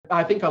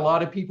I think a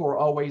lot of people are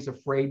always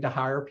afraid to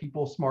hire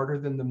people smarter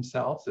than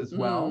themselves as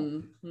well.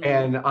 Mm-hmm.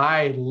 And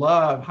I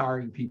love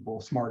hiring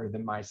people smarter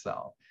than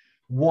myself.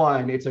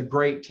 One, it's a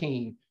great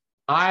team.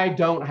 I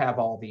don't have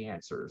all the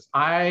answers.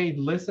 I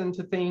listen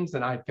to things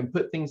and I can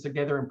put things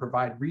together and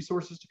provide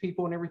resources to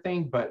people and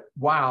everything. But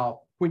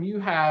wow, when you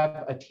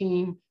have a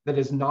team that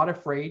is not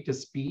afraid to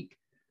speak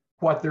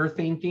what they're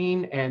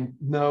thinking and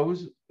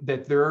knows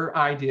that their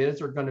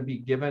ideas are going to be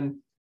given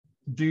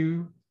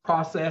due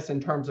process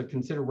in terms of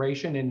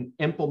consideration and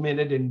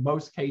implemented in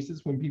most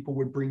cases when people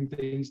would bring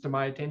things to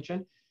my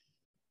attention,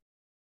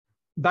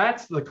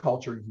 that's the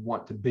culture you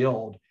want to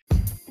build.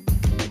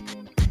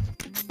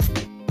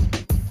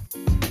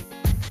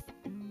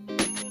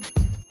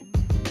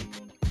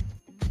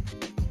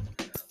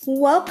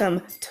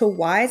 Welcome to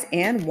Wise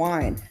and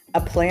Wine,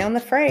 a play on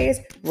the phrase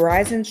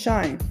rise and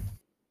shine.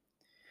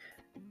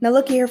 Now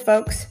look here,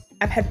 folks.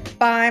 I've had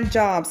 5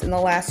 jobs in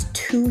the last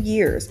 2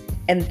 years,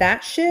 and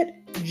that shit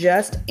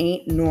just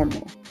ain't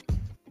normal.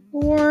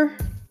 Or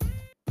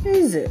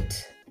is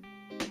it?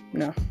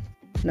 No,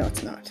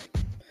 it's not.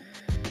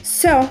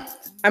 So,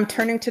 I'm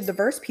turning to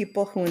diverse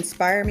people who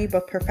inspire me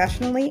both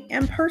professionally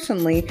and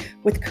personally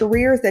with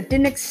careers that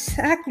didn't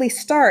exactly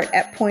start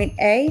at point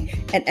A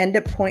and end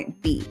at point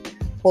B.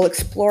 We'll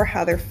explore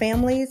how their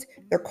families,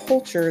 their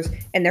cultures,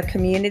 and their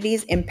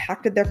communities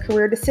impacted their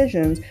career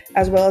decisions,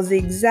 as well as the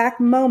exact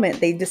moment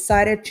they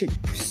decided to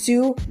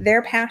pursue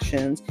their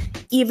passions,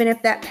 even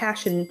if that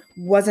passion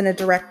wasn't a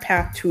direct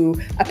path to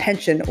a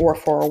pension or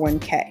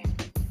 401k.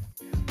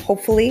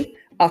 Hopefully,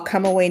 I'll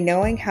come away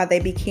knowing how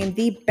they became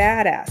the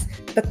badass,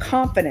 the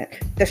confident,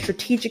 the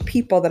strategic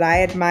people that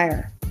I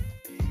admire.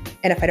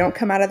 And if I don't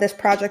come out of this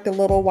project a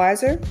little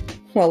wiser,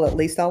 well, at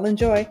least I'll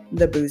enjoy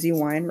the boozy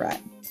wine ride.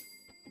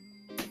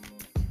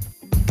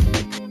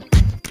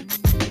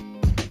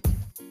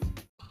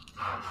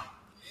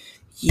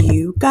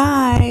 You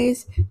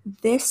guys,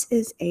 this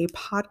is a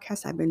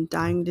podcast I've been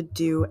dying to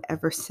do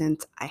ever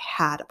since I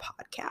had a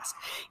podcast.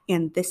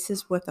 And this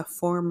is with a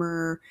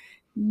former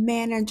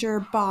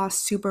manager, boss,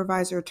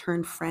 supervisor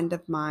turned friend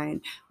of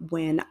mine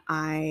when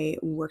I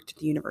worked at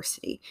the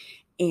university.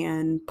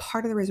 And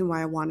part of the reason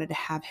why I wanted to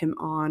have him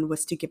on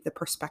was to give the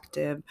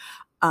perspective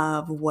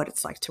of what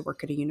it's like to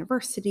work at a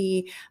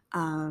university,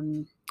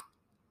 and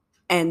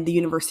the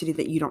university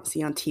that you don't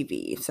see on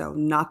TV. So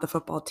not the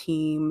football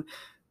team,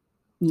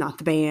 not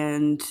the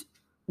band,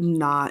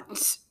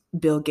 not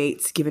Bill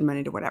Gates giving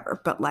money to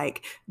whatever, but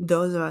like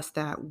those of us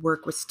that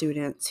work with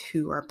students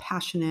who are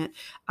passionate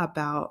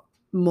about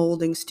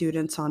molding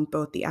students on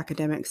both the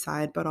academic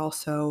side, but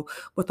also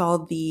with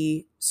all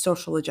the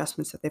social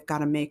adjustments that they've got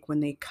to make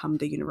when they come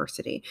to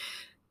university.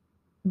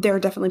 There are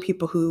definitely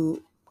people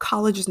who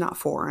college is not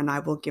for, and I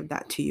will give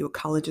that to you.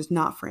 College is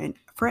not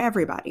for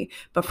everybody,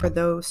 but for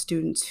those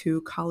students who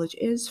college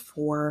is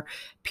for,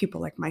 people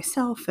like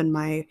myself and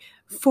my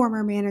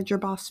former manager,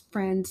 boss,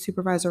 friend,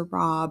 supervisor,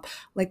 Rob,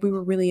 like we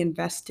were really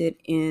invested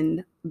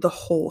in the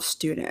whole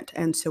student.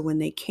 And so when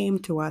they came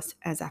to us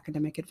as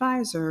academic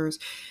advisors,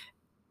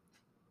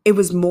 it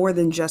was more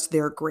than just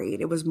their grade.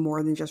 It was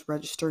more than just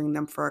registering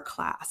them for a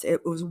class.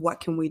 It was,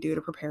 what can we do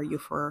to prepare you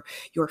for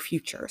your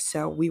future?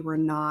 So we were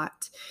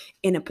not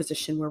in a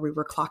position where we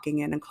were clocking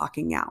in and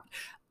clocking out.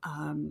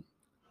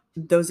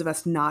 Those of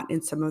us not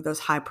in some of those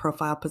high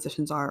profile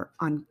positions are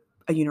on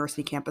a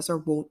university campus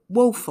are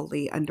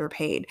woefully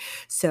underpaid.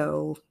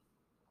 So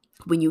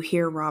when you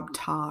hear Rob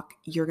talk,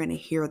 you're going to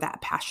hear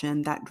that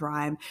passion, that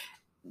drive,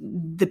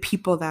 the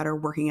people that are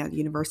working at the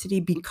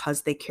university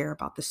because they care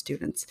about the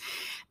students.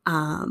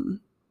 And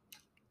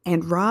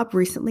Rob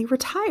recently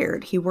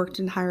retired. He worked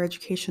in higher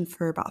education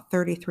for about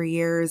 33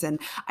 years.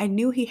 And I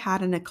knew he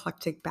had an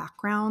eclectic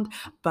background,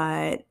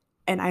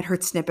 and I'd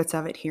heard snippets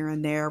of it here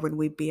and there when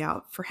we'd be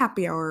out for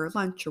happy hour or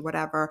lunch or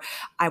whatever.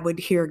 I would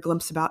hear a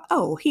glimpse about,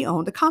 oh, he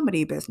owned a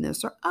comedy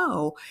business, or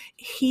oh,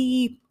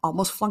 he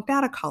almost flunked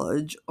out of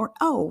college, or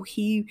oh,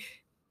 he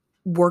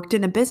worked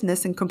in a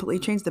business and completely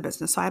changed the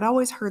business. So I'd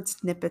always heard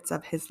snippets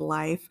of his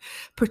life,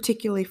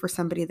 particularly for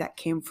somebody that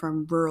came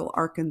from rural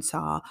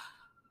Arkansas.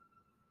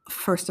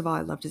 First of all,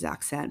 I loved his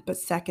accent, but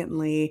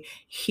secondly,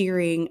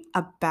 hearing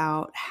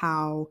about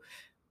how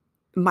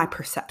my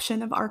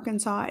perception of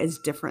Arkansas is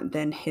different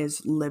than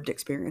his lived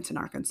experience in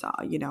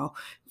Arkansas. You know,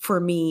 for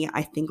me,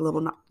 I think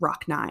Little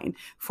Rock 9.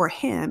 For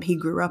him, he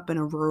grew up in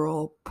a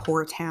rural,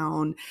 poor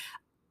town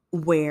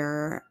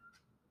where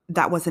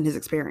that wasn't his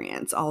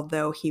experience,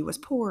 although he was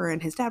poor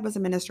and his dad was a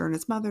minister and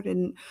his mother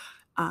didn't.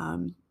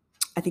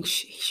 I think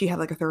she had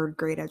like a 3rd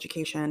grade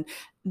education,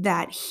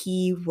 that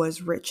he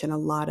was rich in a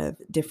lot of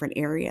different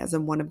areas.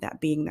 And one of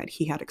that being that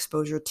he had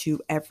exposure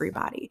to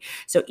everybody.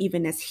 So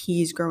even as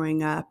he's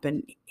growing up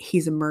and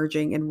he's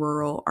emerging in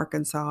rural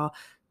Arkansas,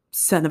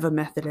 son of a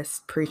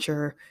Methodist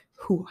preacher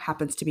who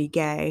happens to be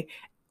gay,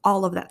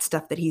 all of that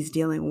stuff that he's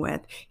dealing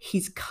with,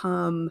 he's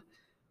come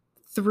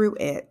through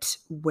it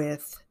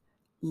with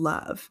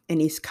love,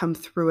 and he's come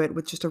through it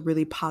with just a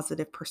really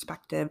positive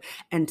perspective,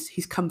 and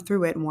he's come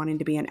through it wanting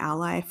to be an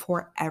ally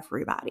for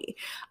everybody.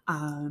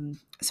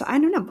 So I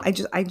don't know,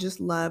 I just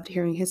loved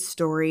hearing his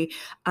story.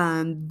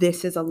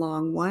 This is a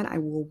long one, I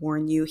will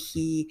warn you.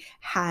 He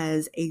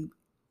has a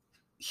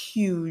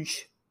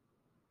huge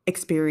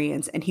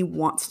experience and he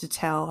wants to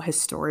tell his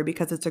story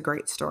because it's a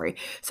great story.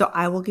 So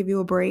I will give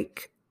you a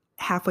break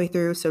halfway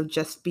through, so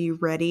just be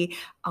ready.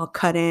 I'll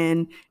cut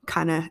in,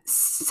 kind of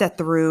set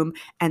the room,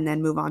 and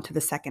then move on to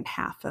the second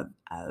half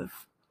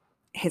of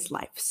his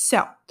life.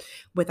 So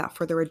without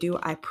further ado,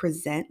 I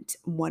present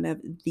one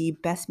of the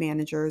best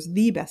managers,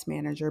 the best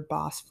manager,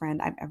 boss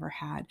friend I've ever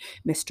had,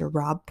 Mr.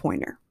 Rob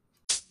Pointer.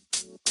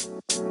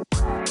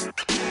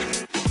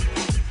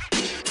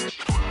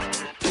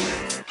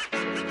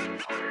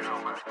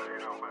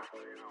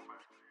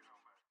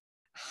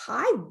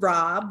 Hi,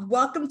 Rob.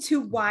 Welcome to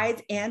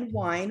Wise and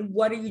Wine.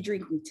 What are you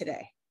drinking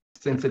today?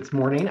 Since it's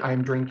morning,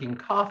 I'm drinking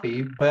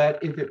coffee,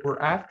 but if it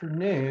were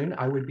afternoon,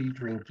 I would be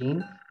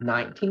drinking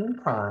 19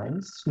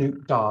 Prime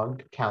Snoop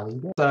Dogg Cali.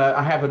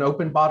 I have an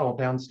open bottle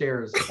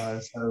downstairs,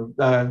 so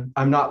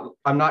I'm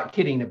not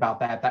kidding about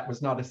that. That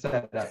was not a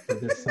setup for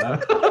this.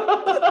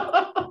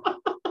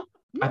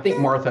 I think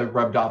Martha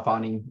rubbed off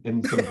on him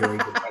in some very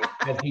good way,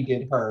 as he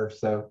did her.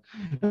 So,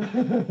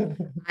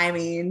 I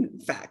mean,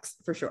 facts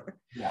for sure.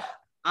 Yeah.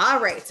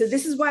 All right. So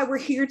this is why we're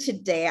here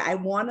today. I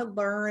want to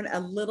learn a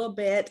little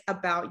bit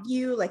about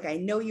you. Like, I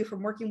know you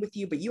from working with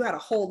you, but you had a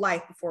whole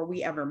life before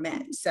we ever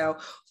met. So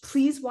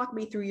please walk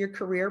me through your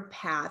career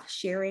path,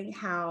 sharing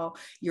how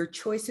your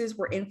choices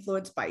were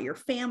influenced by your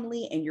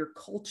family and your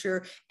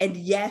culture. And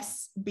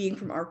yes, being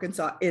from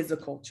Arkansas is a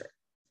culture.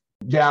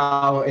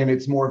 Yeah, and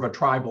it's more of a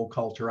tribal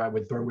culture I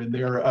would throw in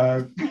there.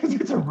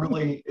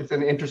 It's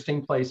an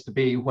interesting place to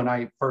be. When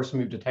I first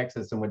moved to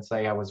Texas and would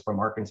say I was from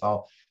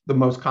Arkansas, the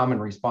most common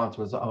response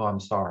was, "Oh, I'm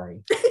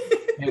sorry."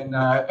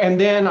 And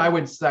then I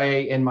would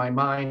say in my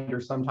mind,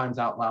 or sometimes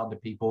out loud to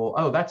people,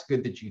 "Oh, that's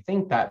good that you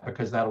think that,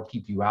 because that'll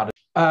keep you out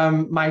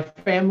of." My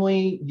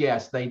family,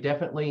 yes, they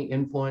definitely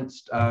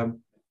influenced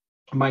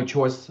my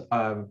choice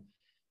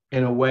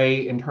in a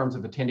way, in terms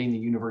of attending the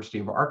University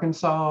of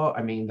Arkansas.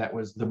 I mean, that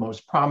was the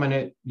most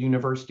prominent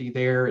university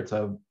there. It's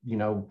a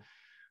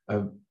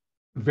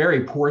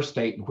very poor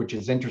state, which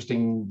is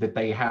interesting that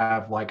they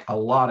have like a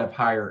lot of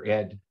higher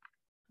ed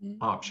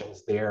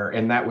options there.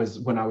 And that was,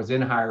 when I was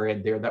in higher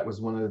ed there, that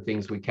was one of the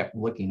things we kept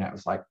looking at. It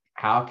was like,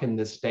 how can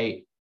this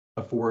state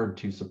afford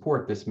to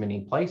support this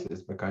many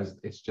places? Because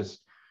it's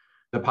just,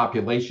 the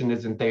population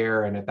isn't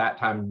there. And at that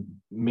time,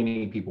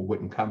 many people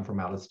wouldn't come from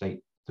out of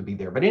state to be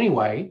there. But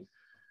anyway,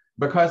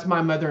 because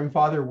my mother and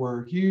father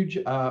were huge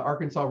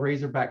Arkansas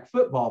Razorback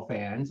football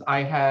fans,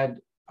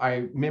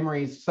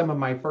 some of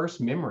my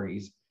first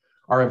memories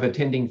are of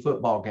attending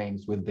football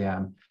games with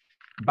them.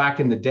 Back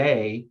in the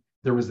day,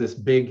 there was this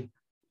big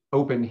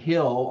open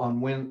hill on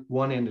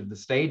one end of the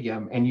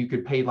stadium, and you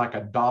could pay like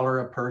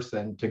 $1 a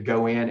person to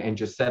go in and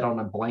just sit on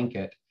a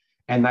blanket.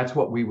 And that's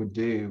what we would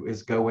do,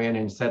 is go in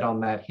and sit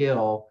on that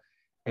hill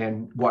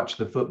and watch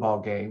the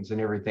football games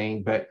and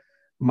everything. But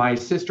my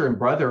sister and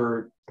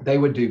brother, they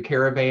would do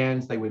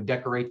caravans, they would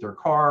decorate their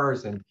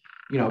cars, and,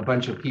 a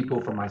bunch of people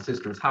from my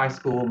sister's high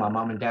school, my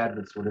mom and dad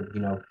would sort of,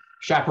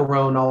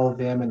 chaperone all of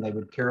them, and they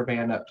would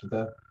caravan up to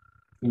the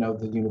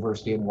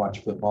university and watch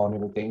football and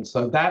everything.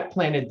 So that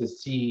planted the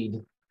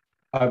seed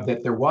of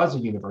that there was a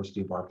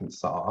University of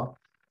Arkansas.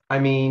 I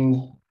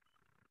mean,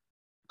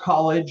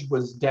 college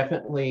was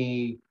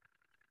definitely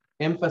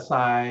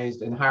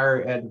emphasized and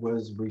higher ed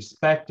was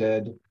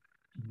respected,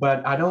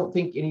 but I don't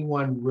think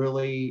anyone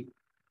really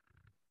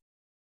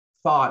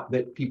thought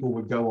that people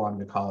would go on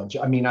to college.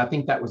 I mean, I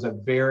think that was a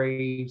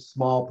very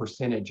small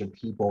percentage of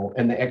people,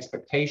 and the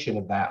expectation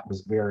of that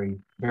was very,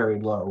 very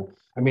low.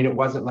 I mean, it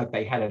wasn't like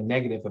they had a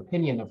negative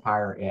opinion of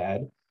higher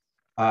ed,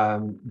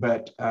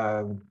 but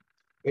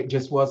it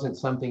just wasn't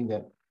something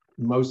that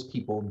most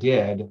people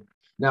did.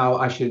 Now,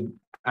 I should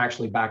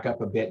actually back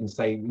up a bit and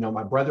say,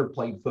 my brother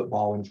played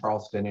football in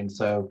Charleston, and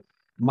so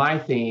my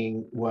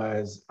thing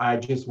was, I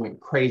just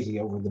went crazy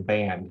over the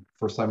band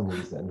for some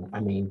reason. I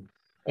mean,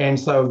 and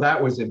so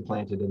that was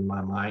implanted in my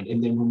mind.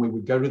 And then when we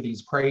would go to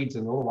these parades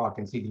in Little Rock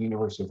and see the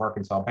University of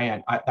Arkansas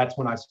band, that's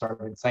when I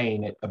started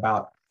saying, at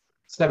about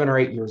 7 or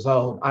 8 years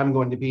old, I'm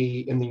going to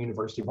be in the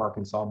University of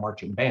Arkansas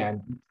marching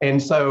band.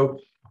 And so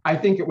I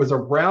think it was a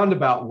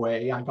roundabout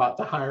way I got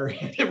to higher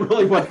ed. It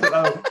really wasn't,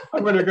 oh,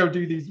 I'm going to go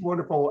do these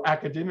wonderful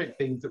academic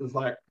things. It was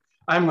like,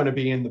 I'm going to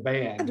be in the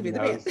band.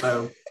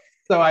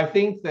 So I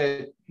think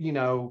that,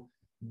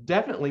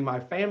 definitely my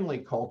family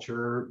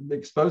culture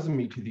exposing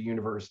me to the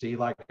university.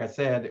 Like I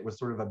said, it was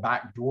sort of a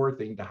backdoor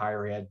thing to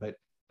higher ed, but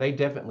they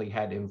definitely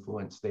had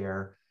influence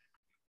there.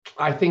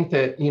 I think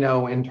that,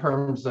 in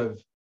terms of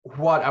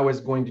what I was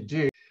going to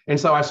do, and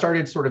so I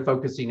started sort of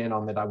focusing in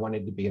on that I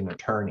wanted to be an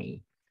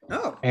attorney.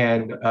 Oh.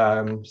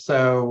 And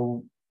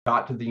so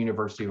got to the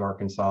University of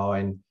Arkansas,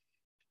 and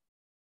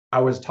I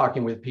was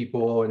talking with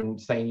people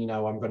and saying,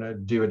 I'm going to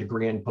do a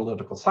degree in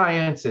political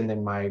science, and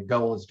then my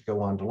goal is to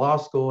go on to law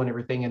school and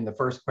everything. And the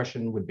first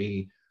question would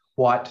be,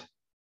 what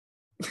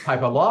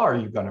type of law are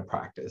you going to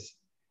practice?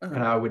 Uh-huh.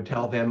 And I would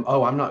tell them,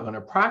 oh, I'm not going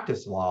to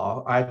practice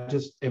law. I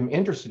just am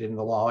interested in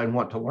the law and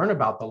want to learn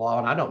about the law.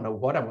 And I don't know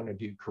what I want to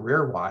do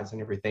career-wise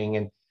and everything.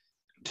 And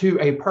to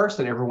a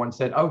person, everyone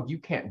said, oh, you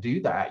can't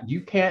do that.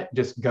 You can't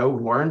just go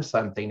learn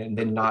something and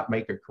then not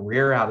make a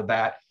career out of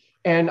that.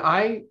 And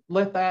I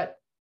let that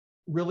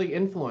really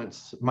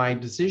influence my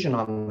decision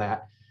on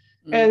that.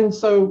 Mm-hmm. And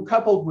so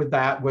coupled with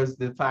that was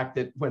the fact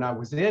that when I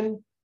was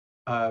in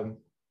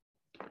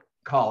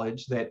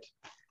college, that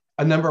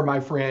a number of my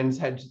friends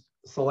had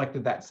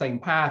selected that same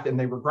path and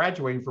they were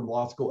graduating from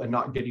law school and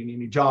not getting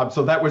any jobs.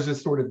 So that was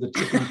just sort of the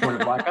tipping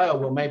point of like, oh,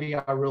 well, maybe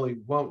I really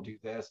won't do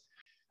this.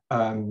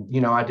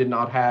 I did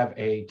not have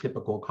a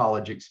typical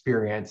college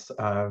experience,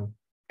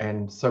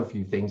 and so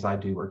few things I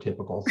do are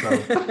typical. So,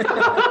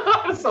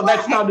 so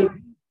that's not.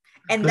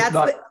 And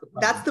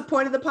that's the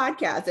point of the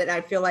podcast. And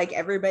I feel like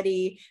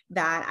everybody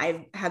that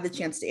I've had the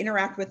chance to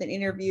interact with and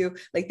interview,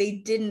 like they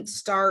didn't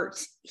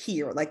start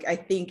here. Like I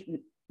think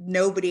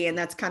nobody, and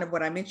that's kind of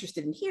what I'm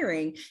interested in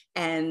hearing,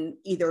 and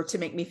either to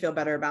make me feel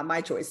better about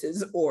my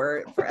choices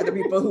or for other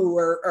people who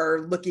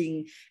are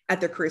looking at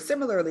their career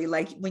similarly.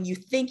 Like when you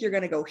think you're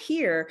going to go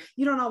here,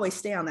 you don't always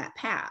stay on that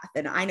path.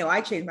 And I know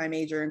I changed my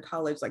major in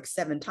college like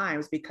 7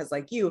 times because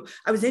like you,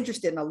 I was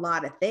interested in a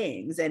lot of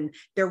things, and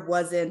there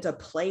wasn't a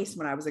place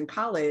when I was in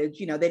college,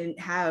 they didn't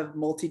have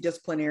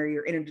multidisciplinary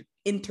or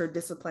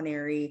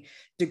interdisciplinary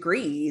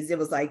degrees. It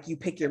was like you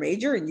pick your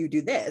major and you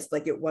do this.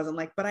 Like it wasn't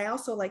like, but I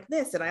also like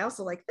this and I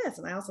also like this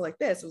and I also like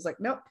this. It was like,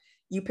 nope,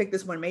 you pick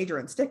this one major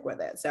and stick with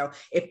it. So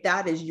if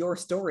that is your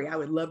story, I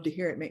would love to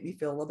hear it. Make me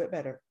feel a little bit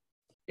better.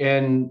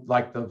 In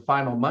like the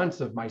final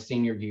months of my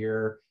senior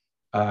year,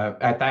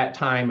 at that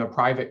time, a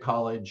private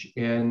college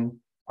in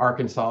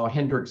Arkansas,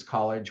 Hendrix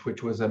College,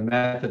 which was a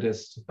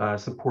Methodist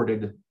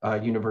supported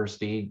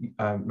university,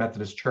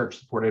 Methodist church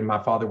supported.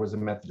 My father was a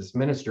Methodist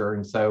minister.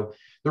 And so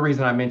the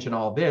reason I mention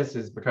all this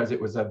is because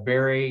it was a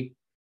very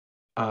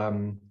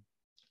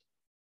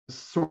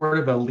sort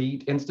of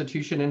elite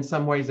institution in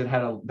some ways.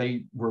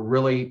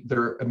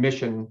 Their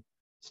admission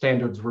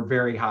standards were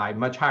very high,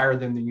 much higher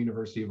than the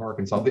University of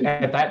Arkansas.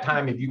 At that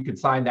time, if you could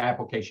sign the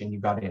application, you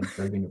got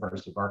into the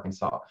University of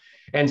Arkansas.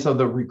 And so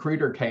the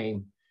recruiter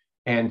came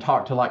and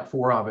talked to like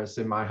 4 of us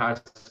in my high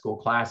school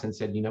class and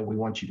said, we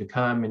want you to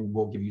come and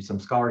we'll give you some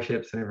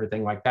scholarships and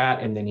everything like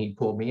that. And then he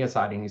pulled me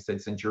aside and he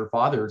said, since your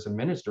father is a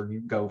minister,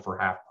 you go for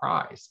half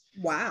price.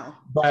 Wow.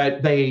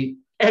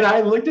 And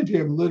I looked at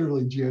him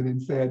literally, Jen,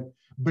 and said,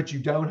 but you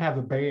don't have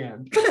a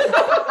band.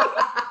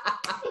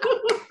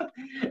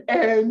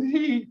 And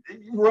he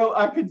wrote,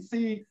 I could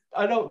see,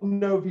 I don't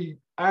know if he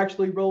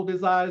actually rolled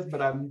his eyes,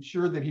 but I'm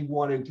sure that he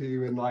wanted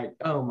to. And like,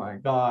 oh my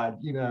God,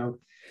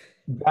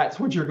 that's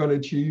what you're going to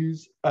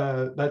choose.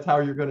 That's how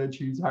you're going to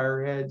choose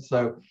higher ed.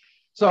 So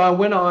I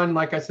went on,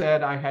 like I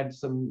said, I had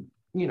some,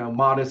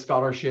 modest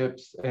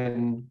scholarships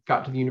and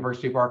got to the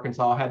University of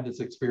Arkansas. I had this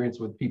experience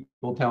with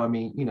people telling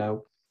me,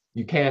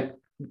 you can't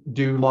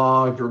do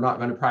law if you're not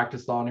going to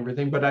practice law and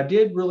everything. But I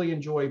did really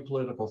enjoy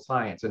political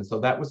science. And so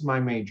that was my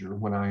major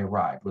when I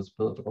arrived, was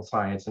political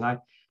science. And I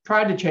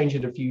tried to change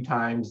it a few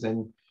times,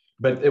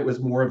 but it was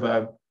more of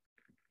a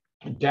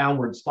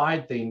downward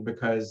slide thing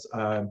because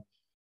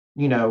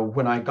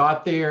when I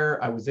got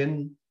there, I was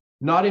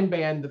not in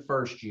band the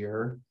first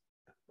year.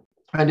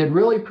 I did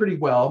really pretty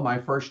well my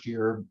first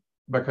year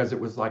because it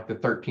was like the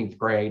 13th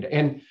grade.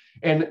 And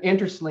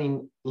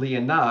interestingly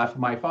enough,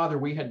 my father,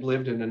 we had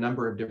lived in a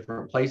number of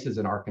different places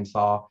in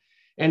Arkansas.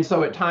 And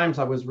so at times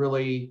I was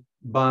really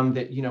bummed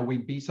that,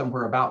 we'd be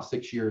somewhere about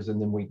 6 years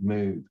and then we'd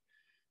move.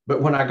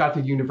 But when I got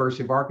to the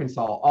University of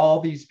Arkansas,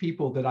 all these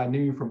people that I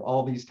knew from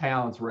all these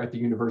towns were at the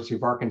University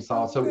of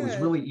Arkansas. So it was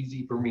really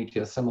easy for me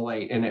to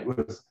assimilate. And it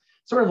was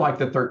sort of like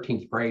the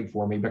 13th grade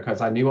for me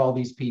because I knew all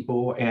these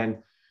people and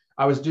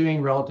I was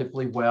doing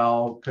relatively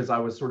well because I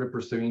was sort of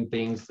pursuing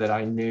things that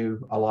I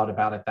knew a lot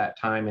about at that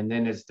time. And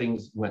then as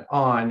things went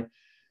on,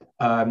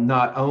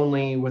 not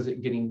only was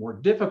it getting more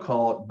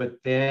difficult, but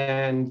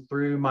then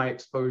through my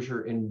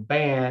exposure in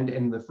band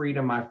and the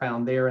freedom I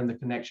found there and the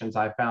connections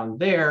I found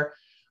there,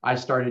 I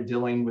started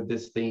dealing with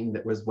this thing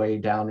that was way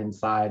down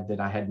inside that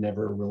I had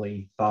never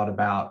really thought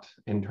about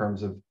in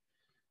terms of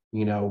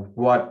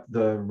what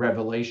the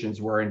revelations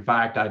were. In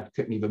fact, I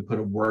couldn't even put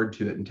a word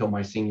to it until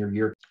my senior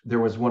year. There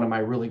was one of my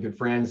really good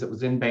friends that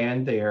was in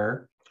band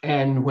there.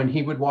 And when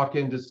he would walk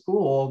into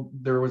school,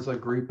 there was a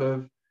group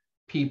of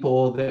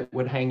people that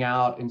would hang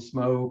out and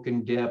smoke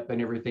and dip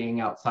and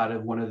everything outside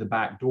of one of the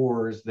back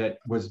doors that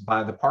was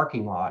by the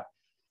parking lot.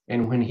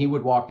 And when he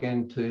would walk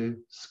into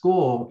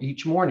school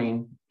each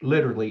morning,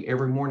 literally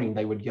every morning,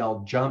 they would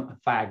yell, "Jump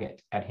faggot"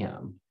 at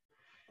him.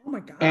 Oh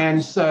my God.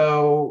 And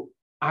so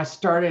I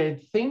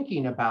started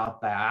thinking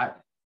about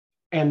that.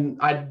 And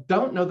I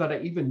don't know that I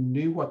even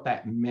knew what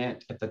that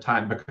meant at the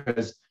time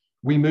because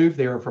we moved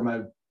there from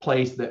a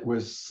place that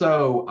was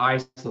so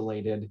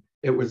isolated.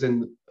 It was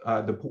in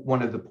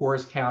one of the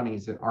poorest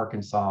counties in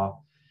Arkansas.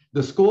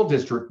 The school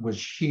district was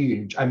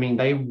huge. I mean,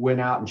 they went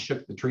out and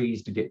shook the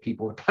trees to get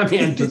people to come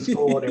into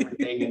school and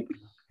everything. And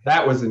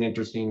that was an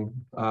interesting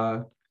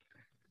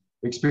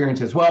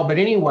experience as well. But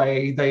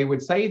anyway, they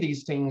would say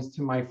these things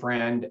to my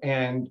friend,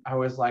 and I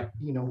was like,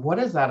 what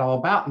is that all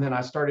about? And then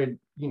I started,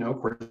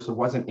 of course, there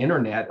wasn't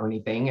internet or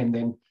anything, and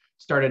then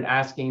started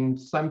asking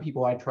some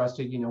people I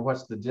trusted,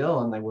 what's the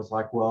deal? And they was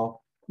like,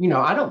 well,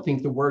 I don't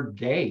think the word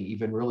gay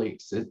even really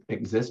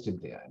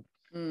existed then.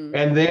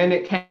 And then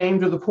it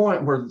came to the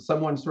point where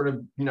someone sort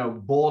of,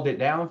 boiled it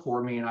down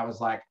for me. And I was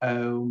like,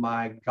 oh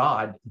my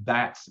God,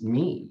 that's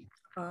me.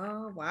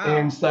 Oh, wow.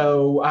 And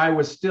so I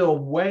was still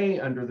way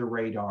under the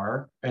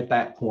radar at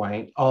that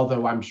point,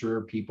 although I'm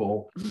sure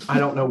people, I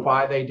don't know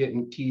why they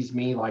didn't tease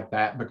me like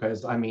that,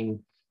 because I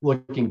mean,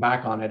 looking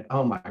back on it,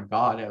 oh my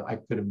God, I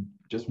could have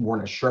just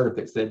worn a shirt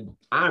that said,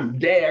 I'm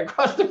gay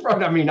across the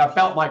front. I mean, I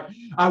felt like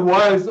I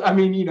was,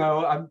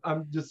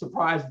 I'm just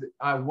surprised that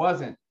I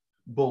wasn't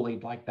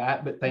bullied like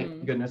that, but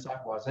thank goodness I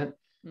wasn't.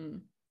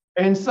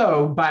 And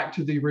so back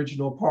to the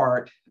original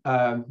part,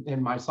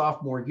 in my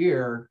sophomore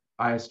year,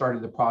 I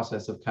started the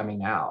process of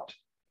coming out.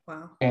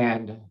 Wow.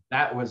 And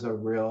that was a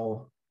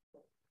real,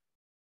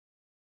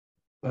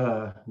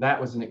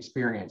 that was an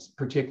experience,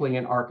 particularly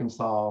in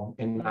Arkansas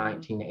in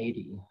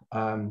 1980.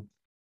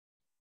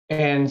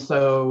 And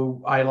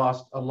so I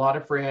lost a lot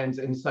of friends.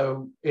 And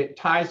so it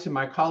ties to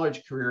my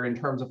college career in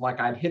terms of like,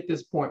 I'd hit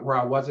this point where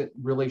I wasn't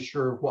really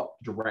sure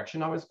what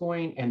direction I was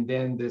going. And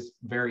then this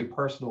very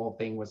personal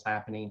thing was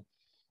happening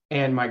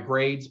and my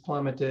grades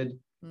plummeted.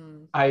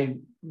 I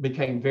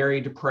became very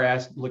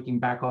depressed looking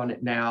back on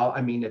it now.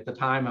 I mean, at the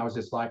time I was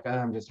just like, oh,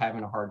 I'm just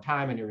having a hard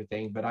time and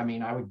everything. But I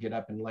mean, I would get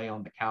up and lay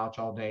on the couch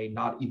all day,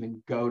 not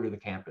even go to the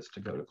campus to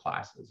go to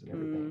classes and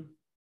everything.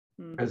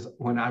 Because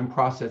when I'm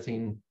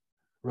processing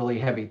really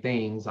heavy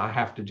things, I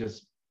have to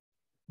just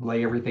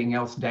lay everything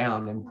else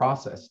down and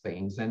process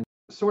things. And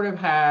sort of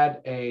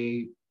had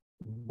a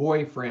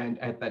boyfriend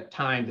at that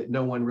time that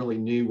no one really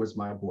knew was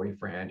my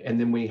boyfriend. And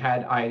then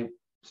I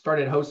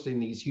started hosting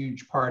these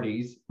huge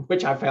parties,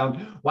 which I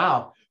found,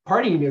 wow,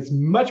 partying is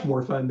much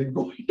more fun than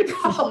going to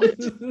college.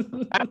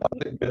 That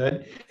wasn't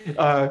good.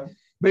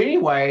 But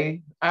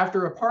anyway,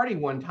 after a party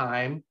one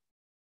time,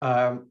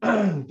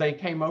 they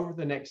came over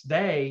the next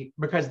day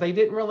because they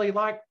didn't really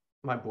like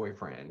my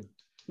boyfriend.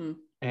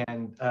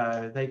 And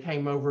they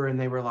came over and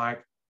they were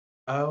like,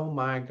 oh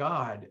my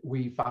God,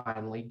 we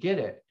finally get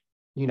it.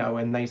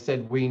 And they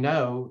said, we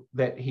know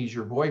that he's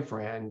your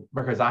boyfriend,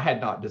 because I had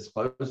not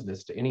disclosed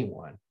this to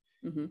anyone.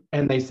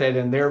 And they said,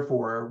 and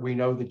therefore we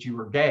know that you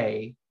were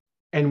gay,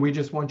 and we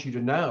just want you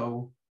to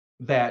know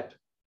that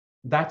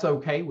that's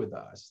okay with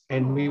us,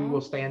 and we will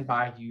stand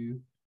by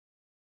you,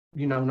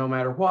 no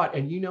matter what.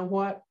 And you know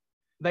what?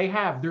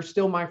 They're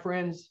still my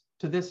friends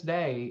to this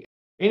day.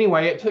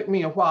 Anyway, it took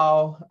me a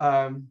while.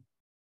 I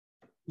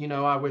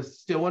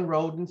was still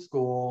enrolled in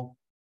school,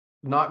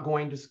 not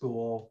going to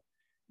school.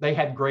 They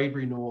had grade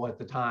renewal at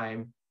the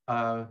time.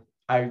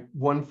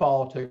 One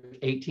fall took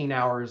 18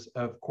 hours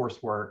of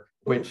coursework,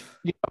 which,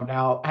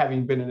 now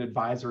having been an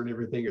advisor and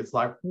everything, it's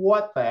like,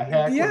 what the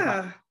heck?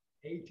 Yeah.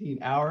 18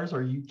 hours?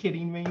 Are you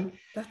kidding me?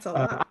 That's a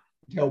lot.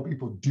 I tell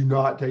people, do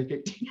not take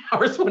 18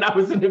 hours when I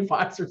was an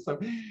advisor. So,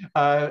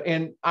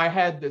 and I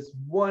had this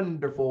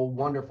wonderful,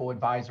 wonderful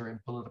advisor in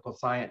political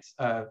science.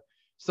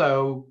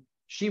 So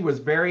she was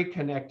very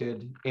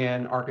connected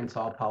in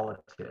Arkansas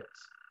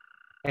politics.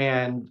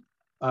 And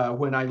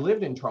when I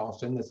lived in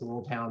Charleston, this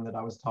little town that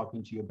I was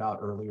talking to you about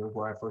earlier,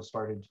 where I first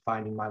started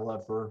finding my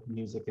love for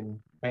music and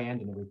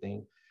band and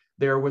everything,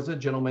 there was a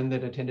gentleman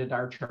that attended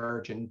our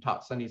church and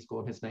taught Sunday school,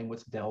 and his name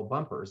was Dale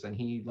Bumpers. And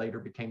he later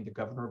became the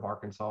governor of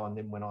Arkansas and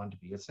then went on to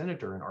be a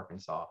senator in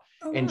Arkansas.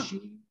 Oh, and wow.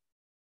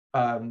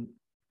 She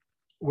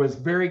was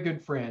very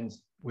good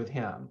friends with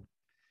him.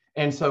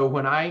 And so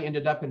when I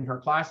ended up in her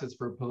classes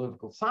for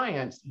political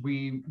science,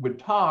 we would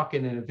talk,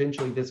 and then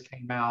eventually this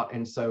came out.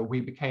 And so we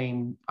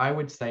became, I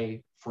would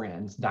say,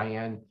 friends.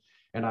 Diane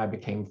and I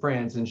became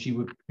friends, and she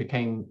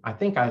became, I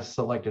think I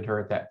selected her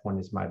at that point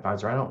as my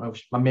advisor. I don't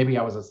know, maybe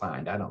I was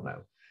assigned, I don't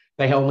know.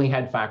 They only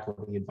had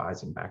faculty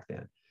advising back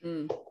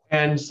then.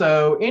 And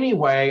so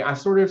anyway, I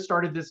sort of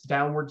started this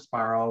downward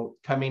spiral,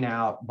 coming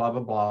out, blah,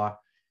 blah, blah.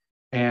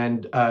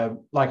 And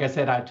like I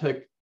said, I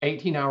took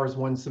 18 hours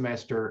one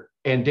semester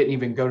and didn't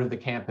even go to the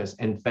campus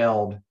and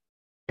failed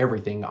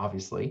everything,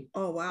 obviously.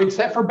 Oh, wow.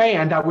 Except for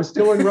band. I was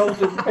still enrolled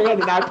in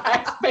band and I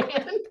passed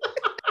band.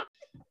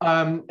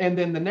 And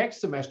then the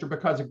next semester,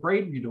 because of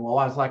grade renewal,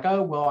 I was like,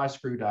 oh, well, I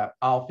screwed up.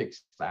 I'll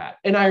fix that.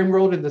 And I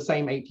enrolled in the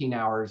same 18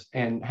 hours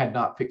and had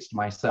not fixed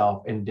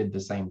myself and did the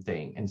same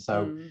thing. And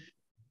so,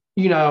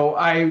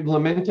 I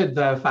lamented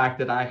the fact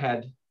that I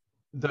had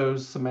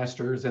those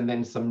semesters and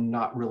then some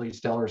not really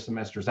stellar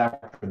semesters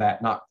after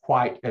that, not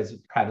quite as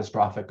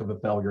catastrophic of a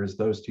failure as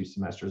those two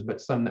semesters, but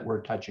some that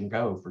were touch and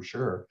go for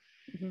sure.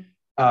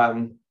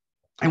 And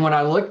when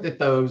I looked at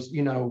those,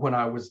 when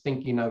I was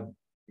thinking of,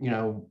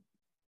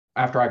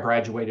 after I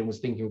graduated and was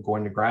thinking of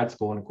going to grad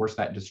school, and of course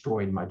that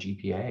destroyed my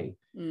GPA.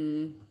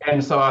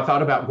 And so I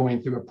thought about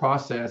going through a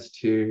process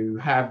to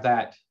have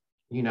that,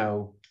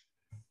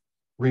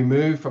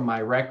 removed from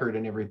my record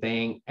and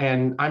everything.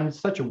 And I'm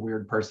such a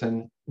weird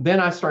person.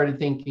 Then I started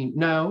thinking,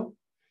 no,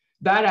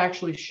 that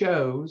actually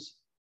shows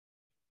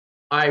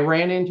I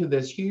ran into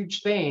this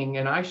huge thing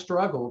and I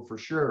struggled for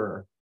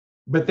sure.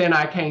 But then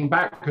I came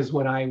back because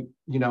when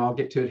I'll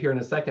get to it here in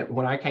a second.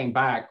 When I came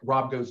back,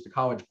 Rob Goes to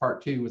College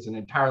Part 2 was an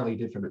entirely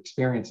different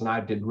experience and I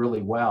did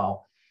really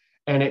well.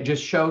 And it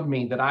just showed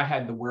me that I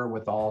had the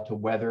wherewithal to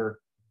weather,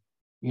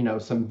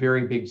 some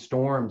very big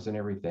storms and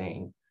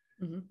everything.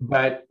 Mm-hmm.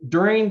 But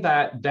during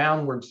that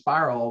downward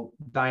spiral,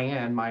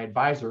 Diane, my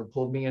advisor,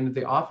 pulled me into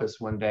the office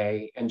one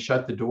day and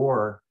shut the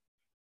door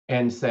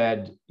and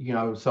said,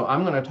 so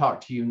I'm going to talk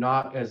to you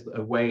not as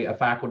a way a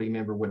faculty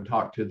member would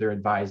talk to their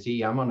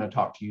advisee. I'm going to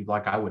talk to you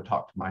like I would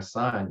talk to my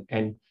son.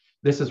 And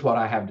this is what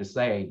I have to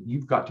say.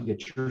 You've got to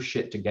get your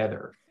shit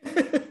together.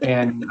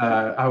 And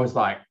I was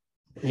like,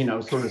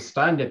 sort of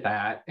stunned at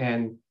that.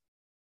 And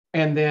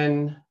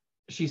then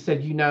she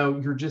said,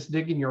 you're just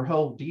digging your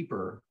hole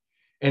deeper.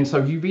 And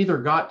so you've either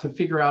got to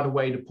figure out a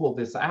way to pull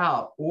this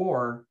out,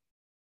 or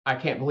I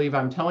can't believe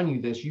I'm telling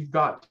you this, you've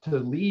got to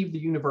leave the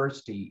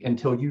university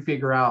until you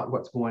figure out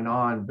what's going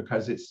on,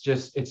 because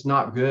it's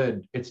not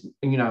good. It's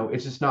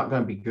just not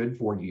going to be good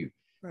for you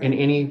in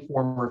any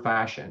form or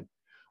fashion.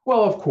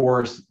 Well, of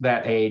course,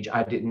 that age,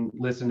 I didn't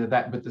listen to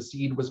that, but the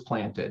seed was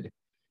planted.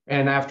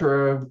 And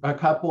after a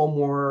couple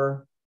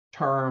more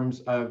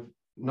terms of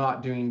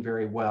not doing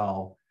very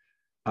well,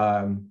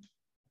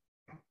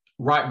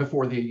 right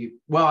before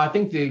I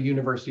think the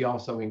university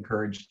also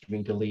encouraged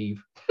me to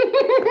leave.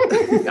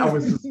 I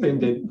was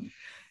suspended.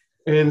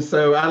 And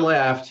so I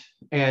left.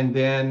 And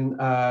then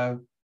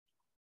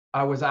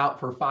I was out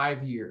for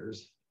 5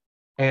 years.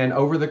 And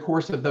over the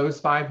course of those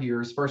 5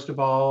 years, first of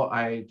all,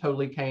 I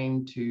totally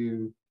came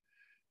to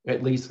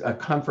at least a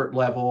comfort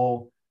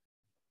level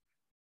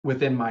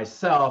within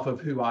myself of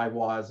who I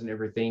was and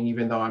everything,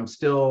 even though I'm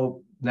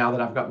still, now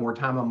that I've got more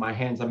time on my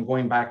hands, I'm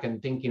going back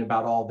and thinking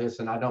about all this.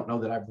 And I don't know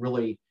that I've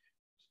really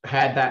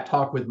had that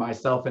talk with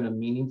myself in a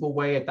meaningful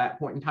way at that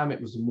point in time.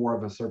 It was more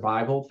of a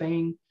survival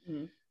thing.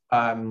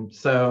 Mm-hmm.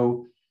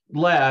 So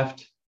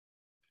left,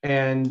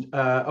 and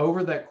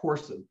over that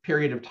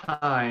period of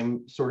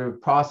time, sort of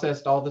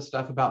processed all the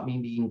stuff about me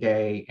being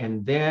gay.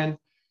 And then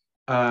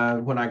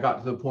when I got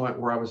to the point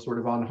where I was sort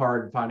of on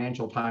hard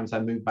financial times, I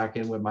moved back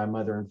in with my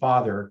mother and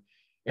father.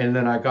 And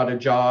then I got a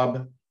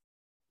job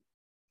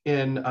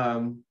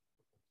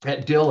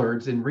at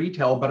Dillard's in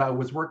retail, but I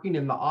was working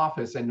in the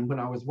office. And when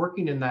I was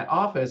working in that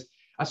office,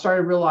 I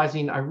started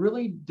realizing I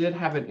really did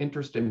have an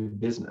interest in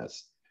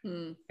business.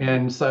 Mm.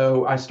 And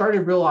so I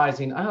started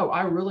realizing,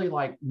 I really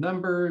like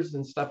numbers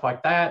and stuff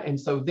like that. And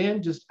so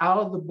then just out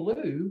of the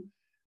blue,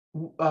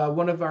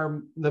 one of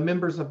the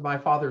members of my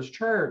father's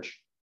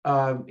church,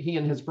 he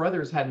and his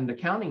brothers had an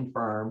accounting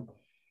firm.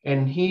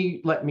 And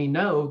he let me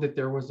know that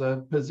there was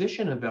a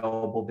position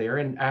available there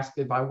and asked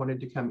if I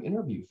wanted to come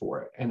interview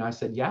for it. And I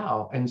said,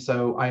 yeah. And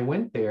so I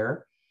went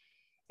there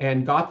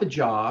and got the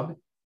job.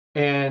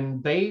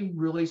 And they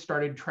really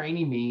started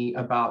training me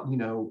about,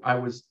 I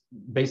was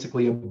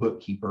basically a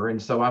bookkeeper. And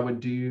so I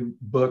would do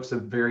books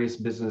of various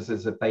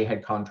businesses that they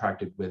had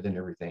contracted with and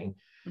everything.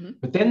 Mm-hmm.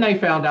 But then they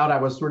found out I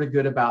was sort of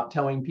good about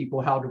telling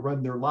people how to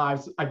run their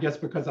lives. I guess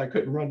because I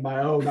couldn't run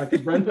my own, I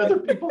could run other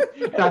people.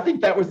 And I think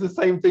that was the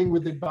same thing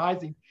with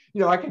advising.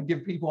 I could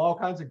give people all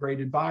kinds of great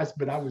advice,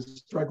 but I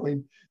was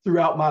struggling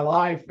throughout my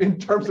life in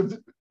terms of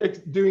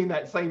doing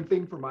that same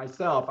thing for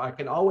myself. I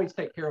can always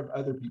take care of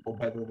other people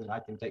better than I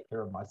can take care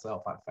of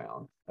myself, I've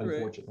found.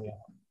 Unfortunately,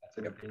 that's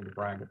anything to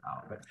brag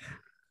about. But,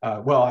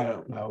 I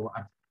don't know.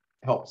 I've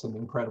helped some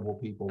incredible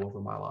people over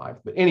my life.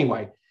 But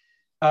anyway,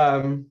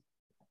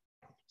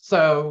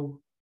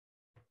 so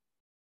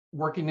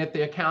working at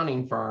the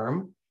accounting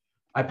firm,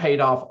 I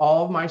paid off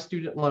all of my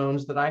student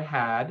loans that I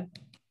had.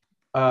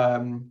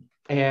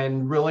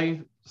 And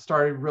really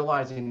started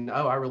realizing,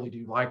 I really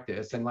do like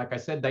this. And like I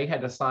said, they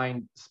had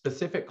assigned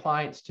specific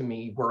clients to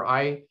me where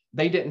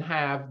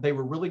they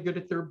were really good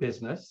at their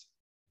business,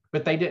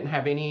 but they didn't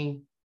have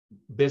any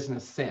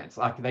business sense.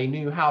 Like they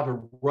knew how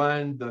to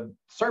run the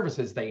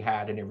services they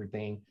had and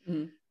everything,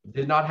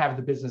 did not have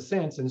the business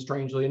sense. And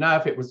strangely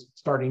enough, it was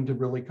starting to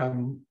really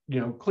come,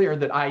 clear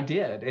that I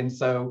did. And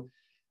so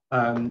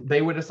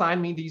they would assign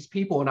me these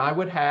people and I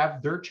would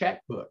have their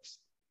checkbooks.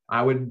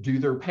 I would do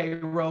their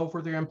payroll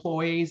for their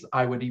employees.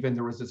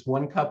 There was this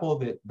one couple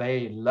that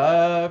they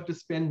loved to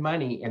spend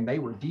money and they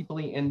were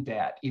deeply in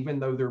debt, even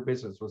though their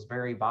business was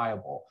very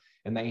viable.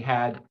 And they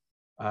had,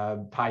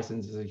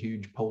 Tyson's is a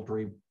huge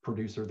poultry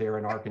producer there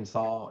in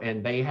Arkansas.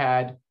 And they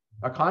had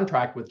a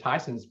contract with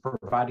Tyson's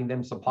providing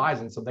them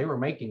supplies. And so they were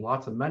making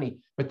lots of money,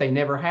 but they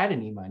never had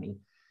any money.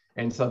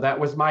 And so that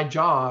was my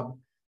job,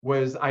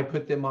 was I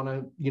put them on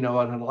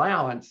an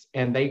allowance,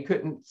 and they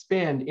couldn't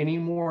spend any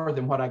more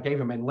than what I gave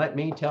them. And let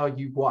me tell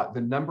you what,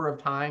 the number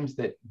of times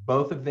that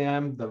both of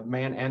them, the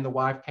man and the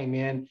wife, came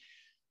in,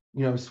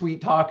 sweet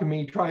talking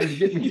me, trying to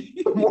get me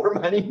more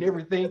money and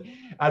everything.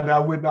 And I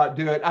would not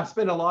do it. I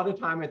spent a lot of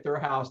time at their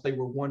house. They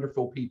were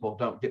wonderful people,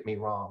 don't get me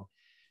wrong.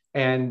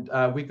 And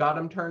we got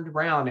them turned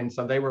around. And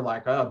so they were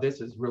like, oh,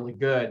 this is really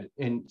good.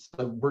 And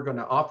so we're going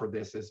to offer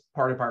this as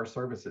part of our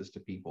services to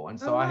people. And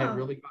so I had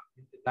really got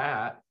into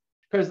that.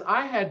 because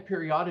I had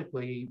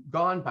periodically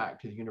gone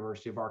back to the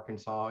University of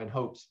Arkansas in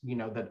hopes,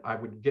 that I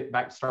would get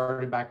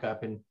started back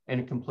up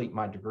and complete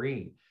my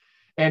degree.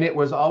 And it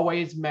was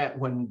always met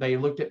when they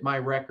looked at my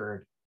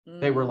record,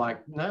 they were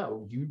like,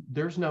 no,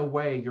 there's no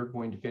way you're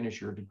going to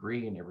finish your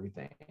degree and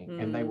everything.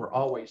 And they were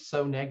always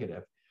so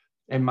negative.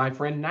 And my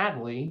friend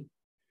Natalie,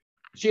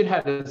 she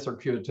had a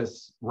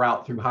circuitous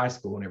route through high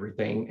school and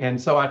everything. And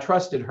so I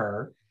trusted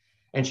her.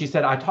 And she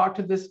said, I talked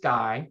to this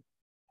guy,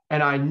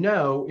 and I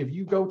know if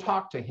you go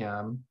talk to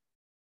him,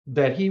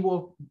 that he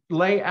will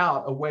lay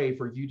out a way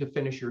for you to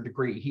finish your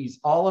degree. He's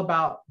all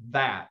about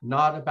that,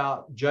 not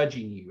about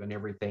judging you and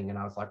everything. And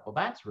I was like, well,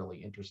 that's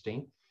really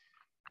interesting.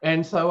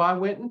 And so I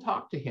went and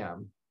talked to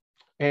him.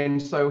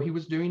 And so he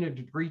was doing a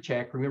degree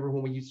check. Remember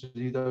when we used to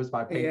do those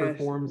by paper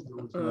forms? There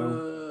was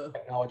no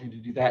technology to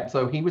do that.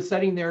 So he was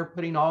sitting there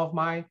putting all of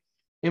my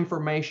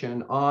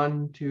information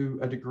onto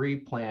a degree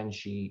plan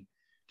sheet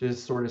to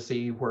sort of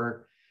see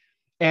where.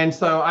 And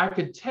so I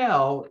could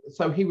tell,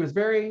 so he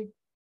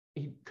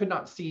could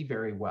not see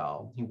very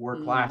well. He wore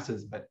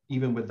glasses, but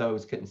even with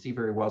those, couldn't see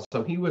very well.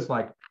 So he was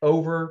like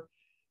over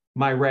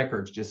my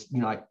records, just,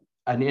 like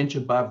an inch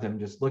above them,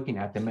 just looking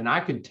at them. And I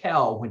could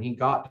tell when he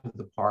got to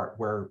the part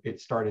where it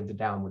started the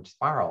downward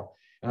spiral.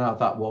 And I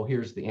thought, well,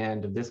 here's the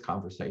end of this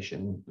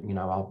conversation.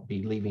 I'll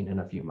be leaving in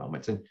a few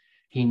moments. And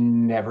he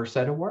never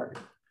said a word.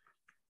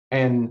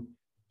 And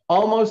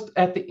almost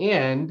at the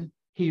end,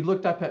 he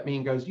looked up at me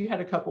and goes, you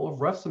had a couple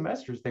of rough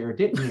semesters there,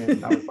 didn't you?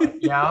 And I was like,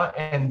 yeah.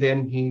 And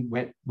then he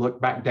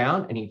looked back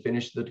down, and he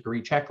finished the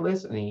degree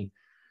checklist, and he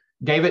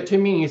gave it to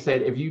me. And he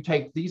said, if you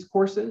take these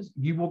courses,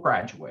 you will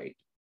graduate.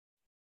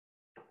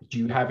 Do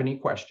you have any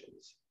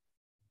questions?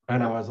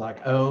 And I was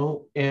like,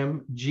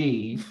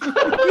 OMG.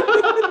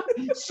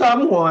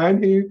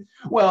 Someone who,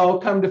 well,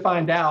 come to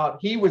find out,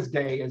 he was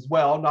gay as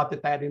well. Not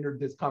that entered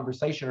this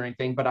conversation or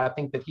anything, but I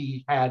think that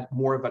he had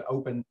more of an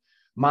open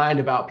mind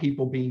about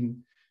people being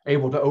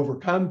able to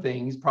overcome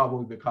things,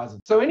 probably because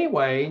of. So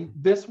anyway,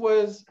 this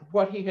was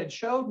what he had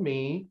showed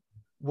me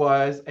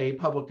was a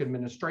public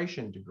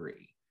administration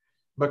degree,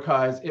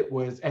 because it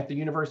was at the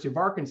University of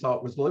Arkansas.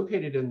 It was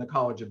located in the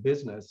College of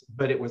Business,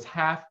 but it was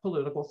half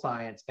political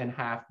science and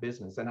half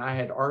business. And I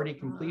had already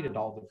completed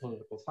all the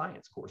political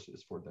science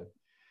courses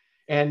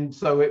and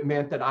so it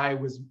meant that I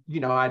was,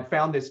 I'd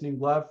found this new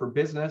love for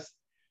business.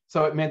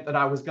 So it meant that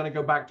I was going to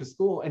go back to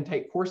school and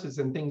take courses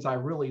in things I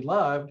really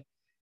loved.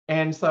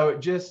 And so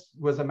it just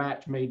was a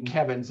match made in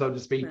heaven, so to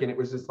speak. And it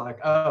was just like,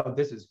 oh,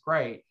 this is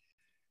great.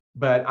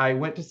 But I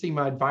went to see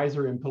my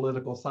advisor in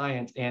political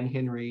science, Ann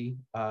Henry,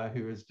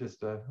 who is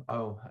just an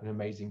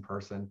amazing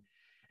person.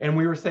 And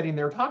we were sitting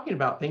there talking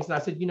about things. And I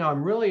said,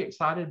 I'm really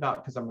excited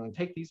because I'm going to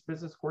take these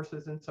business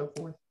courses and so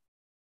forth.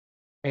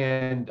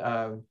 And,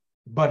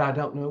 but I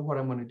don't know what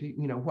I'm going to do.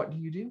 What do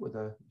you do with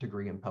a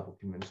degree in public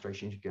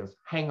administration? She goes,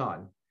 hang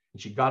on.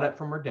 And she got up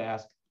from her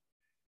desk.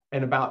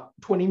 And about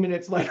 20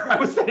 minutes later, I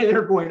was sitting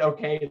there going,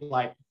 okay,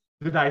 like,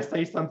 did I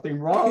say something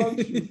wrong?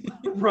 Did she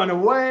run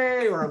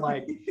away? Or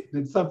like,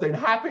 did something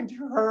happen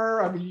to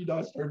her? I mean,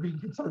 I started being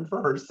concerned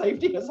for her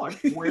safety. I was like,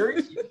 where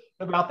is she?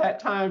 About that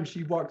time,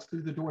 she walks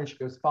through the door and she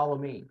goes, follow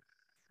me.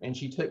 And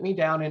she took me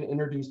down and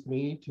introduced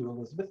me to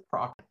Elizabeth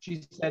Proctor.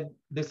 She said,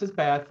 this is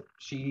Beth.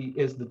 She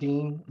is the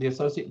dean, the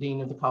associate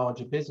dean of the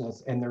College of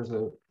Business. And there's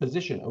a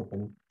position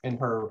open in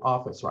her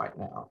office right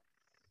now.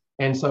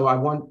 And so I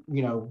want,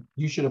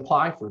 you should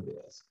apply for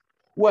this.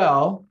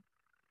 Well,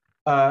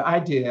 I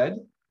did.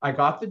 I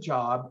got the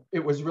job.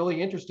 It was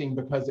really interesting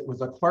because it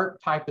was a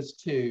clerk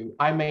typist too.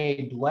 I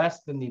made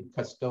less than the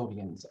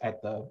custodians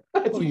at the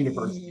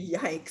university.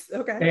 Yikes.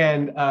 Okay.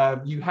 And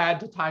you had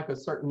to type a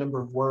certain number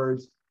of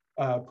words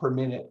per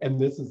minute.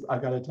 And I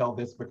got to tell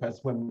this because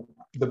when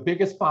the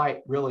biggest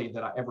fight really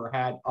that I ever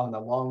had on a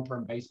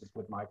long-term basis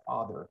with my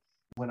father,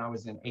 when I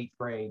was in 8th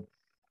grade,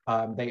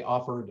 they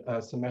offered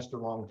a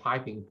semester-long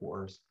typing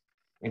course.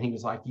 And he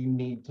was like, you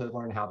need to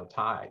learn how to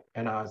type.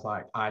 And I was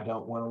like, I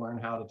don't want to learn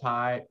how to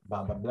type,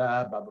 blah, blah,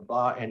 blah, blah, blah,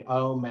 blah. And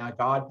oh my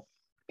God,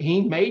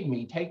 he made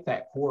me take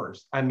that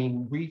course. I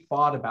mean, we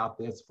fought about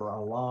this for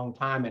a long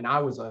time. And I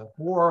was a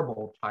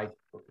horrible typer.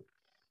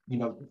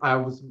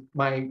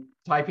 My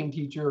typing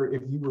teacher,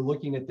 if you were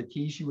looking at the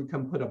key, she would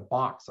come put a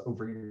box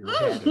over your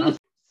head.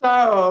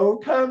 So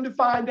come to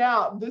find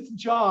out, this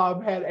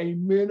job had a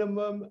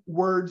minimum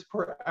words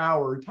per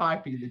hour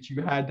typing that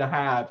you had to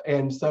have.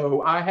 And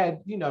so I had,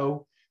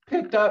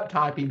 picked up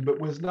typing,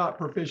 but was not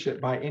proficient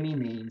by any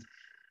means.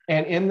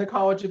 And in the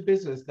College of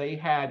Business, they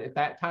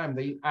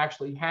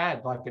actually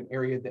had like an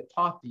area that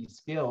taught these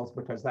skills,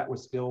 because that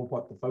was still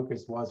what the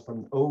focus was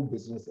from old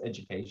business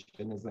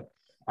education, is that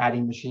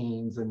adding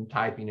machines and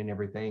typing and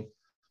everything.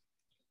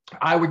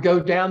 I would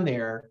go down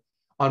there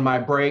on my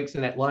breaks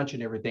and at lunch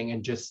and everything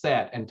and just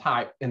sit and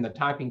type. And the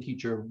typing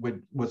teacher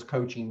was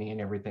coaching me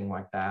and everything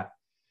like that.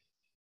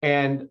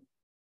 And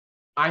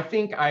I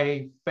think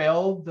I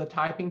failed the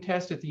typing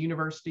test at the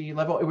university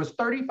level. It was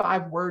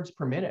 35 words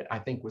per minute, I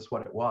think was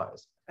what it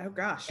was. Oh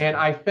gosh. And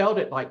I failed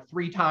it like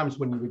 3 times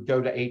when you would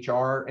go to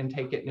HR and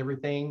take it and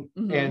everything.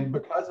 Mm-hmm. And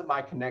because of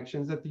my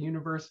connections at the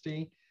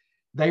university,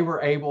 they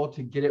were able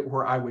to get it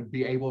where I would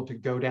be able to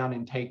go down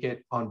and take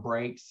it on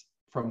breaks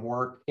from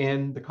work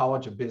in the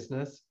College of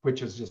Business,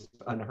 which is just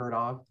unheard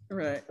of.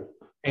 Right.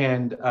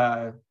 And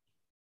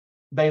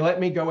they let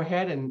me go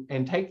ahead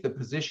and take the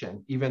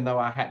position, even though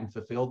I hadn't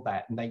fulfilled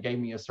that. And they gave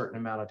me a certain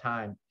amount of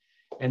time.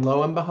 And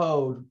lo and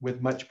behold,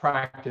 with much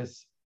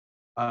practice,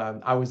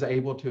 I was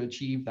able to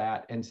achieve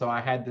that. And so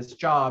I had this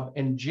job,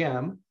 and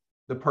Jim,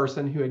 the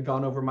person who had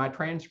gone over my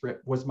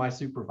transcript, was my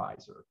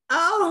supervisor.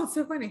 Oh,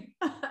 so funny.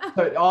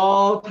 So it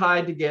all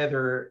tied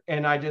together,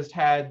 and I just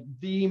had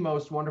the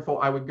most wonderful.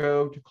 I would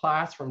go to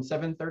class from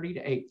 7:30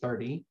 to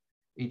 8:30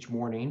 each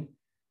morning.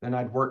 Then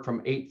I'd work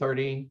from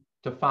 8:30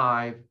 to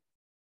 5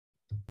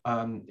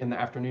 in the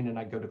afternoon, and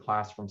I'd go to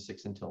class from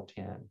 6 until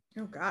 10.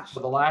 Oh gosh. For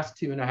the last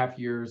 2.5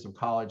 years of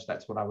college,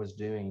 that's what I was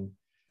doing.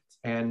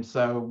 And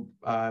so,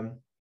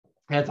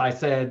 as I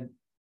said,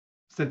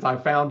 since I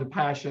found a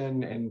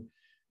passion and,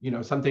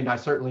 something I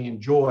certainly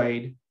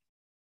enjoyed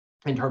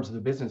in terms of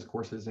the business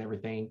courses and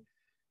everything,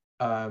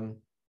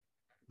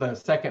 the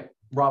second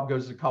Rob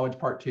Goes to College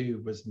Part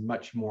 2 was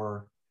much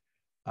more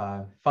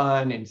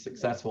fun and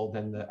successful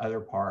than the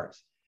other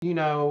parts.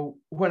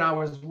 When I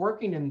was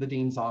working in the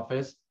dean's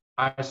office,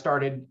 I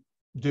started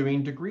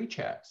doing degree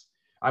checks.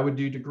 I would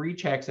do degree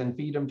checks and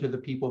feed them to the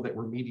people that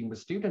were meeting with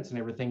students and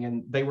everything.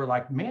 And they were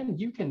like, man,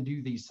 you can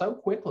do these so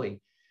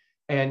quickly.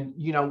 And,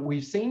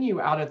 we've seen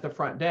you out at the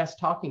front desk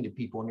talking to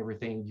people and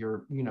everything.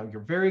 You're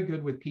very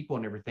good with people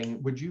and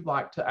everything. Would you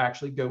like to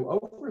actually go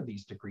over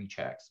these degree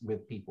checks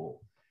with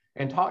people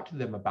and talk to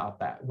them about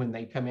that when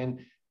they come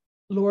in?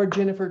 Lord,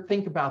 Jennifer,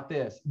 think about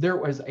this. There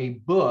was a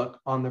book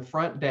on the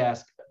front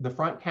desk, the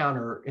front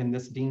counter in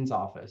this dean's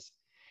office.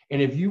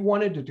 And if you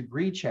wanted a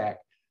degree check,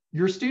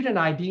 your student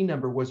ID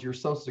number was your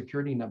social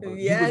security number.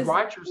 Yes. You would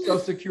write your social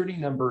security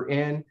number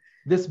in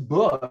this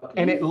book,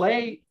 and it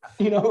lay,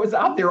 it was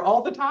out there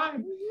all the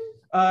time.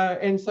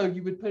 And so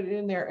you would put it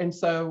in there. And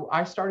so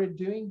I started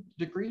doing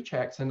degree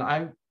checks, and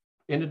I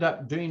ended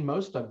up doing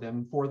most of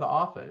them for the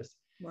office.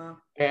 Wow.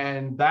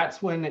 And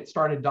that's when it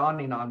started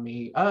dawning on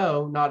me,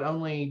 oh, not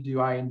only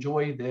do I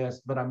enjoy this,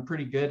 but I'm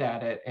pretty good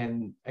at it.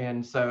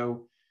 And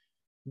so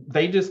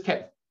they just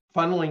kept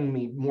funneling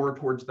me more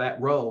towards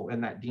that role in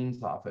that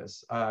dean's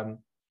office.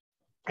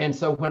 And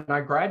so when I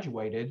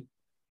graduated,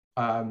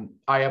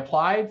 I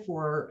applied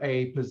for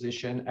a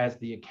position as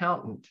the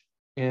accountant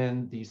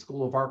in the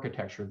School of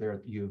Architecture there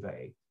at the U of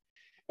A.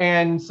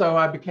 And so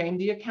I became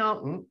the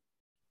accountant.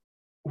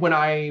 When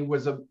I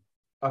was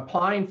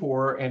applying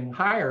for and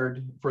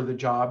hired for the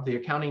job, the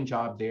accounting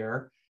job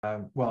there, I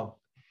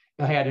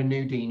had a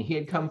new dean. He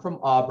had come from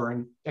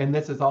Auburn. And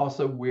this is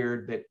also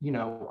weird that,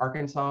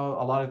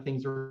 Arkansas, a lot of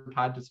things are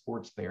tied to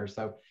sports there.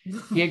 So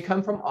he had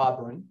come from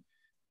Auburn.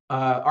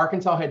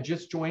 Arkansas had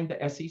just joined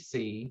the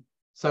SEC.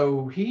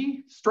 So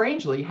he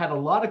strangely had a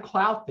lot of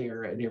clout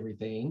there and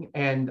everything.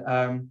 And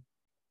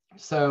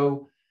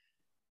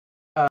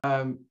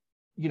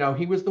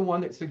he was the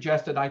one that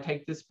suggested I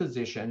take this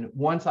position.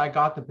 Once I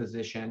got the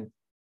position,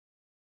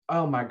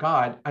 oh my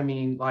God, I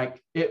mean,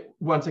 like, it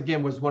once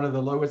again was one of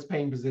the lowest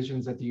paying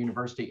positions at the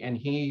university. And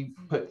he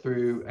put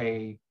through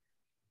a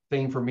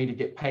thing for me to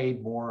get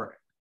paid more,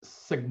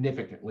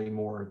 significantly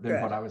more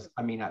than what I was.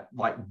 I mean, I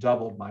like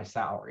doubled my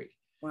salary.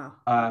 Wow.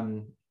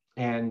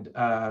 And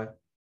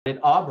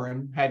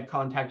Auburn had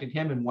contacted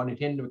him and wanted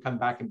him to come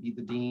back and be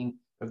the dean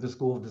of the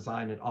School of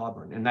Design at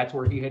Auburn. And that's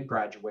where he had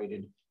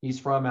graduated. He's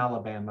from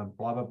Alabama,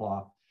 blah, blah,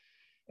 blah.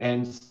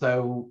 And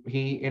so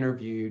he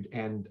interviewed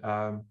and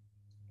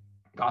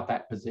got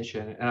that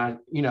position. And I,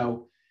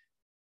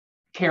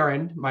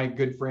 Karen, my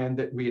good friend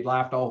that we had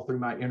laughed all through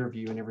my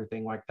interview and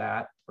everything like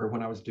that, or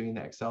when I was doing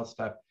the Excel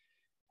stuff.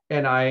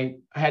 And I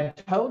had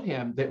told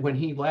him that when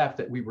he left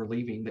that we were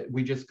leaving, that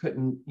we just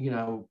couldn't,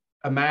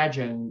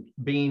 imagine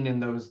being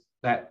in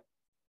that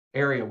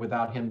area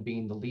without him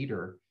being the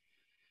leader.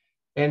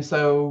 And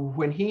so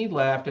when he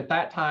left, at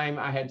that time,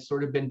 I had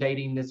sort of been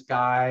dating this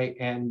guy,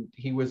 and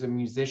he was a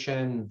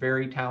musician,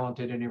 very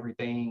talented and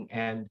everything.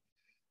 And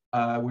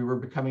we were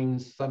becoming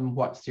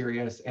somewhat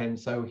serious. And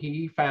so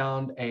he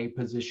found a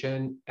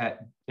position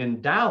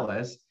in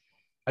Dallas,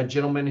 a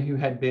gentleman who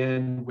had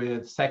been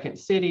with Second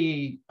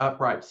City,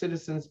 Upright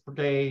Citizens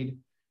Brigade,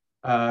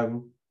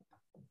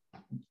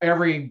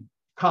 every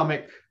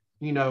comic,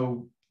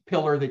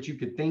 pillar that you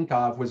could think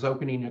of, was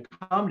opening a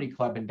comedy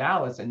club in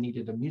Dallas and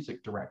needed a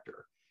music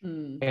director.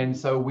 And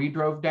so we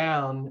drove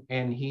down,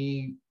 and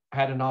he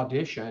had an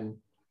audition.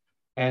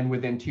 And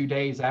within 2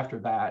 days after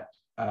that,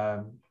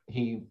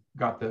 he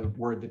got the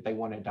word that they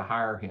wanted to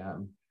hire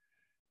him.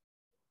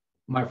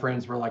 My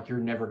friends were like, you're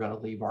never going to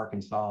leave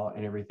Arkansas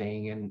and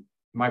everything. And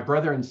my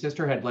brother and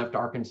sister had left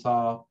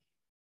Arkansas,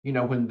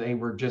 when they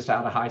were just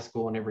out of high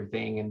school and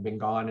everything, and been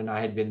gone. And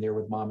I had been there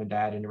with mom and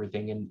dad and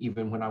everything. And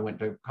even when I went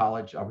to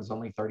college, I was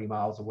only 30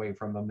 miles away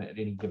from them at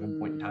any given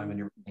point in time and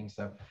everything.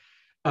 So,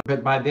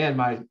 but by then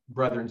my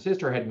brother and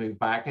sister had moved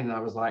back, and I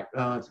was like,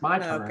 it's my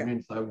turn. Okay.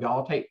 And so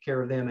y'all take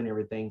care of them and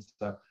everything.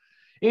 So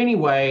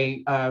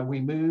anyway,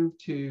 we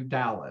moved to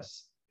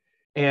Dallas.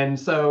 And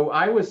so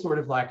I was sort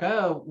of like,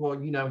 oh, well,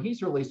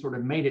 he's really sort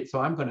of made it,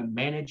 so I'm going to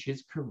manage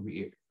his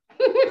career.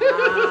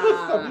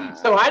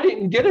 So I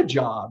didn't get a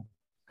job.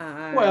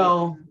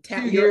 Well, 2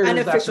 you're years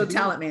unofficial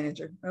talent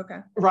manager. Okay.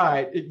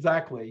 Right,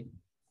 exactly.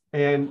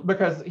 And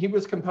because he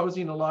was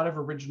composing a lot of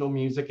original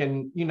music,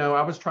 and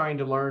I was trying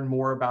to learn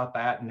more about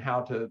that and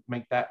how to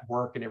make that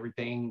work and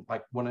everything.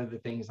 Like, one of the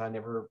things I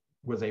never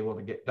was able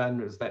to get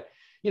done was that,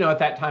 at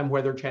that time,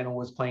 Weather Channel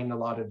was playing a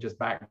lot of just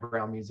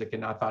background music,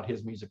 and I thought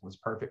his music was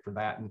perfect for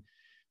that. And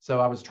so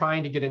I was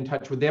trying to get in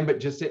touch with them, but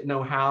just didn't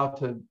know how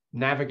to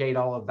navigate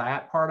all of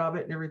that part of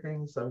it and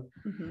everything. So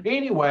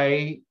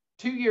anyway,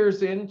 2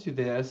 years into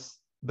this,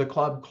 the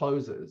club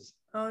closes.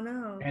 Oh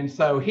no. And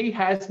so he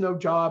has no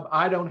job.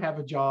 I don't have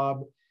a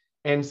job.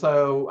 And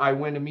so I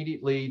went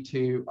immediately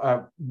to,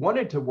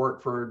 wanted to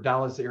work for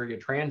Dallas Area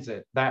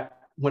Transit. That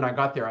when I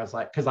got there, I was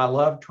like, because I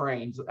love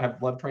trains. I've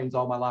loved trains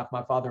all my life.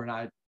 My father and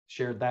I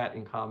shared that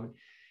in common.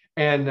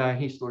 And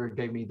he sort of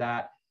gave me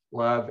that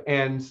love.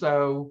 And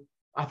so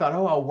I thought,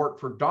 oh, I'll work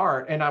for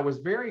DART. And I was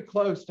very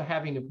close to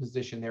having a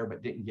position there,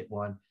 but didn't get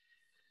one.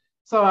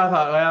 So I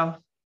thought,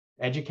 well,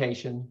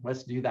 education,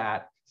 let's do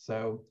that.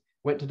 So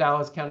went to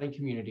Dallas County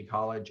Community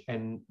College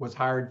and was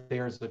hired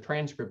there as a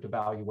transcript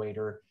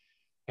evaluator.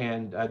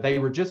 And they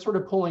were just sort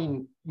of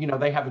pulling,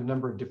 they have a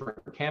number of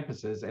different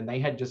campuses, and they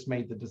had just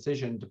made the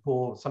decision to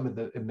pull some of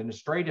the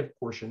administrative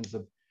portions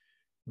of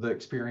the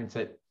experience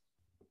at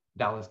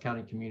Dallas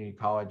County Community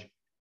College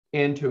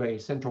into a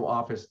central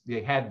office.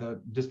 They had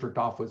the district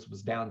office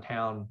was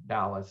downtown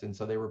Dallas. And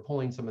so they were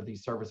pulling some of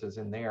these services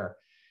in there.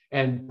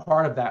 And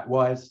part of that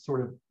was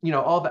sort of,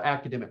 all the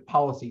academic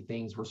policy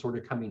things were sort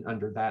of coming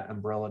under that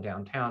umbrella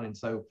downtown. And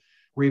so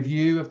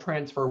review of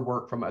transfer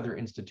work from other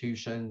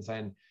institutions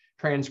and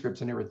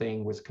transcripts and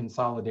everything was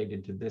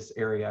consolidated to this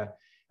area.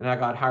 And I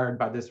got hired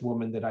by this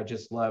woman that I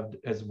just loved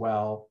as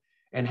well,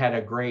 and had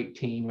a great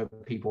team of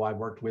people I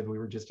worked with. We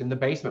were just in the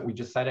basement. We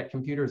just sat at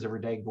computers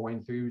every day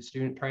going through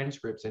student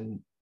transcripts and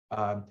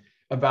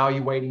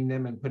evaluating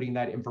them and putting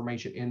that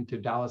information into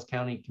Dallas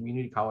County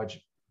Community College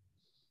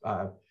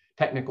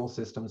technical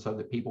system so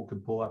that people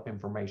could pull up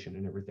information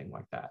and everything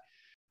like that.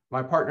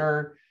 My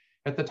partner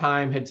at the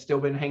time had still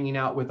been hanging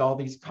out with all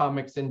these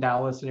comics in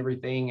Dallas and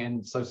everything.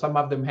 And so some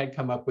of them had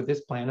come up with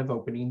this plan of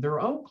opening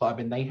their own club,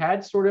 and they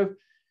had sort of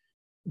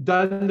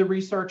done the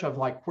research of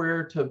like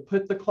where to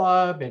put the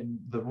club and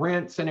the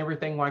rents and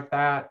everything like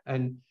that.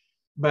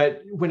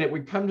 But when it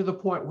would come to the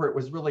point where it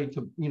was really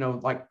to,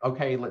 like,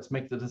 okay, let's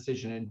make the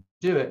decision and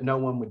do it, no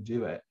one would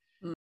do it.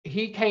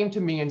 He came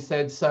to me and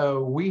said,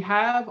 so we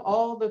have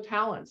all the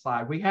talent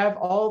side, we have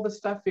all the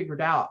stuff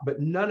figured out, but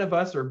none of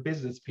us are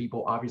business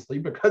people, obviously,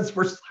 because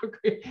we're so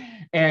great.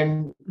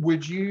 And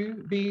would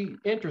you be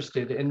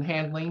interested in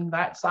handling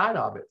that side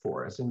of it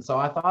for us? And so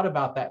I thought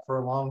about that for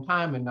a long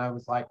time, and I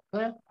was like,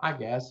 I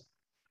guess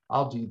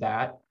I'll do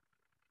that.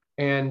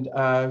 And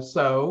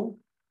so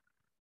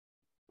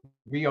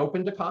we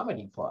opened a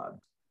comedy club.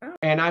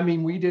 And I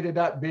mean, we did it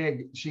up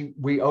big.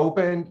 We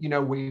opened,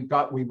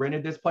 we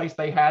rented this place.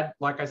 They had,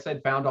 like I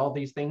said, found all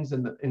these things.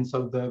 And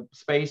so the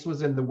space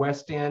was in the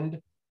West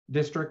End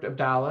district of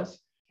Dallas.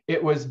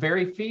 It was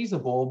very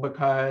feasible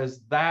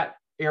because that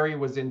area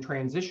was in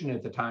transition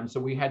at the time. So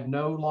we had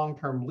no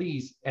long-term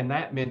lease. And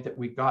that meant that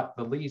we got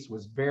the lease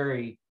was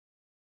very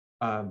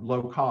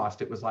low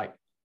cost. It was like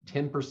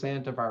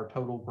 10% of our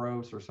total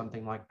gross or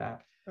something like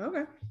that.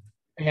 Okay.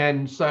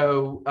 And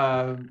so,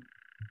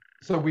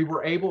 so we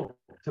were able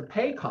to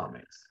pay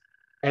comics,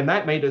 and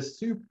that made us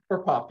super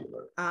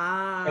popular.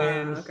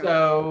 And okay.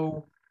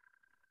 So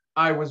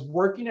I was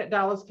working at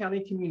Dallas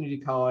County Community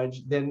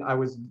College. Then I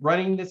was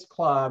running this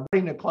club,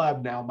 running a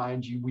club now,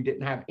 mind you. We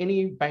didn't have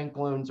any bank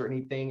loans or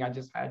anything. I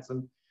just had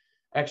some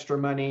extra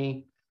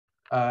money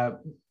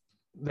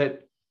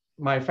that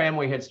my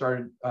family had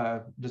started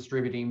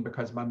distributing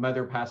because my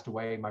mother passed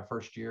away my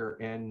first year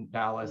in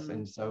Dallas.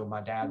 And so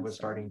my dad was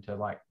starting to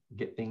like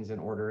get things in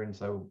order. And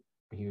so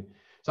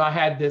so I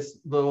had this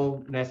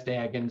little nest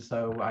egg, and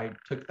so I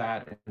took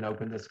that and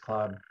opened this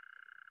club.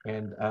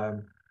 And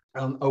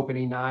on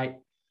opening night,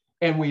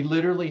 and we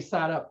literally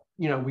sat up,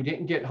 we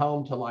didn't get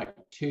home till like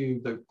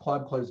 2. The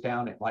club closed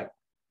down at like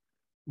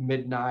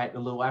midnight, a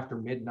little after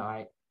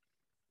midnight.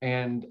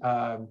 And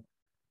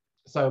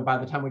so by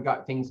the time we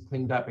got things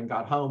cleaned up and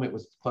got home, it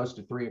was close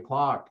to 3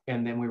 o'clock.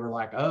 And then we were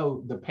like,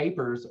 oh, the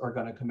papers are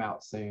going to come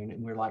out soon.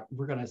 And we're like,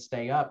 we're going to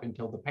stay up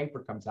until the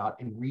paper comes out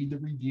and read the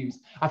reviews.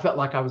 I felt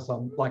like I was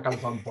on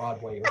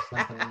Broadway or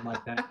something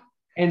like that.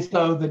 And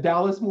so the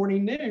Dallas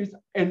Morning News,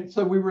 and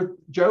so we were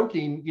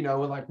joking,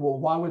 like, well,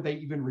 why would they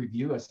even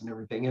review us and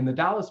everything? And the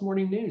Dallas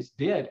Morning News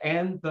did.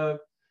 And the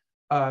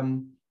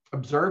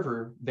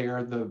Observer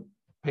there, the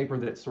paper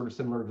that's sort of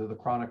similar to the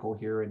Chronicle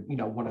here, and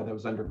one of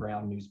those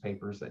underground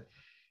newspapers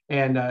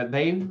and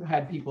they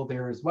had people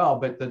there as well.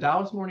 But the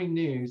Dallas Morning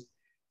News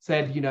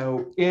said,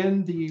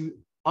 in the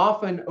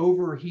often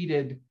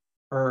overheated,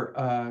 or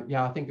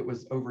I think it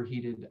was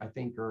overheated,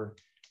 or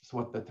it's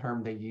what the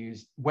term they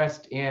used,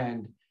 West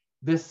End,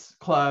 this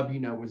club,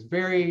 was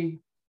very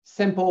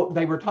simple.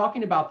 They were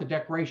talking about the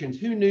decorations.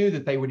 Who knew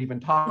that they would even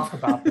talk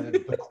about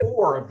the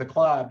core of the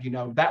club?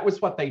 That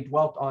was what they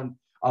dwelt on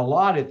a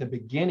lot at the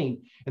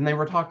beginning. And they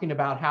were talking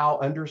about how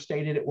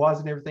understated it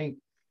was and everything.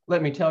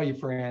 Let me tell you,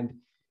 friend,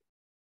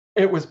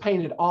 it was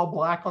painted all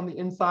black on the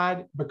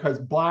inside because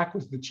black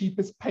was the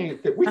cheapest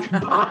paint that we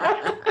could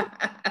buy.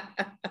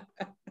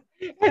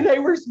 And they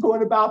were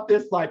going about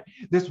this like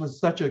this was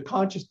such a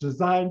conscious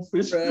design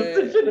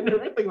decision and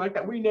everything like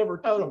that. We never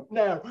told them,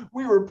 no,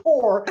 we were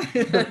poor.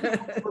 The people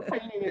who were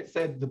painting it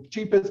said the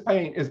cheapest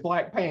paint is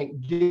black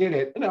paint, get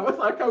it. And I was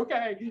like,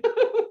 okay.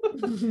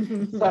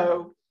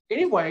 So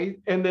anyway,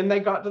 and then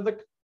they got to the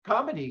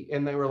comedy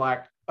and they were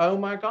like, oh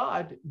my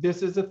God,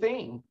 this is a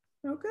thing.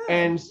 Okay.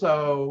 And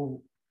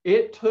so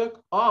it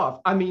took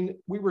off. I mean,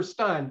 we were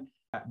stunned,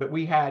 but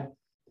we had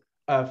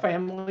a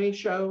family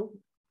show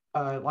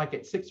like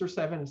at 6 or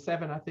 7,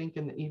 I think,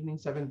 in the evening,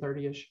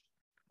 7:30ish.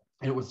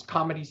 And it was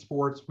Comedy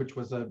Sports, which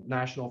was a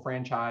national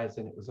franchise,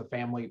 and it was a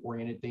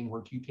family-oriented thing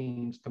where 2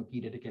 teams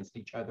competed against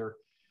each other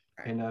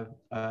in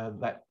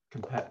that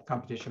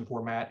competition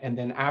format. And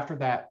then after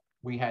that,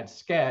 we had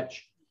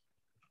sketch,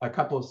 a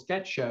couple of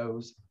sketch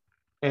shows,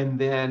 and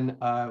then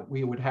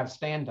we would have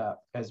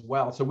stand-up as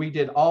well. So we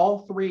did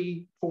all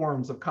 3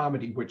 forms of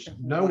comedy, which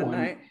no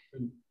one,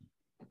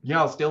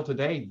 still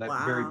today,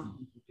 that very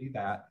few do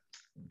that.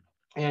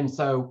 And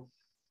so,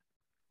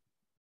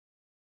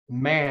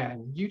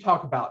 man, you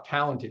talk about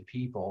talented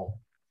people.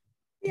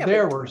 Yeah,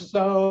 there were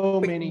so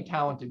many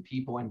talented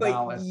people in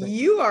Dallas.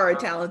 You are a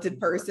talented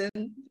person,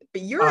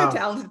 but you're a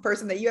talented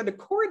person that you had to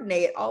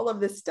coordinate all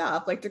of this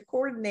stuff, like to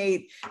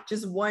coordinate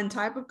just one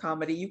type of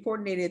comedy. You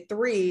coordinated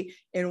 3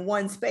 in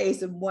one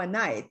space in one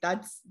night.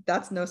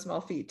 That's no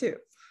small feat too.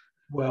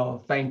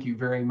 Well, thank you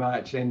very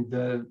much. And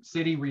the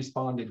city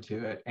responded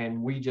to it.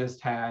 And we just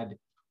had,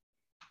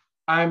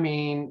 I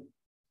mean,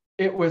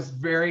 it was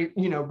very,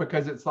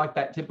 because it's like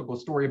that typical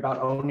story about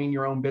owning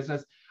your own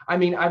business. I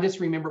mean, I just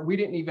remember we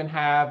didn't even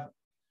have,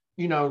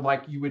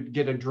 like you would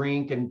get a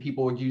drink and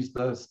people would use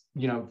those,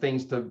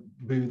 things to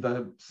boo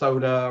the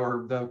soda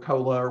or the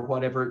cola or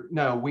whatever.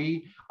 No,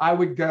 I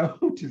would go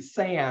to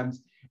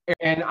Sam's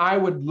and I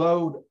would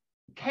load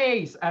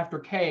case after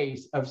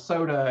case of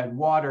soda and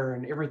water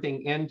and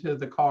everything into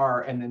the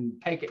car and then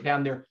take it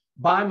down there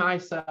by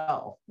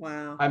myself.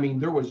 Wow. I mean,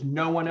 there was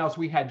no one else.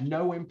 We had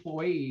no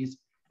employees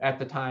at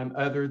the time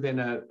other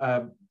than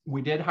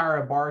we did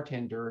hire a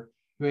bartender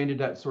who ended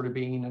up sort of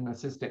being an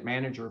assistant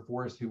manager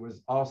for us, who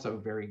was also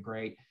very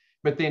great.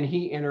 But then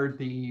he entered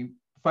the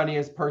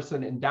funniest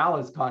person in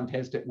Dallas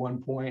contest at one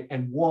point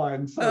and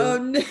won. So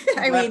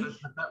I mean,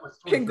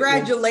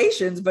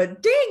 congratulations,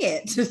 but dang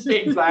it.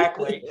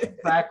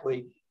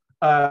 Exactly.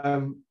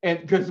 And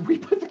because we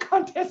put the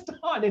contest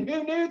on, and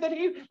who knew that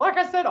like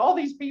I said, all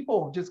these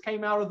people just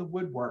came out of the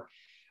woodwork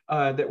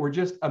that were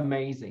just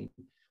amazing.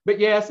 But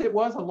yes, it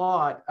was a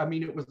lot. I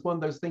mean, it was one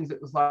of those things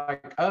that was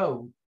like,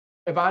 oh,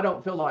 if I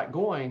don't feel like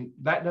going,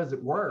 that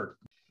doesn't work.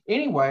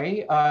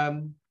 Anyway,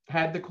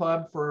 had the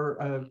club for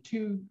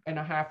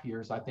 2.5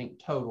 years, I think,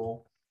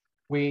 total.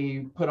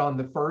 We put on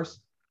the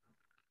first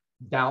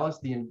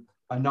the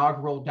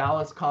inaugural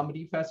Dallas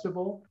Comedy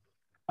Festival.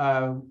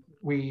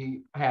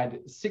 We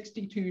had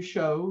 62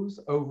 shows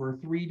over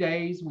 3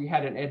 days. We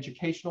had an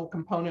educational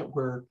component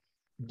where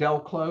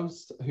Del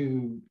Close,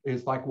 who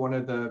is like one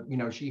of the,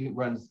 she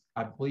runs,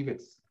 I believe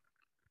it's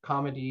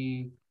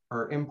Comedy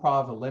or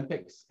Improv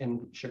Olympics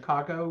in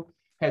Chicago,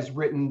 has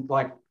written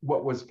like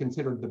what was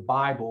considered the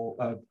Bible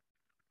of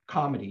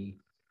comedy,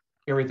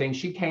 everything.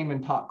 She came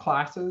and taught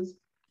classes.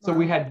 So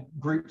we had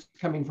groups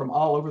coming from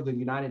all over the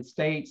United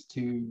States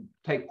to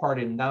take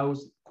part in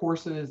those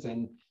courses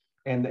and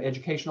the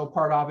educational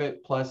part of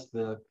it, plus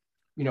the,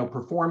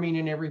 performing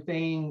and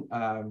everything.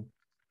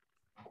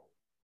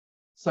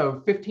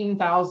 So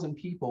 15,000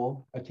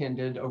 people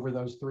attended over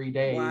those 3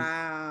 days.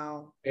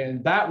 Wow.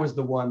 And that was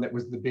the one that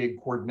was the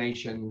big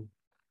coordination.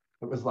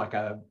 It was like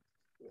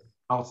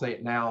I'll say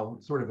it now,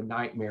 sort of a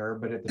nightmare,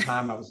 but at the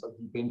time I was so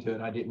deep into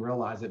it, I didn't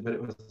realize it, but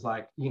it was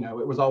like,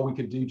 it was all we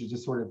could do to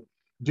just sort of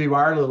do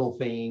our little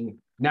thing.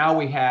 Now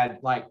we had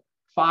like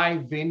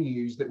 5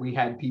 venues that we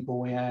had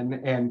people in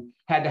and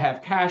had to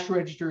have cash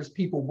registers,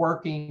 people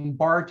working,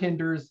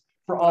 bartenders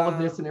for all of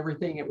this and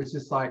everything. It was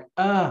just like,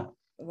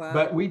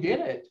 but we did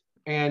it.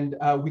 And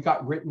we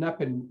got written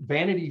up in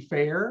Vanity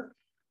Fair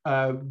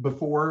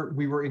before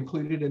we were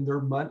included in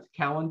their month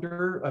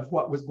calendar of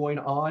what was going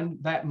on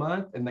that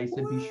month. And they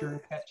said, be sure to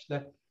catch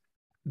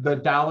the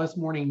Dallas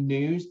Morning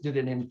News did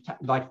it in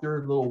like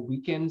their little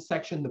weekend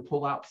section, the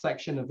pull-out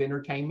section of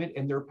entertainment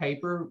in their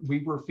paper.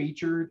 We were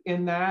featured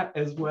in that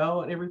as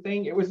well and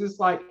everything. It was just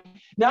like,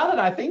 now that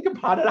I think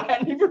about it, I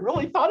hadn't even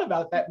really thought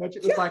about it that much.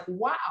 It was like,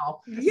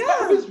 wow,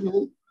 that was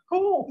really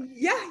cool.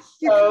 Yeah,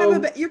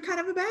 you're kind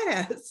of a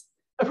badass.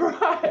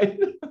 Right.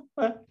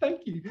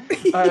 Thank you.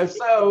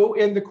 So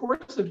in the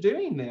course of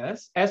doing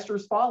this,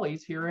 Esther's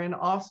Follies here in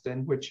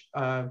Austin, which,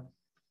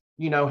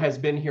 has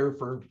been here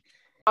for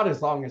not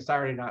as long as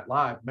Saturday Night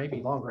Live, maybe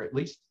longer, at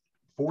least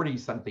 40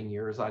 something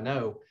years, I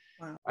know.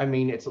 Wow. I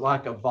mean, it's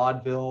like a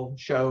vaudeville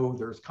show.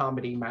 There's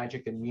comedy,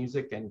 magic, and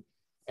music.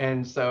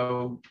 And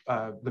so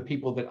the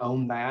people that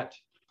own that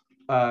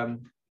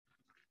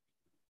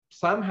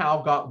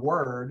somehow got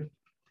word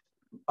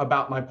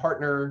about my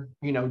partner,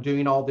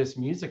 doing all this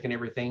music and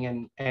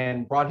everything,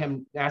 and brought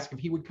him, asked if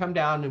he would come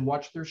down and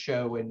watch their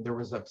show. And there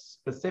was a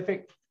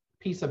specific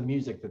piece of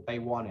music that they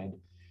wanted.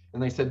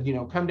 And they said,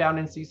 come down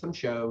and see some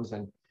shows.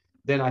 And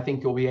then I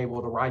think you'll be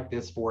able to write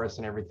this for us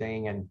and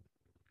everything. And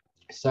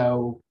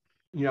so,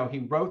 he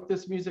wrote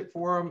this music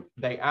for them.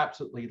 They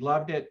absolutely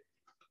loved it,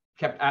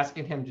 kept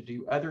asking him to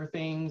do other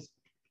things.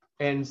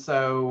 And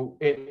so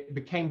it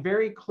became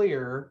very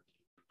clear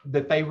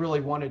that they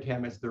really wanted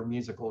him as their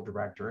musical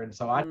director. And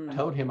so I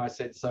told him, I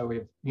said, so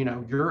if,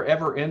 you're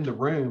ever in the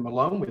room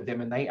alone with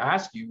them and they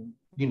ask you,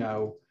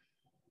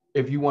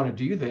 if you want to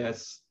do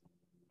this,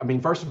 I mean,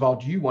 first of all,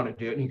 do you want to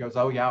do it? And he goes,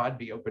 oh yeah, I'd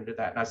be open to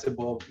that. And I said,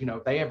 well,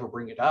 if they ever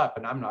bring it up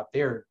and I'm not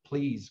there,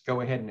 please go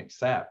ahead and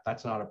accept.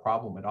 That's not a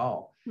problem at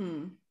all.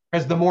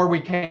 Because the more we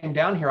came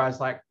down here, I was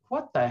like,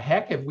 what the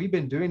heck have we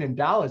been doing in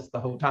Dallas the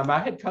whole time? I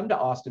had come to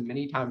Austin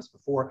many times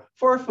before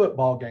for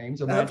football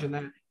games. Imagine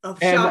that. Oh,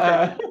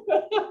 shocker.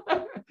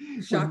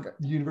 Shocker.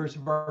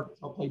 University of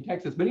Arkansas played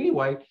Texas. But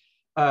anyway,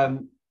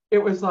 it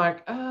was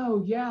like,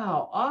 oh yeah,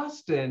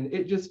 Austin.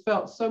 It just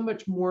felt so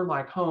much more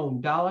like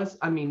home. Dallas,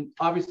 I mean,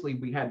 obviously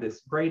we had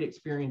this great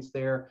experience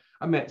there.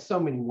 I met so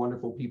many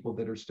wonderful people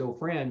that are still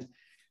friends,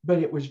 but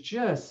it was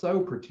just so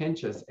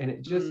pretentious. And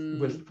it just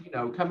was,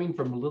 coming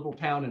from a little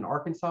town in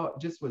Arkansas, it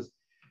just was,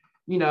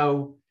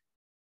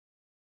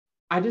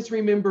 I just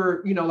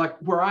remember, like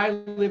where I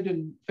lived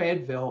in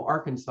Fayetteville,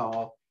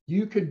 Arkansas,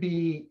 you could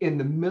be in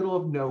the middle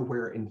of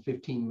nowhere in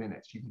 15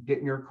 minutes. You could get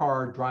in your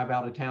car, drive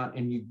out of town,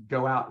 and you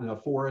go out in a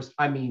forest.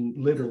 I mean,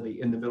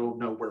 literally in the middle of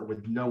nowhere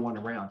with no one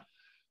around.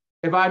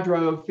 If I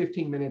drove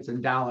 15 minutes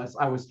in Dallas,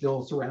 I was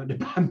still surrounded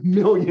by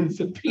millions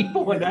of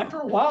people. And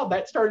after a while,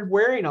 that started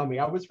wearing on me.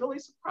 I was really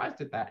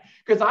surprised at that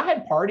because I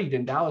had partied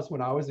in Dallas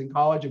when I was in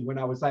college. And when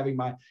I was having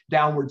my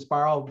downward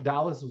spiral,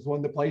 Dallas was one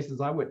of the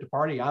places I went to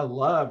party. I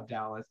loved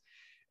Dallas.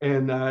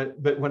 And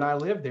but when I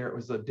lived there, it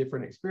was a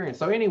different experience.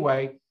 So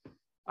anyway,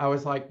 I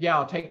was like, yeah,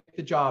 I'll take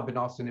the job in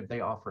Austin if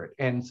they offer it.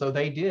 And so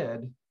they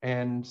did.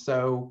 And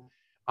so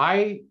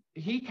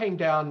he came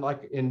down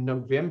like in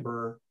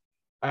November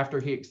after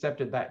he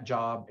accepted that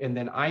job. And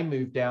then I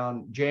moved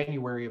down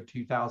January of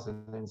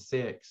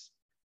 2006.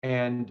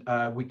 And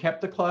we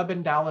kept the club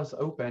in Dallas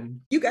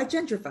open. You got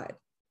gentrified.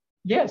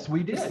 Yes,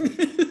 we did.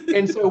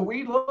 And so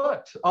we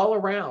looked all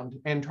around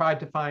and tried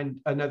to find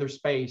another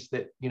space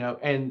that,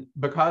 and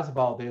because of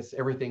all this,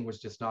 everything was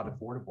just not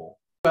affordable.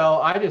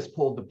 Well, I just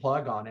pulled the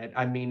plug on it.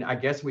 I mean, I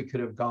guess we could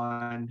have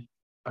gone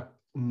a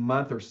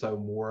month or so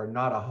more,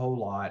 not a whole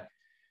lot.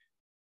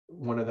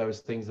 One of those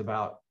things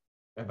about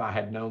if I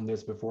had known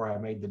this before I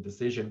made the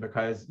decision,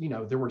 because,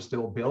 there were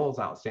still bills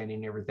outstanding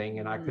and everything,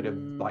 and I could have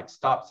like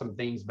stopped some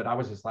things, but I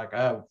was just like,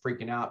 oh,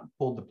 freaking out,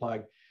 pulled the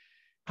plug,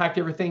 packed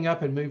everything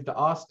up and moved to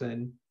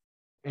Austin.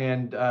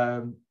 And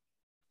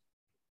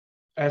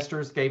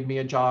Esther's gave me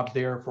a job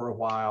there for a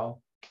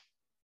while.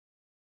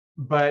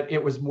 But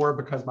it was more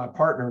because my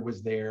partner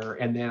was there.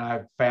 And then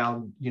I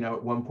found,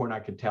 at one point I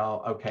could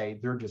tell, okay,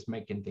 they're just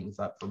making things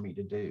up for me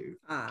to do.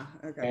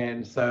 Okay.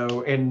 And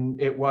so,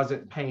 and it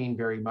wasn't paying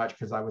very much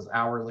because I was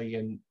hourly.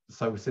 And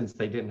so since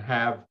they didn't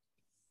have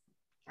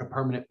a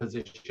permanent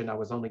position, I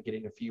was only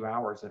getting a few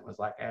hours. And it was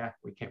like,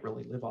 we can't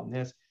really live on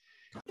this.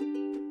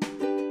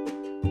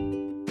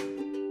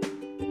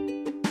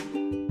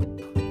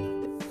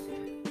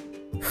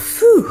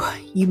 Whew,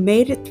 you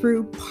made it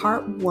through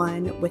part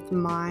 1 with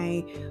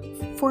my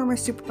former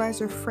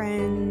supervisor,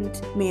 friend,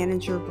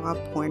 manager, Bob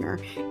Pointer,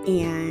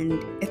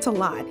 and it's a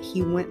lot.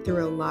 He went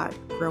through a lot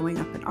growing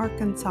up in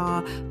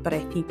Arkansas, but I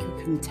think you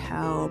can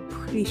tell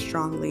pretty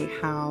strongly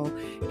how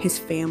his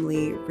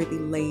family really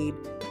laid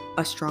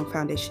a strong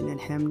foundation in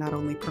him, not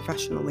only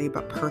professionally,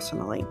 but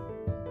personally.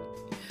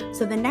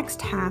 So the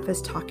next half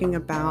is talking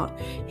about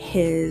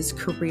his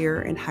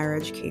career in higher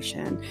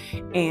education,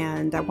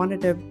 and I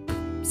wanted to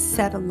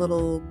set a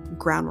little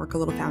groundwork, a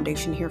little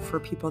foundation here for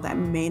people that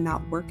may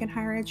not work in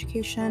higher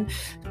education,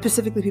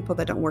 specifically people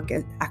that don't work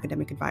as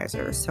academic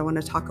advisors. So I want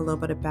to talk a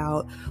little bit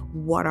about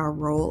what our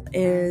role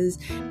is,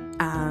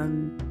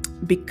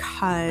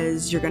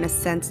 because you're going to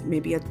sense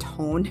maybe a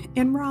tone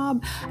in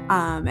Rob.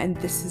 And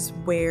this is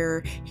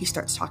where he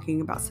starts talking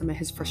about some of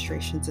his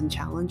frustrations and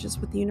challenges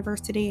with the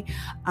university.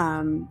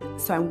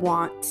 So I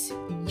want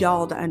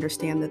y'all to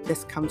understand that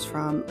this comes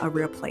from a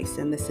real place,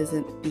 and this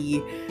isn't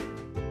the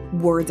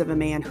words of a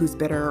man who's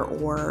bitter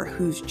or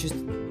who's just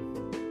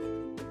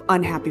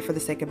unhappy for the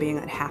sake of being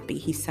unhappy.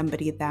 He's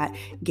somebody that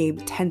gave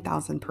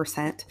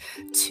 10,000%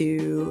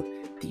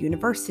 to the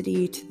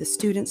university, to the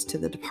students, to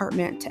the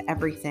department, to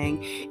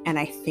everything. And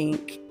I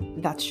think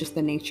that's just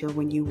the nature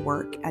when you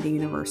work at a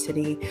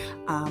university,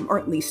 or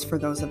at least for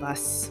those of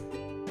us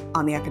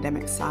on the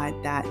academic side,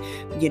 that,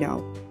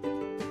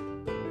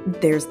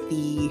 there's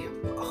the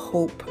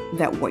hope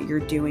that what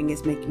you're doing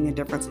is making a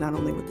difference not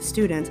only with the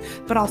students,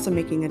 but also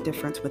making a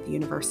difference with the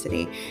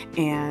university.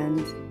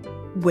 And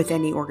with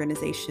any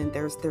organization,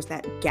 there's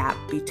that gap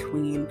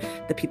between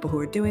the people who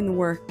are doing the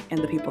work and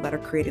the people that are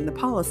creating the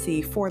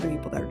policy for the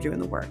people that are doing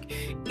the work.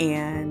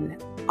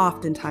 And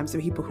oftentimes the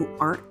people who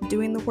aren't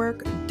doing the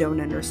work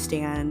don't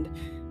understand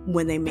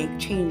when they make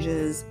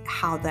changes,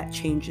 how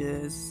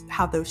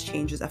those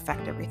changes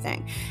affect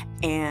everything.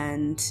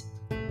 And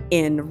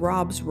in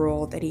Rob's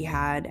role that he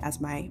had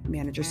as my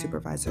manager,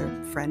 supervisor,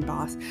 friend,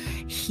 boss,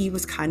 he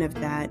was kind of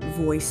that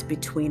voice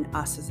between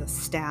us as a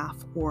staff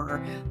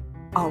or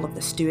all of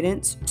the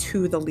students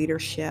to the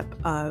leadership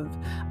of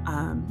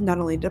not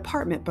only the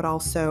department, but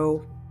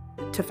also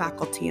to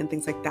faculty and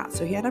things like that.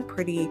 So he had a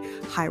pretty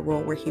high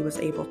role where he was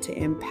able to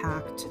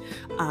impact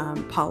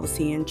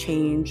policy and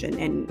change.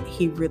 And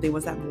he really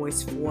was that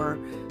voice for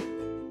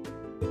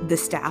the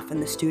staff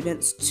and the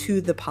students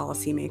to the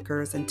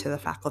policymakers and to the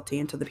faculty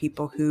and to the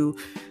people who,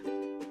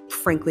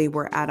 frankly,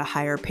 were at a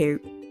higher pay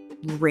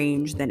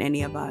range than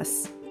any of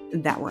us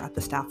that were at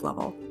the staff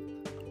level.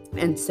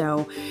 And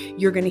so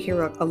you're going to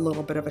hear a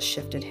little bit of a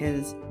shift in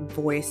his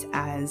voice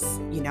as,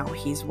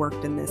 he's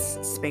worked in this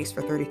space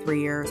for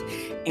 33 years.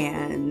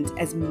 And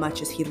as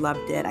much as he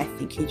loved it, I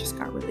think he just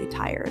got really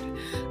tired.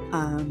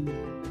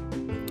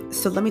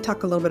 So let me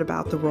talk a little bit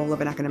about the role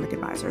of an academic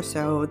advisor.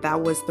 So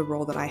that was the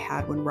role that I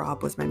had when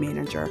Rob was my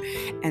manager.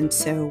 And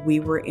so we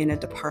were in a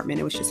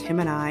department. It was just him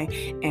and I,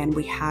 and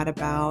we had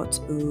about,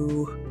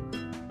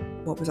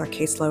 what was our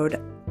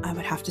caseload? I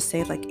would have to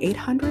say like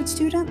 800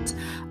 students.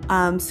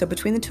 So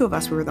between the two of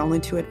us, we were the only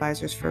two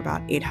advisors for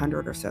about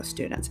 800 or so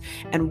students.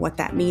 And what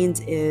that means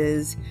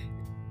is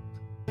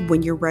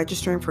when you're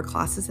registering for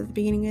classes at the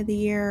beginning of the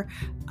year,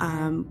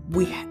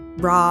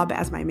 Rob,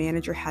 as my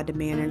manager, had to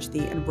manage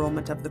the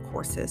enrollment of the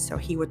courses. So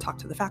he would talk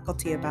to the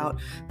faculty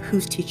about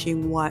who's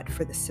teaching what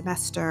for the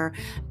semester,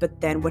 but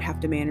then would have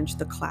to manage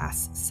the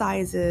class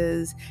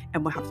sizes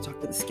and would have to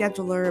talk to the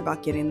scheduler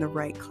about getting the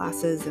right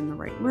classes in the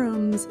right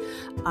rooms.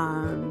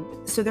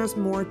 So there's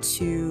more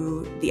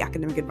to the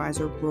academic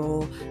advisor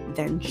role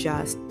than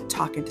just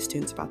talking to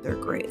students about their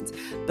grades.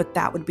 But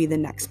that would be the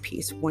next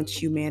piece.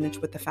 Once you manage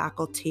with the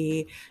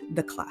faculty,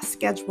 the class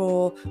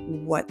schedule,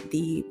 what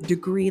the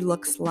degree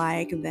looks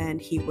like, then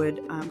he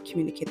would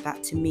communicate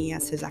that to me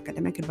as his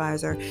academic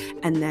advisor,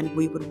 and then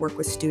we would work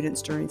with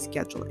students during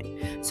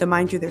scheduling. So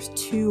mind you, there's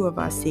two of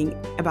us seeing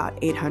about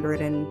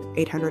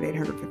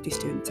 850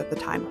 students at the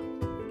time.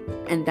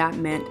 And that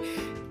meant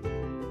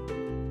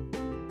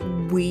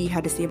we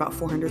had to see about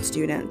 400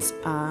 students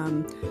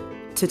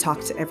to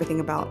talk to everything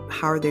about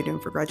how are they doing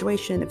for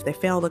graduation, if they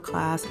failed a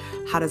class,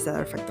 how does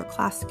that affect their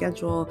class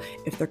schedule,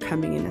 if they're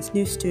coming in as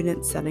new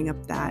students, setting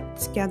up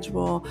that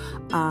schedule.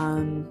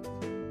 And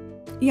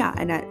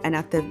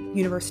at the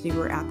university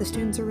we're at, the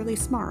students are really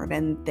smart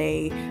and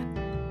they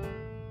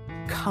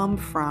come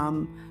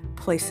from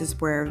places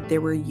where they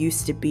were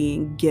used to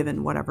being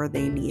given whatever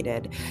they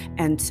needed.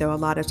 And so a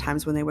lot of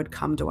times when they would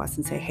come to us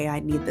and say, hey, I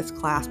need this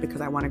class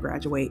because I want to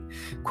graduate,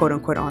 quote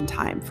unquote, on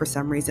time, for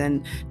some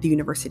reason, the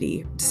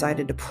university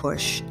decided to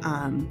push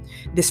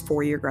this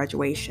 4-year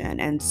graduation.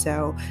 And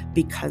so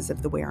because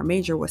of the way our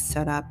major was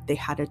set up, they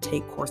had to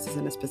take courses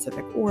in a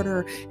specific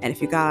order. And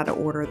if you got out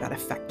of order, that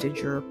affected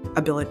your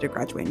ability to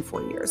graduate in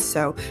 4 years.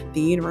 So the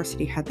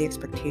university had the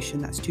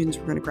expectation that students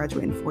were going to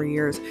graduate in 4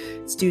 years.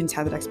 Students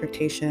had that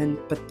expectation,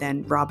 but then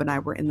Rob and I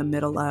were in the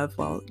middle of,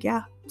 well,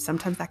 yeah,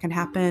 sometimes that can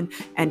happen,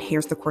 and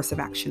here's the course of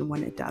action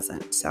when it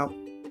doesn't. So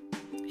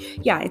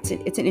yeah, it's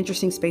an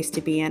interesting space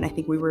to be in. I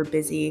think we were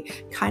busy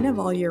kind of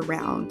all year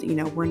round.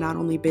 We're not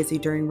only busy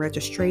during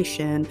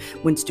registration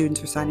when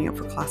students are signing up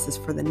for classes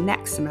for the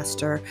next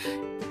semester.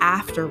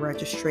 After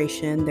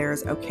registration,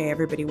 there's, okay,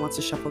 everybody wants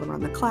to shuffle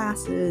around the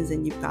classes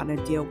and you've got to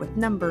deal with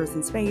numbers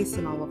and space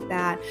and all of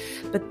that.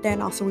 But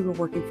then also we were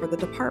working for the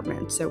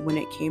department. So when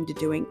it came to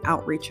doing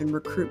outreach and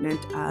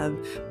recruitment of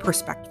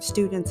prospective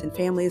students and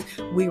families,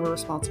 we were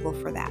responsible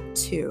for that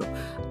too.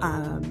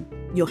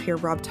 You'll hear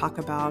Rob talk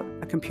about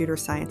a computer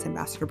science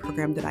ambassador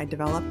program that I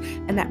developed,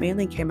 and that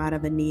mainly came out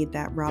of a need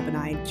that Rob and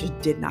I just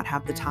did not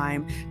have the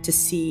time to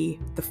see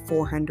the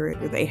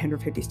 400 or the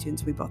 850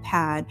 students we both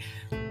had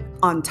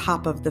on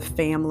top of the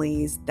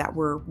families that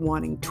were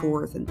wanting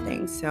tours and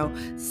things. So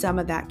some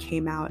of that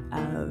came out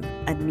of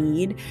a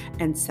need,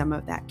 and some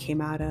of that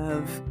came out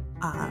of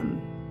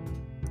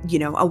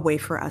a way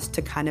for us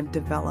to kind of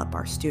develop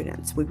our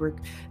students.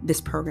 This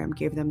program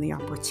gave them the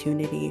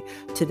opportunity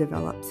to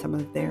develop some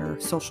of their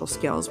social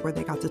skills, where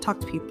they got to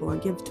talk to people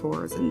and give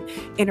tours and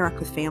interact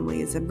with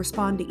families and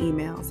respond to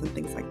emails and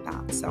things like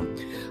that. So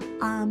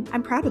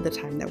I'm proud of the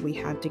time that we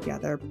had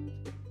together,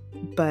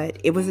 but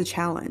it was a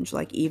challenge,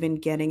 like even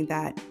getting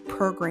that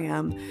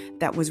program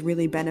that was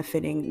really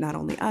benefiting not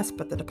only us,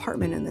 but the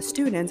department and the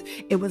students.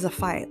 It was a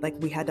fight. Like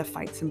we had to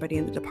fight somebody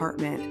in the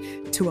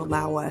department to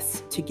allow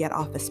us to get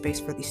office space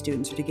for these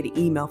students, or to get an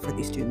email for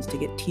these students, to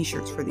get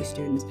t-shirts for these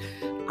students,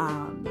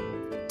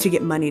 to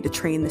get money to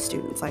train the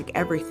students. Like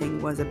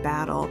everything was a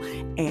battle.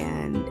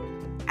 And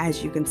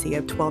as you can see,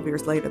 12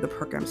 years later, the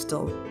program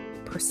still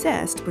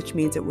persists, which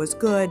means it was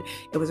good,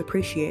 it was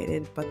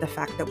appreciated, but the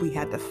fact that we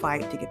had to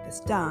fight to get this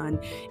done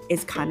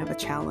is kind of a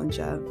challenge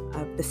of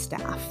the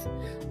staff,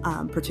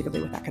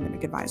 particularly with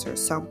academic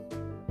advisors. So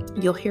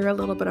you'll hear a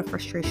little bit of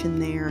frustration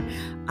there.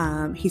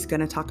 He's going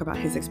to talk about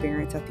his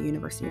experience at the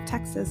University of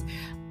Texas.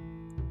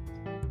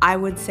 I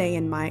would say,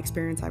 in my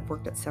experience, I've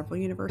worked at several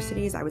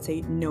universities. I would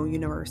say no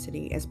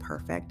university is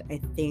perfect. I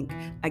think,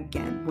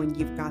 again, when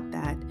you've got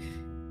that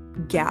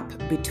gap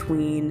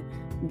between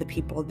the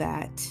people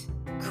that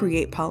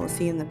create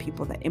policy and the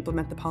people that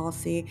implement the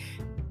policy,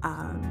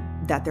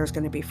 that there's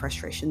going to be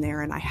frustration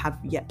there. And I have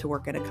yet to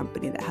work at a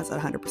company that has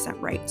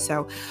 100% right.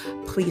 So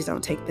please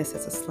don't take this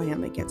as a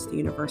slam against the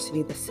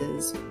university. This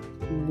is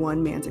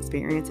one man's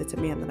experience. It's a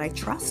man that I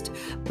trust,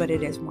 but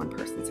it is one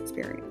person's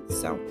experience.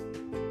 So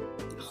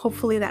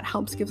hopefully that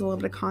helps, gives a little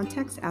bit of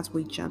context as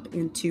we jump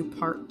into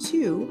part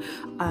 2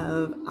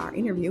 of our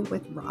interview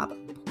with Rob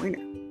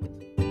Pointer.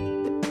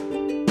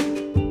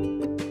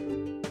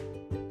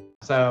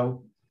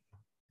 So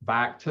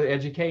back to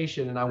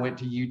education, and I went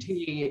to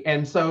UT.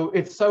 And so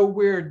it's so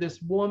weird. This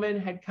woman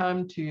had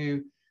come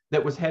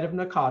that was head of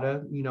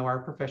NACADA, our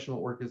professional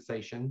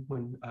organization,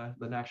 when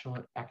the National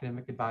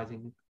Academic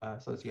Advising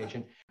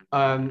Association.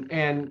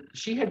 And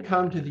she had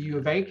come to the U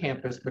of A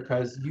campus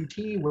because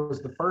UT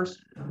was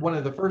one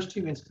of the first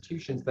 2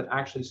 institutions that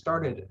actually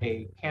started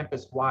a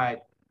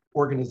campus-wide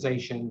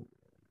organization,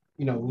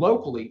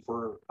 locally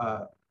for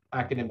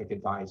academic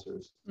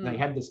advisors. They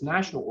had this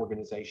national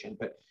organization,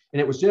 and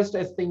it was just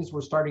as things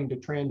were starting to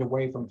trend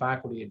away from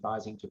faculty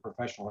advising to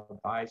professional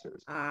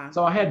advisors.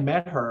 So I had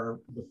met her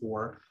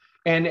before,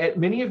 and at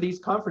many of these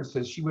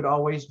conferences, she would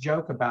always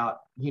joke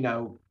about,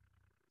 you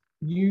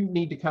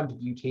need to come to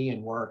UT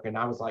and work. And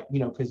I was like,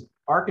 because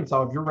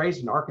Arkansas, if you're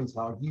raised in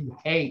Arkansas, you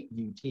hate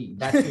UT.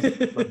 That's just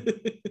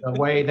the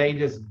way they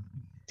just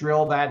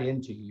drill that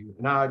into you.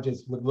 And I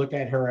just would look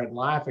at her and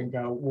laugh and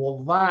go,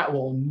 well, that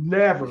will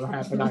never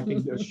happen. I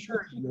can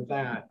assure you of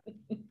that.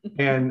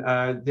 And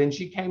then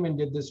she came and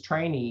did this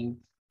training.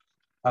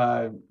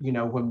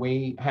 When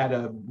we had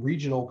a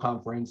regional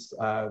conference,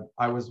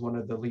 I was one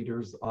of the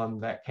leaders on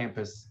that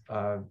campus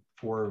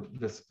for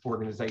this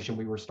organization.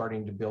 We were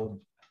starting to build,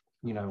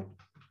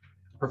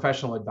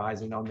 professional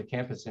advising on the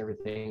campus and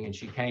everything. And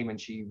she came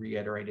and she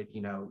reiterated,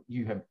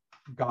 you have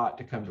got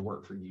to come to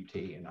work for UT.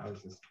 And I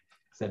was just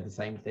said the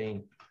same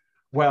thing.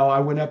 Well, I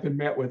went up and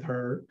met with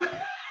her.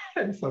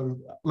 And so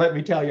let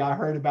me tell you, I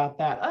heard about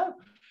that. Oh,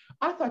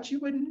 I thought you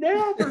would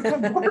never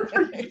come to work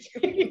for UT.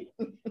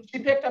 She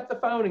picked up the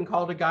phone and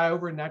called a guy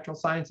over in natural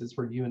sciences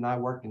where you and I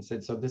worked and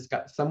said, so this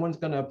guy, someone's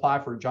going to apply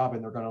for a job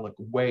and they're going to look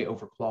way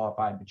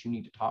overqualified, but you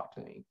need to talk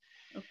to me.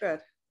 Okay.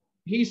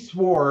 He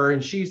swore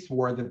and she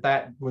swore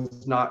that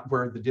was not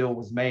where the deal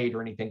was made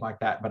or anything like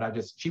that. But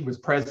she was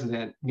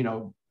president,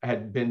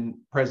 had been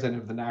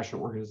president of the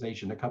national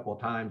organization a couple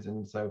of times.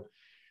 And so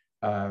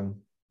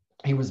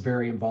he was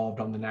very involved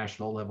on the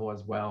national level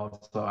as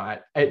well. So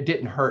it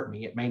didn't hurt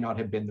me. It may not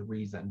have been the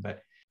reason,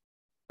 but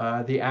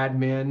the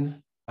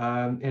admin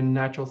in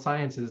natural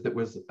sciences that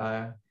was,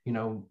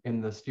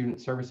 in the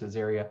student services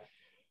area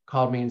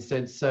called me and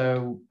said,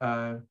 so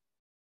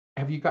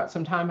have you got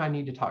some time? I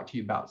need to talk to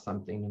you about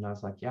something. And I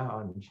was like, yeah.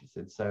 And she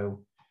said,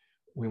 so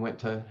we went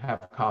to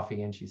have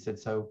coffee and she said,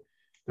 so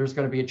there's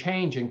going to be a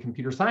change in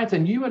computer science.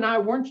 And you and I,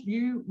 weren't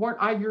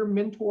I your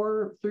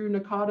mentor through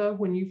NACADA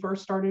when you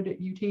first started at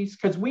UT?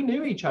 Because we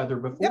knew each other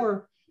before.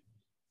 Yep.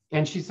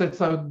 And she said,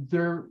 so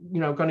they're,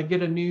 going to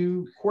get a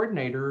new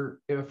coordinator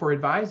for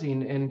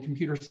advising in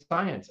computer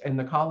science. And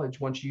the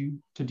college wants you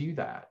to do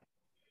that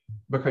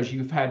because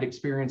you've had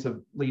experience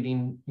of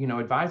leading,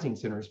 advising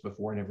centers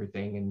before and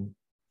everything. And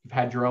you've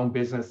had your own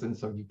business. And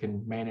so you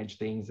can manage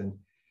things.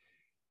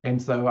 And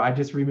so I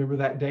just remember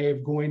that day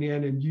of going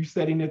in and you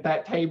sitting at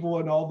that table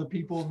and all the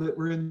people that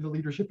were in the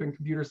leadership in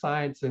computer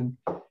science. And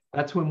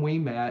that's when we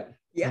met.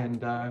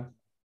 Yeah.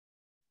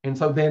 And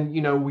so then,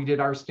 we did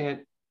our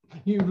stint.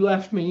 You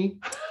left me.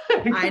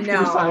 I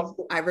know. Science.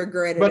 I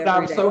regret it. But I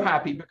was so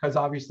happy because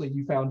obviously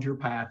you found your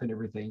path and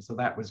everything. So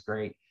that was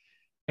great.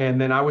 And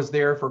then I was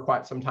there for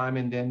quite some time.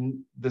 And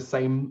then the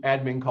same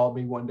admin called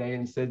me one day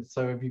and said,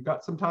 so have you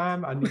got some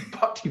time? I need to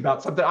talk to you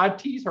about something. I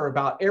tease her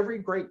about every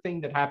great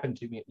thing that happened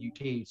to me at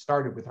UT.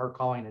 Started with her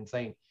calling and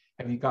saying,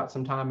 have you got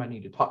some time? I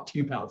need to talk to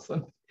you about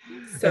something.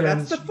 So and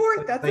that's the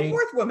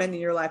fourth woman in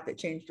your life that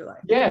changed your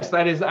life. Yes,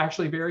 that is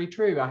actually very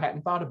true. I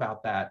hadn't thought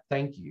about that.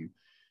 Thank you.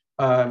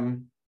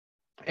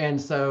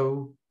 And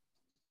so,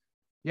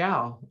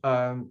 yeah,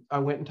 I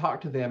went and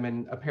talked to them,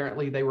 and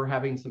apparently they were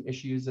having some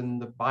issues in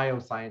the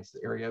bioscience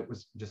area. It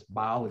was just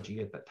biology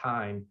at the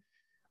time.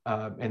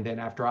 And then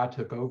after I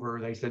took over,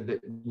 they said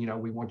that,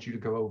 we want you to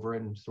go over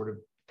and sort of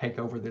take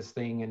over this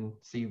thing and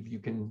see if you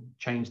can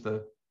change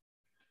the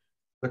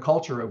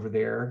culture over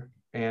there.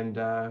 And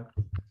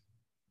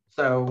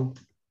so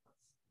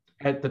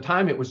at the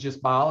time, it was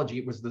just biology.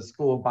 It was the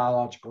School of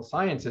Biological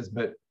Sciences.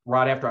 But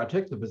right after I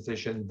took the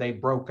position, they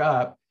broke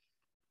up.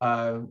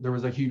 there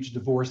was a huge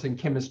divorce in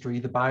chemistry.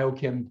 The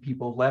biochem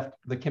people left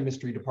the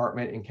chemistry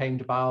department and came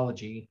to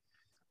biology.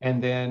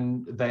 And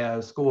then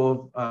the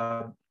School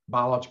of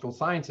Biological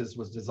Sciences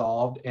was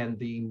dissolved, and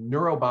the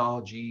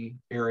neurobiology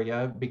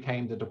area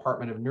became the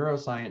Department of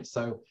Neuroscience.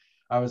 So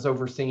I was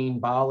overseeing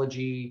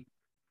biology,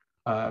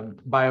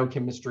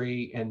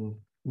 biochemistry, and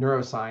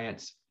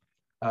neuroscience.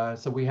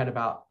 So we had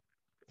about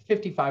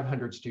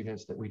 5,500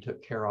 students that we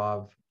took care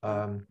of.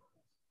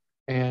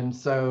 And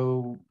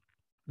so,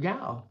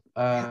 yeah.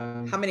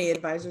 How many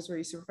advisors were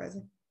you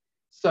supervising?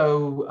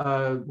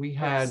 So we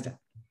had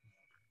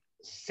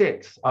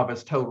 6 of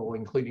us total,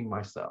 including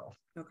myself.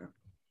 Okay.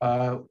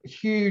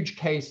 Huge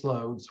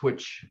caseloads,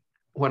 which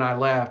when I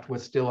left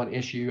was still an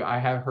issue. I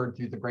have heard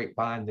through the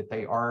grapevine that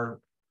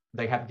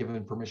they have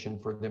given permission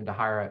for them to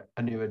hire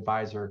a new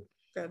advisor.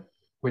 Good.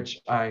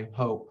 Which I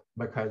hope,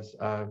 because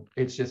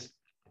it's just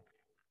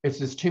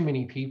too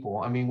many people.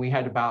 I mean,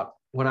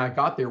 when I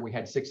got there, we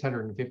had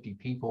 650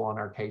 people on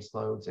our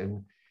caseloads,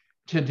 and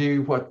to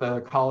do what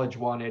the college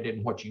wanted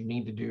and what you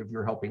need to do if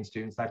you're helping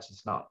students, that's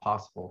just not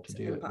possible to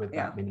do it with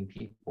that many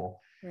people.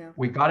 Yeah.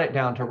 We got it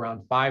down to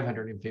around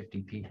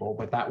 550 people,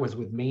 but that was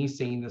with me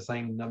seeing the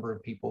same number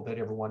of people that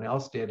everyone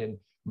else did. And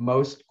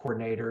most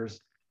coordinators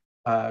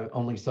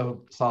only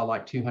saw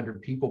like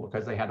 200 people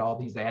because they had all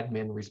these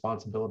admin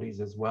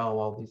responsibilities as well,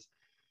 all these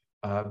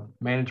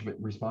management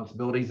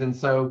responsibilities. And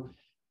so,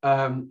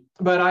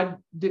 but I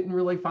didn't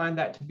really find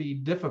that to be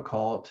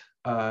difficult.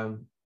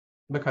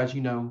 Because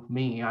you know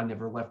me, I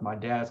never left my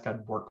desk.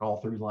 I'd work all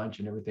through lunch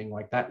and everything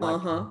like that.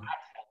 Like,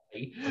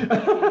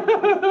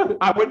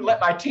 I wouldn't let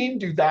my team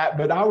do that,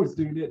 but I was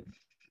doing it,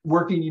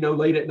 working,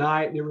 late at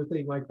night and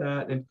everything like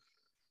that.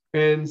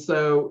 And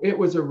so it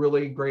was a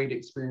really great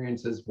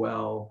experience as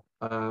well.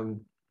 And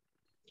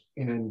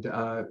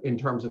in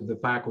terms of the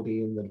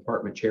faculty and the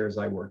department chairs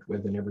I worked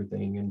with and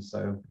everything. And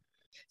so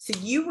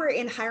you were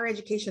in higher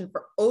education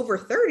for over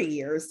 30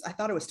 years. I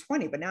thought it was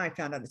 20, but now I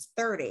found out it's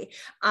 30.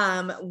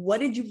 What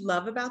did you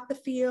love about the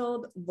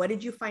field? What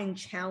did you find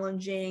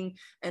challenging?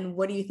 And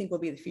what do you think will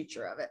be the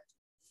future of it?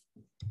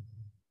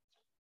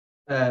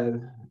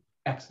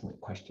 Excellent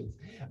questions.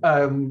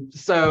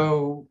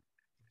 So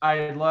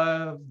I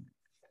love,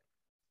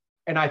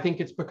 and I think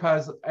it's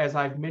because, as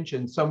I've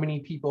mentioned, so many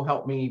people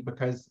help me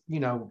because,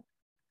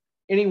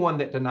 anyone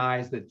that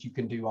denies that you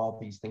can do all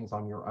these things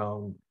on your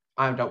own,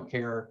 I don't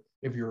care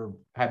if you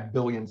have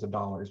billions of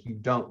dollars, you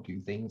don't do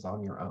things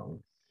on your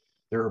own.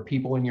 There are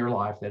people in your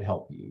life that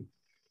help you.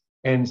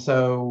 And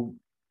so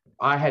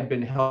I had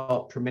been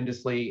helped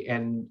tremendously,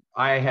 and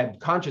I had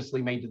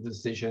consciously made the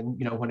decision,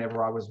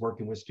 whenever I was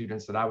working with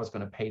students, that I was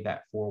going to pay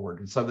that forward.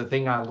 And so the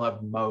thing I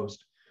loved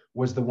most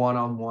was the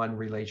one-on-one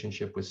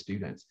relationship with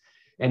students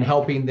and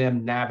helping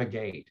them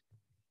navigate.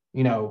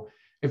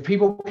 If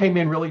people came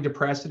in really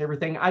depressed and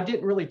everything, I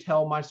didn't really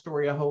tell my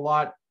story a whole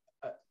lot.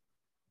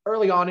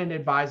 Early on in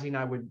advising,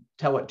 I would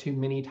tell it too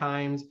many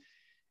times.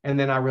 And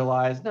then I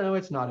realized, no,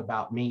 it's not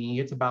about me,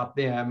 it's about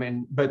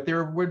them. But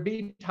there would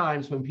be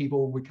times when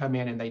people would come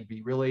in and they'd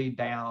be really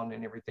down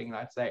and everything. And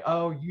I'd say,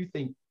 oh, you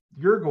think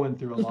you're going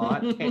through a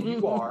lot, and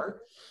you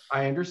are.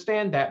 I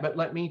understand that, but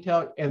let me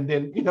tell you. And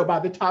then, by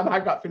the time I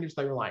got finished,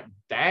 they were like,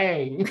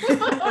 dang.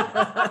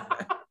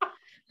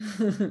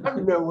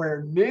 I'm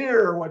nowhere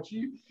near what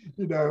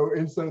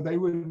and so they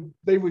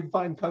would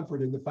find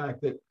comfort in the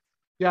fact that,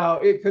 yeah,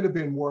 it could have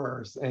been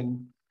worse.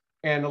 And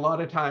a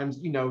lot of times,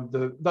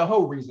 the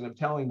whole reason of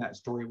telling that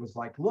story was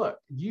like, look,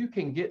 you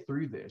can get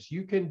through this.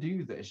 You can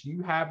do this.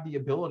 You have the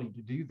ability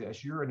to do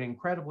this. You're an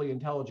incredibly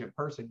intelligent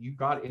person. You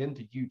got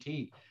into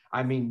UT.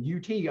 I mean,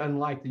 UT,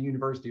 unlike the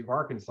University of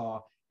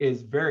Arkansas,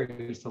 is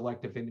very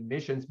selective in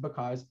admissions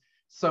because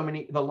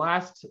the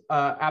last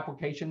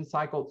application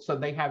cycle, so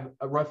they have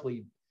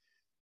roughly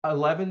 10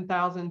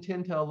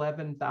 to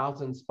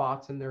 11,000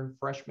 spots in their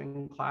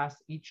freshman class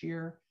each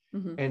year.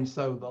 Mm-hmm. And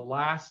so the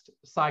last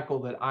cycle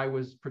that I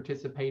was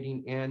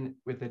participating in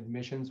with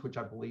admissions, which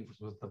I believe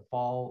was the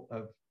fall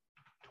of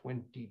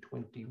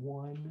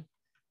 2021,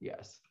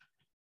 yes,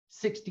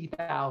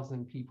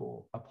 60,000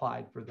 people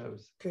applied for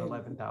those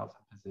 11,000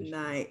 positions.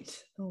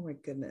 Night. Oh my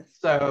goodness.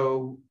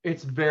 So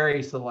it's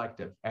very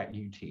selective at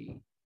UT.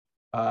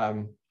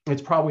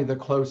 It's probably the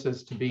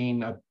closest to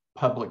being a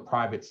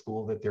public-private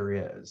school that there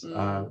is,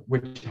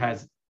 which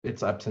has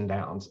its ups and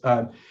downs.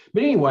 But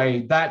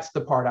anyway, that's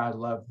the part I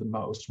love the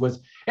most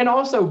and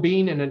also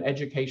being in an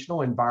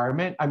educational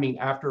environment. I mean,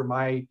 after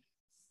my,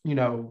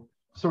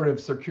 sort of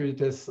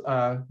circuitous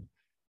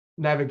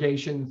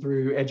navigation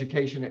through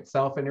education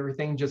itself and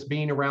everything, just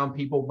being around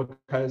people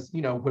because,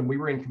 when we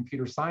were in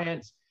computer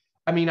science,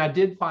 I mean, I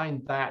did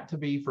find that to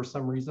be, for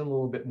some reason, a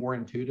little bit more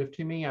intuitive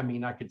to me. I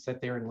mean, I could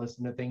sit there and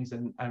listen to things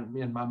and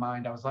in my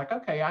mind, I was like,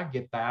 okay, I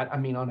get that. I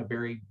mean, on a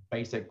very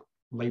basic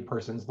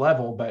layperson's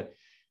level, but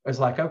I was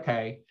like,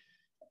 okay,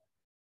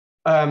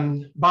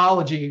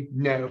 biology,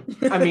 no.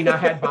 I mean, I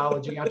had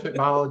biology. I took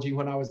biology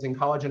when I was in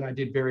college and I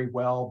did very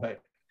well, but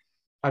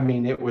I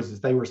mean,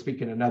 they were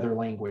speaking another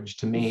language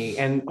to me.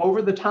 And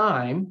over the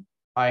time,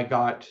 I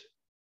got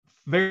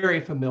very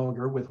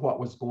familiar with what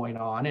was going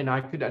on, and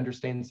I could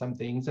understand some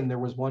things. And there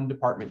was one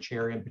department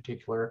chair in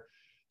particular,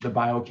 the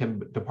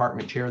biochem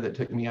department chair, that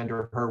took me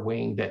under her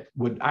wing that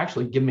would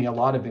actually give me a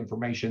lot of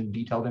information,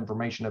 detailed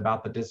information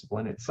about the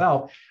discipline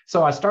itself.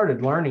 So I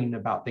started learning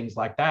about things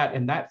like that.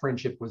 And that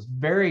friendship was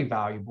very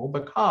valuable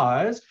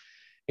because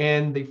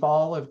in the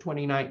fall of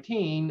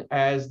 2019,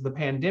 as the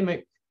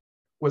pandemic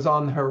was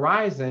on the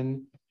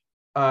horizon,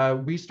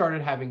 we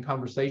started having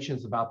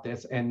conversations about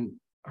this, and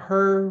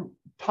her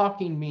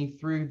talking me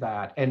through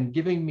that and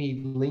giving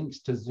me links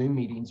to Zoom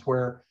meetings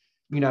where,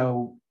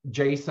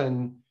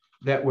 Jason,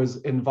 that was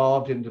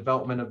involved in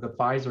development of the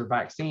Pfizer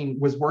vaccine,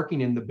 was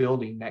working in the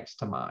building next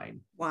to mine.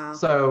 Wow.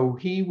 So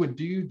he would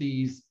do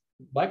these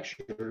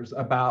lectures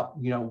about,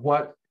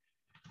 what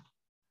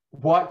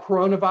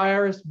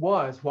coronavirus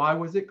was, why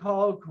was it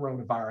called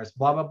coronavirus,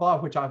 blah, blah, blah,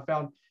 which I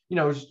found,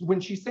 when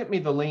she sent me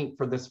the link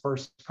for this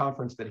first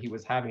conference that he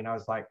was having, I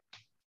was like,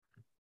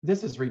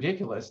 this is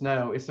ridiculous.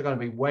 No, it's going to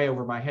be way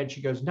over my head.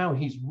 She goes, no,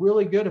 he's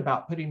really good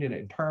about putting it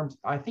in terms.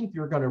 I think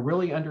you're going to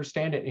really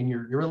understand it and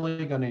you're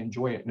really going to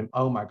enjoy it. And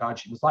oh my God,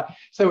 she was like,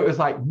 so it was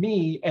like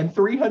me and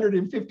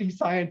 350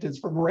 scientists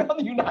from around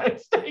the United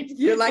States.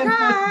 You're like,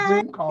 this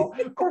Zoom call.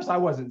 Of course, I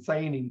wasn't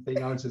saying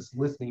anything. I was just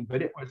listening,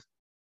 but it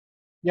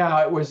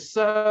was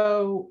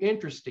so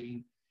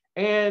interesting.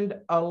 And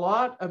a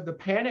lot of the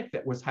panic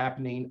that was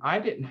happening, I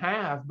didn't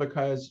have,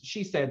 because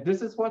she said,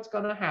 this is what's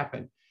going to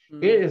happen.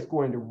 It is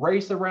going to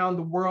race around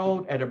the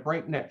world at a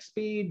breakneck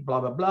speed, blah,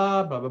 blah,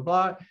 blah, blah, blah,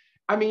 blah.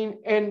 I mean,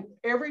 and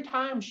every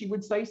time she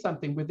would say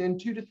something, within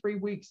 2 to 3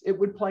 weeks, it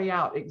would play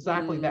out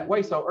exactly that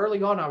way. So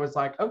early on, I was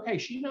like, okay,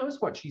 she knows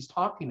what she's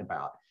talking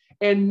about.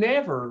 And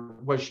never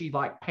was she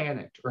like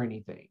panicked or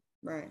anything.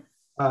 Right.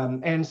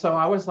 And so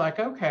I was like,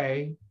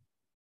 okay,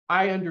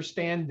 I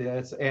understand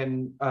this.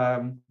 And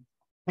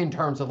in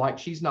terms of like,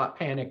 she's not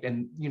panicked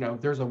and,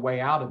 there's a way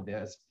out of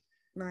this.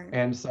 Right.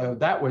 And so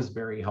that was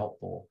very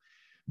helpful.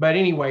 But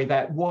anyway,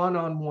 that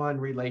one-on-one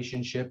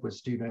relationship with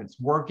students,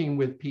 working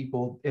with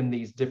people in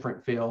these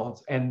different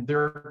fields, and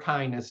their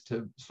kindness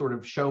to sort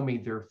of show me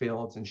their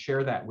fields and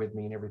share that with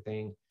me and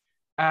everything,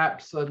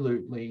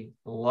 absolutely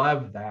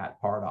love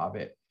that part of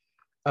it.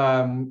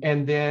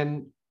 And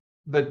then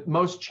the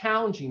most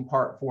challenging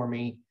part for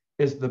me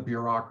is the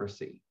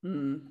bureaucracy.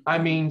 I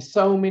mean,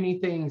 so many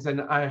things,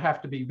 and I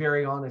have to be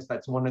very honest,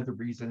 that's one of the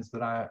reasons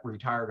that I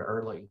retired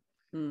early,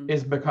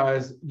 is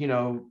because,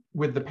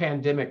 with the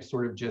pandemic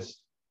sort of just,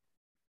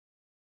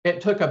 it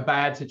took a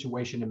bad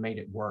situation and made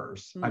it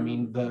worse. I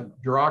mean, the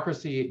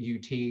bureaucracy at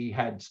UT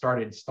had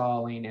started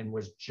stalling and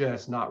was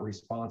just not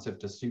responsive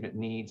to student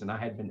needs. And I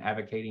had been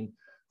advocating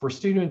for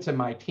students in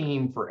my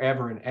team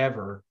forever and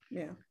ever.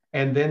 Yeah.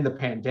 And then the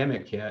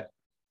pandemic hit,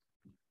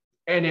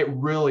 and it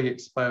really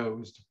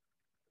exposed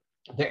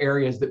the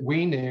areas that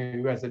we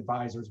knew as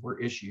advisors were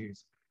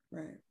issues.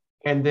 Right.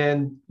 And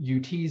then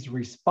UT's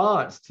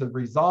response to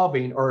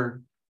resolving,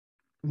 or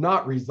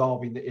not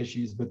resolving the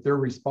issues, but their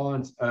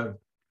response of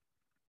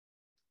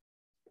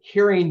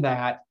hearing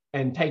that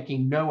and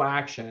taking no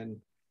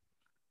action.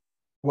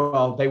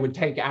 Well, they would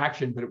take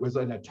action, but it was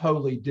in a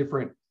totally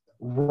different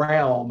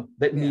realm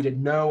that needed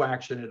no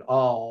action at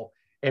all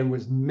and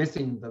was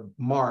missing the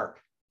mark.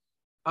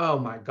 Oh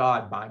my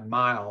God, by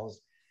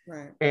miles.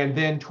 Right. And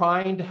then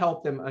trying to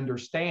help them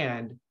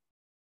understand,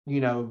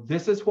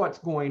 this is what's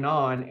going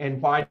on.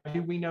 And why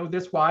do we know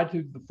this? Why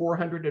do the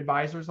 400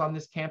 advisors on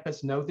this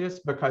campus know this?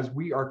 Because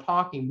we are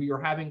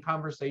having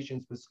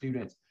conversations with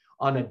students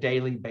on a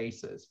daily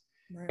basis.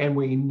 Right. And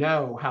we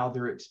know how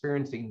they're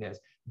experiencing this.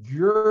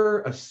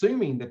 You're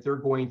assuming that they're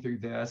going through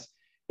this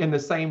in the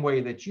same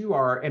way that you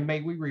are. And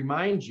may we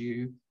remind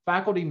you,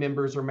 faculty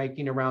members are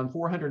making around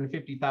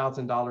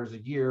 $450,000 a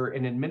year,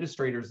 and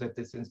administrators at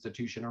this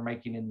institution are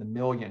making in the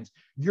millions.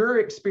 Your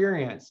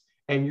experience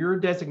and your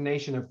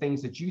designation of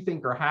things that you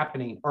think are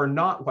happening are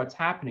not what's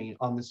happening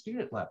on the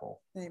student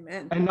level.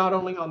 Amen. And not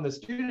only on the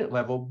student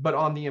level, but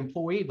on the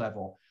employee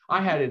level.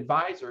 I had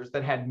advisors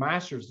that had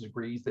master's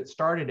degrees that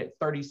started at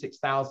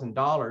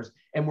 $36,000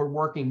 and were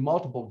working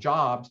multiple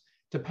jobs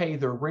to pay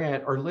their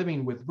rent or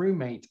living with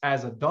roommates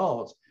as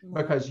adults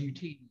because UT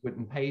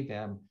wouldn't pay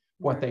them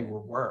what they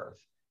were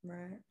worth.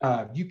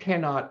 Right. You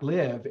cannot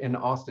live in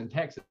Austin,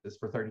 Texas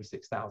for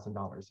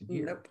 $36,000 a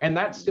year. Nope. And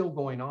that's still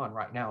going on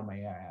right now,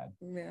 may I add.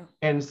 Yeah.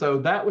 And so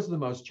that was the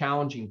most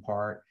challenging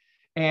part.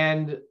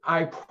 And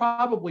I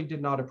probably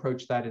did not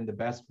approach that in the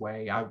best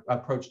way. I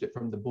approached it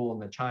from the bull in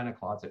the china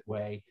closet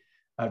way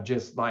of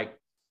just like,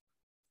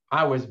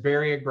 I was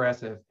very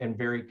aggressive and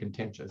very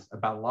contentious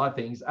about a lot of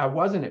things. I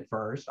wasn't at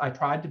first. I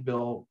tried to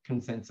build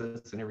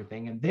consensus and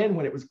everything. And then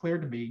when it was clear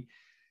to me,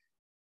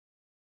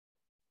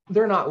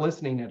 they're not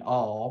listening at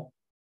all,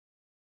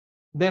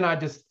 then I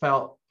just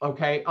felt,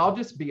 okay, I'll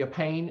just be a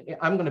pain.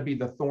 I'm going to be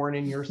the thorn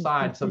in your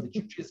side so that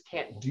you just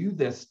can't do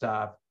this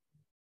stuff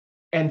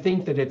and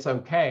think that it's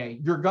okay.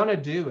 You're going to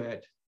do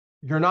it,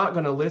 you're not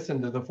going to listen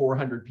to the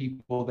 400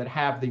 people that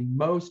have the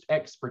most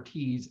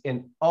expertise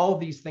in all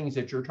these things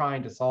that you're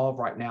trying to solve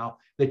right now,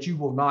 that you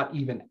will not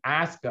even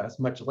ask us,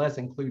 much less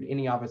include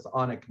any of us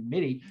on a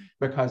committee,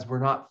 because we're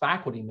not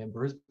faculty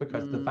members,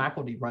 because the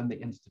faculty run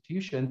the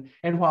institution.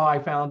 And while I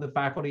found the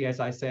faculty, as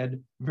I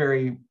said,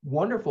 very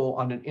wonderful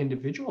on an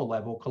individual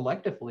level,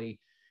 collectively,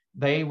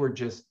 they were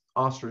just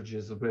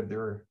ostriches with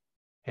their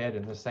head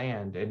in the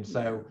sand. And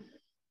so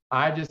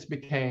I just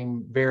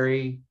became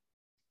very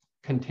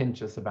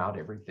contentious about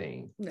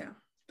everything. Yeah.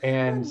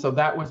 And so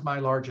that was my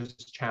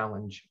largest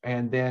challenge.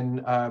 And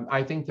then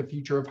I think the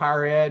future of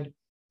higher ed,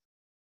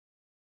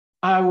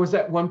 I was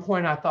at one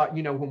point, I thought,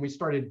 you know, when we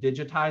started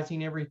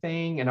digitizing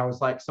everything, and I was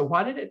like, so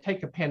why did it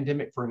take a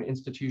pandemic for an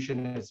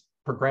institution as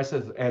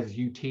progressive as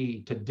UT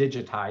to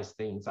digitize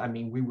things? I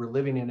mean, we were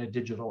living in a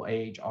digital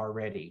age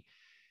already.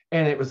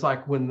 And it was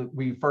like when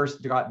we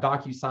first got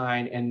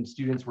DocuSign and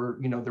students were,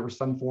 you know, there were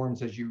some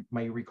forms, as you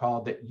may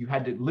recall, that you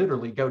had to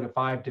literally go to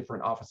 5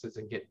 different offices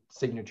and get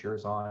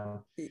signatures on.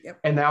 Yep.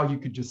 And now you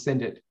could just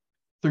send it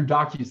through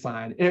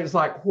DocuSign. And it was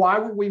like, why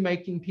were we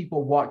making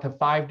people walk to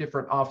 5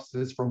 different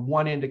offices from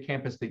one end of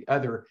campus to the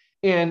other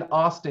in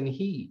Austin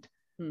heat?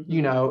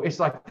 You know, it's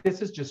like,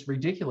 this is just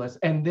ridiculous.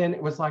 And then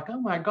it was like, oh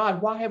my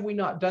God, why have we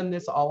not done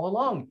this all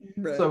along?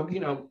 Right. So,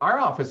 you know, our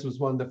office was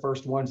one of the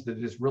first ones to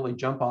just really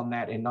jump on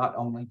that and not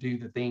only do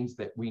the things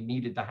that we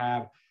needed to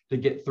have to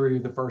get through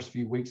the first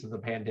few weeks of the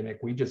pandemic.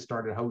 We just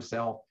started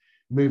wholesale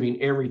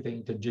moving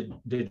everything to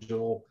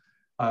digital,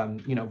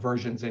 you know,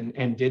 versions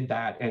and did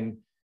that.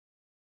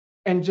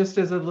 And just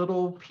as a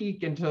little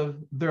peek into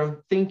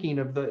the thinking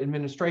of the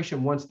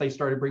administration, once they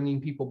started bringing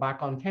people back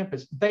on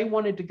campus, they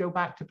wanted to go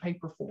back to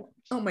paper forms.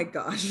 Oh my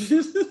gosh.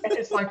 And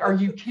it's like, are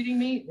you kidding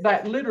me?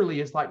 That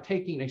literally is like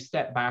taking a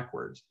step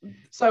backwards.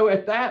 So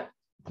at that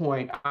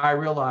point, I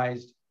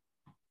realized,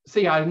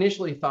 see, I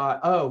initially thought,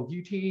 oh,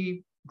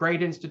 UT,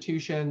 great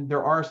institution.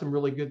 There are some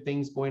really good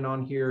things going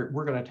on here.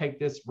 We're going to take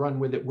this, run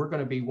with it. We're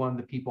going to be one of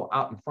the people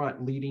out in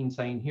front leading,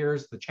 saying,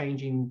 here's the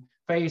changing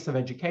face of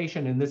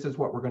education, and this is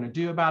what we're going to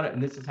do about it,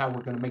 and this is how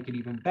we're going to make it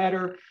even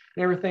better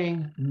and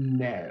everything.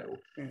 No.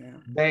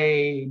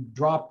 They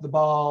dropped the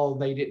ball.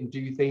 They didn't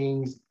do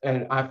things.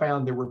 And I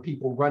found there were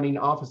people running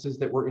offices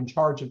that were in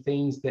charge of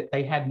things that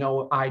they had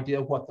no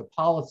idea what the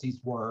policies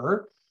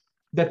were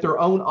that their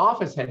own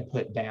office had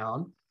put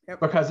down.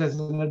 Because as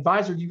an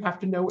advisor, you have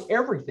to know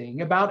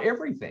everything about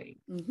everything.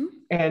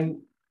 And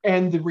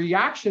the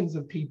reactions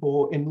of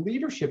people in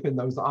leadership in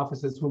those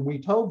offices when we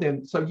told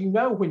them, so you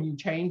know, when you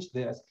change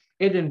this,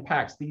 it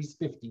impacts these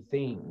 50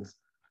 things.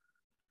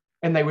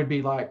 And they would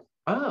be like,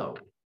 oh.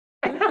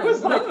 And I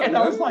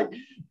was like,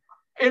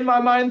 in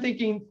my mind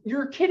thinking,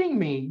 you're kidding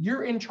me.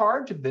 You're in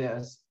charge of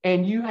this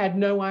and you had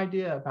no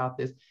idea about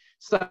this.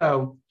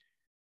 So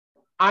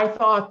I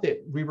thought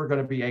that we were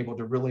going to be able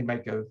to really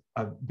make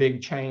a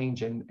big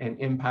change and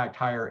impact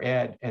higher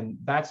ed. And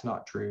that's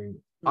not true.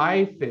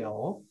 I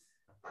feel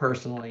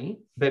personally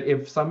that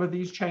if some of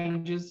these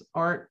changes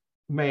aren't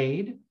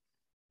made,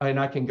 and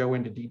I can go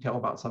into detail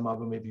about some of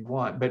them if you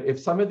want, but if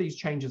some of these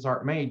changes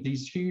aren't made,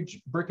 these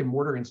huge brick and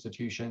mortar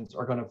institutions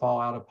are going to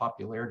fall out of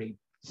popularity.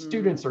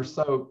 Students are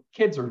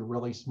kids are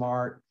really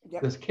smart.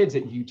 There's kids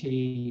at UT.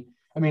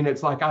 I mean,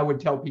 it's like I would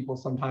tell people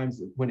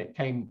sometimes when it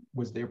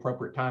was the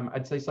appropriate time,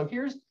 I'd say, so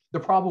here's the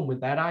problem with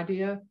that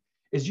idea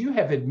is you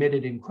have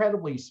admitted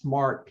incredibly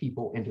smart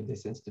people into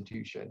this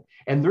institution,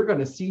 and they're going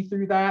to see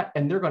through that,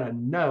 and they're going to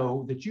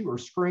know that you are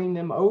screwing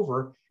them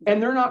over,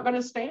 and they're not going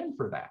to stand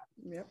for that.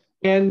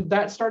 And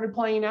that started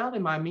playing out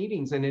in my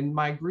meetings and in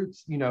my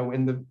groups, you know,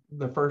 in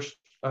the first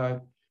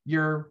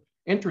year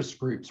interest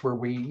groups where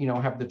we, you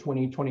know, have the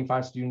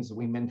 25 students that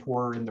we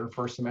mentor in their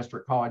first semester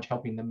at college,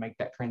 helping them make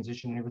that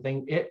transition and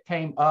everything. It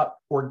came up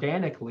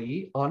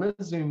organically on a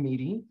Zoom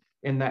meeting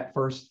in that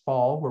first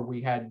fall where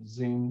we had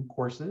Zoom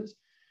courses.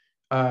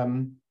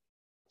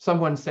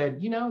 Someone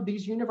said, you know,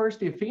 these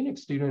University of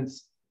Phoenix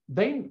students,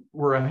 they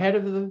were ahead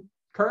of the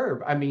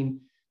curve. I mean,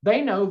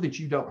 they know that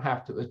you don't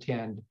have to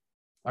attend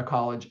a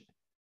college,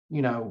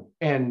 you know,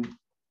 and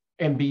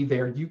be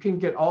there. You can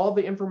get all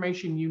the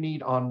information you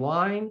need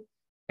online.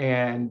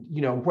 And,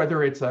 you know,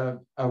 whether it's a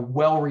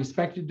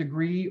well-respected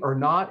degree or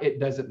not, it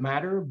doesn't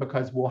matter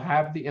because we'll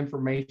have the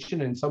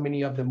information. And so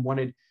many of them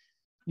wanted,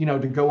 you know,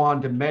 to go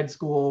on to med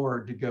school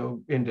or to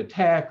go into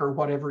tech or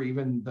whatever.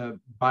 Even the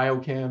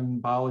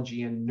biochem,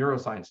 biology, and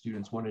neuroscience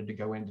students wanted to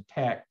go into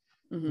tech,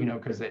 you know,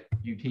 because at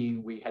UT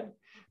we had,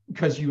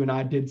 because you and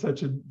I did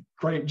such a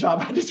great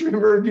job. I just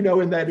remember, you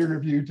know, in that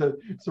interview, to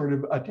sort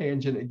of a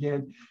tangent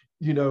again,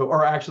 you know,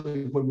 or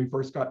actually when we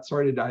first got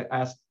started, I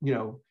asked, you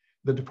know,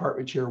 the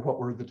department chair what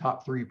were the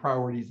top 3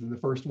 priorities, and the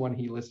first one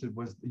he listed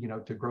was, you know,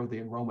 to grow the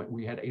enrollment.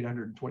 We had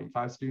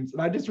 825 students,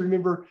 and I just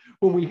remember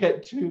when we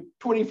hit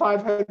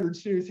 2,500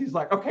 students, he's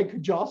like, okay,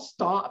 could y'all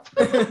stop?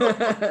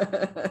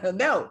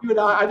 No. And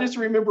I just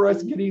remember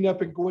us getting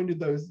up and going to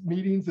those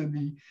meetings in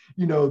the,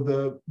 you know,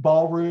 the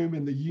ballroom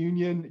in the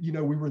union. You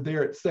know, we were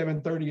there at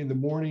 7:30 in the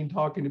morning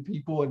talking to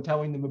people and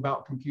telling them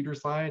about computer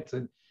science.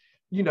 And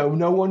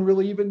no one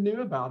really even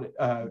knew about it.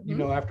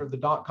 Mm-hmm. After the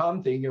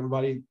 .com thing,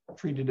 everybody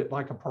treated it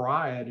like a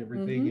pariah and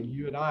everything. Mm-hmm. And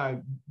you and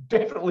I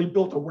definitely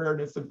built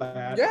awareness of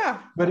that.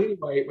 Yeah. But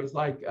anyway, it was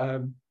like,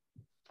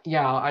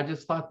 I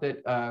just thought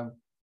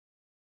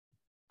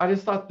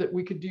that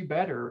we could do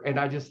better. And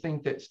I just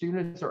think that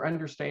students are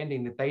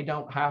understanding that they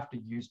don't have to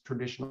use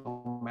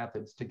traditional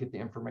methods to get the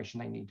information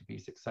they need to be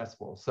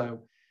successful.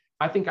 So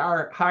I think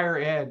our higher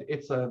ed,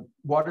 it's a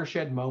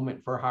watershed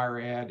moment for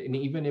higher ed. And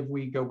even if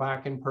we go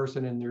back in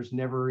person and there's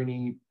never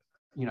any,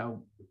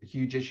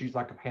 huge issues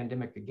like a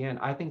pandemic again,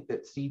 I think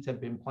that seeds have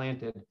been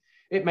planted.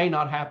 It may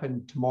not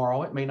happen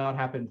tomorrow. It may not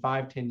happen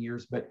 5-10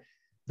 years, but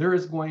there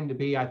is going to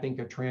be, I think,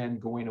 a trend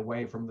going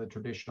away from the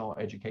traditional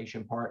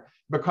education part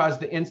because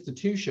the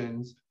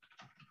institutions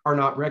are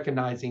not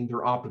recognizing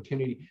their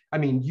opportunity. I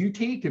mean,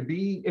 UT could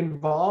be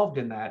involved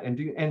in that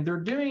and they're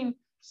doing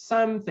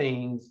some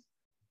things,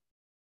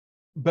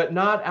 but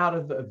not out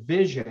of a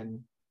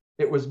vision.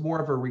 It was more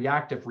of a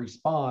reactive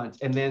response.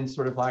 And then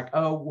sort of like,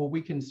 oh, well,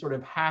 we can sort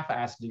of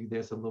half-ass do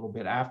this a little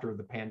bit after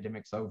the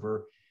pandemic's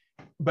over.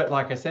 But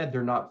like I said,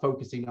 they're not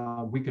focusing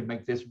on, we could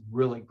make this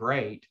really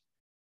great.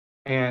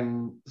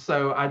 And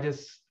so I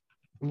just,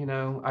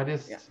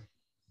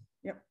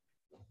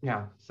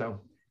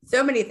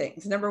 so many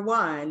things. Number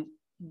one,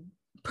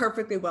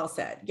 perfectly well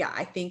said. Yeah,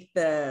 I think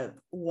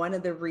one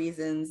of the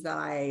reasons that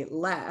I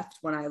left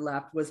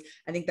was,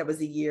 I think that was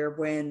the year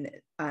when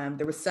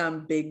there was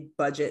some big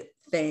budget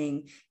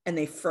thing and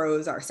they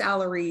froze our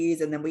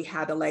salaries. And then we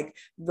had to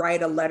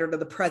write a letter to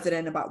the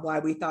president about why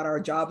we thought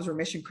our jobs were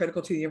mission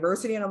critical to the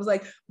university. And I was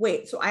like,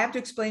 wait, so I have to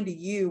explain to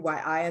you why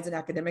I, as an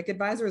academic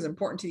advisor, is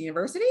important to the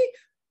university?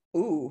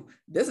 Ooh,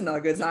 this is not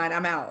a good sign.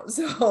 I'm out.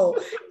 So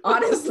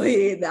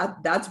honestly,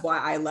 that's why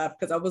I left,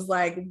 because I was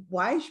like,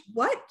 why,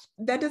 what?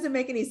 That doesn't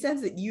make any sense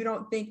that you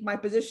don't think my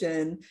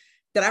position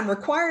that I'm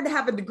required to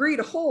have a degree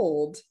to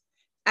hold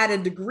at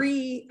an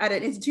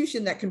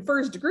institution that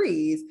confers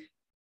degrees,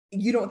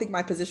 you don't think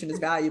my position is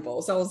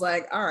valuable. So I was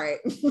like, all right,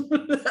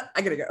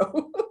 I gotta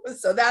go.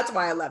 So that's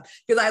why I left,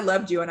 because I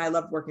loved you and I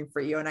loved working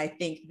for you. And I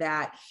think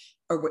that,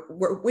 or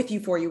with you,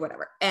 for you,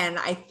 whatever. And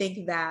I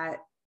think that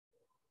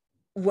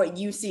what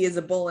you see as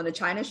a bull in a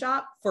china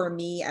shop, for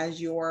me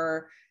as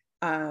your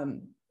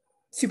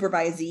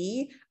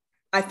supervisee,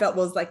 I felt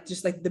was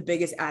just the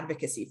biggest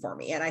advocacy for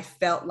me. And I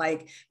felt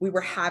like we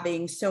were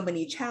having so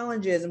many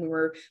challenges and we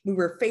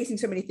were facing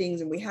so many things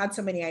and we had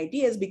so many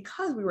ideas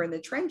because we were in the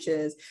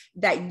trenches,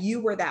 that you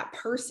were that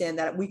person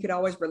that we could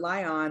always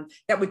rely on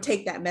that would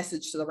take that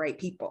message to the right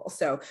people.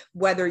 So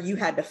whether you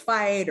had to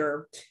fight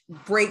or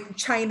break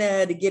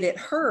China to get it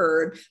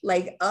heard,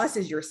 us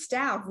as your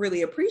staff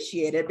really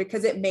appreciated,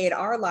 because it made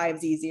our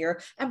lives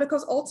easier. And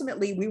because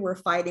ultimately we were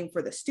fighting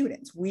for the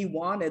students. We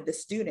wanted the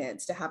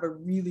students to have a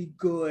really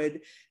good,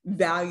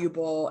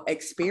 valuable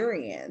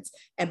experience.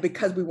 And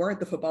because we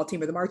weren't the football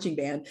team or the marching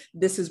band,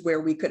 this is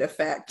where we could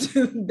affect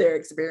their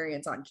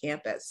experience on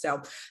campus.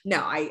 So no,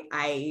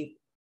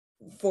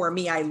 for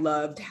me, I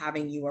loved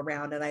having you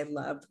around and I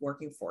loved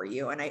working for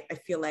you. And I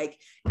feel like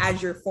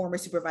as your former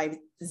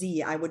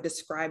supervisee, I would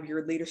describe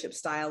your leadership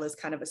style as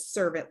kind of a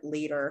servant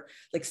leader,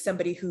 like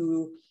somebody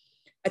who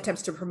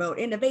attempts to promote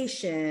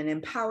innovation,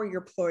 empower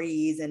your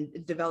employees, and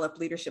develop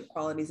leadership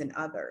qualities in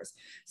others.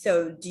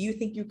 So do you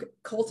think you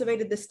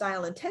cultivated this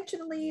style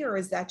intentionally, or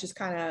is that just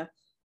kind of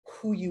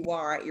who you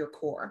are at your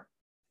core?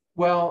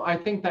 Well, I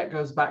think that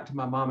goes back to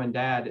my mom and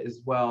dad as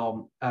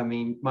well. I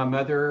mean, my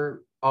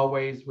mother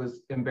always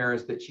was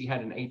embarrassed that she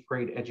had an 8th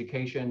grade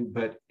education,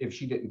 but if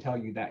she didn't tell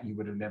you that, you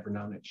would have never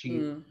known it.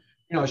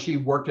 She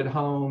worked at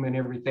home and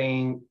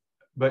everything,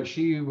 but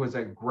she was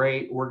a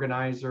great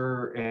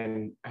organizer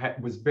and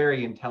was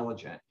very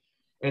intelligent.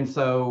 And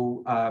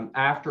so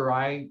after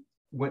I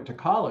went to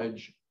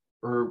college,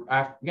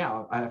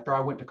 after I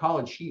went to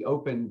college, she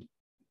opened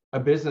a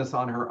business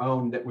on her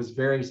own that was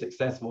very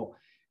successful,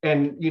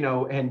 and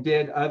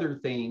did other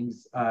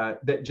things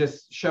that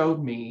just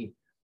showed me,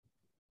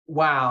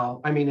 wow.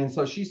 I mean, and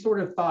so she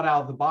sort of thought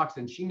out of the box,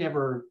 and she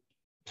never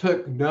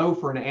took no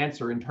for an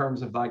answer in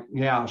terms of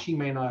she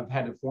may not have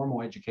had a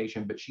formal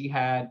education, but she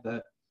had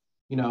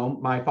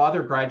my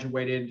father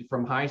graduated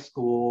from high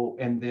school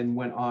and then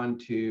went on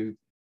through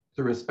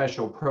a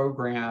special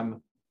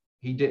program.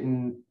 He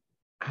didn't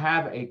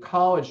have a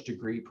college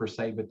degree per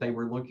se, but they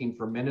were looking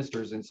for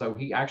ministers. And so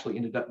he actually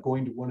ended up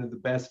going to one of the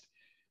best.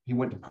 He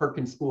went to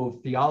Perkins School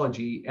of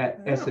Theology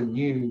at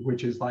SMU,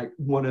 which is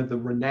one of the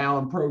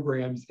renowned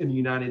programs in the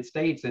United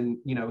States. And,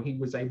 he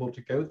was able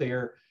to go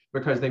there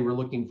because they were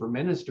looking for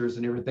ministers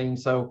and everything.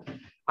 So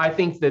I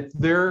think that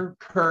their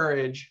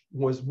courage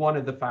was one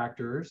of the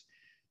factors.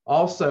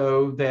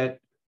 Also, that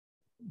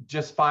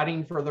just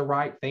fighting for the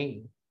right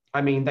thing.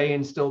 I mean, they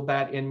instilled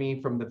that in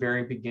me from the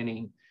very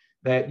beginning,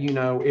 that,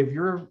 if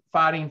you're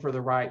fighting for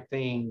the right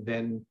thing,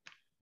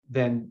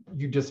 then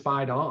you just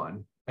fight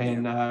on,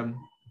 and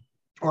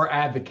or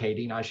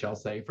advocating, I shall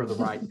say, for the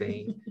right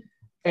thing.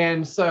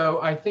 And so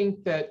I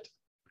think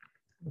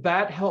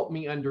that helped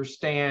me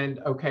understand,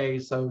 okay,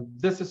 so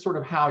this is sort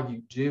of how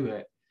you do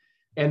it.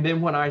 And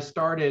then when I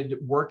started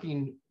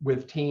working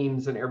with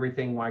teams and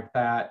everything like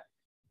that,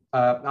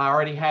 I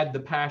already had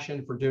the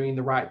passion for doing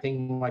the right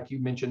thing, like you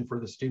mentioned, for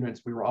the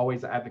students. We were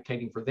always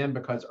advocating for them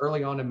because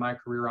early on in my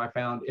career, I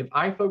found if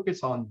I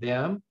focus on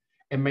them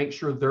and make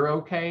sure they're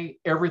okay,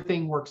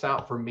 everything works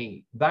out for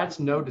me. That's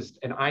noticed,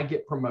 and I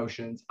get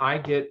promotions. I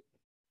get,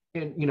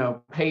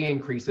 pay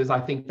increases.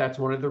 I think that's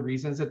one of the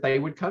reasons that they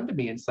would come to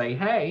me and say,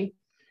 "Hey,"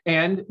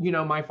 and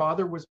my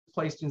father was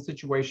placed in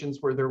situations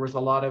where there was a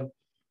lot of,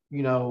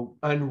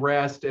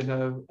 unrest in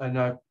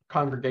a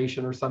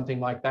congregation or something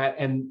like that.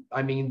 And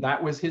I mean,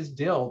 that was his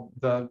deal.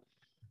 The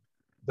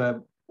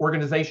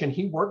organization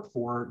he worked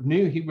for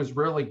knew he was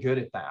really good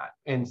at that.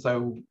 And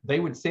so they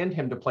would send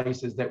him to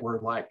places that were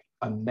like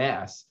a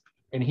mess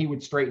and he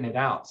would straighten it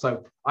out.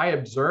 So I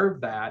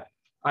observed that.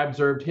 I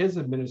observed his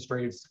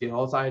administrative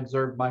skills. I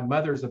observed my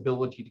mother's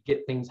ability to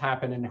get things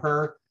happen, and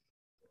her,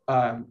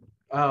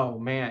 oh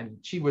man,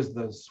 she was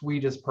the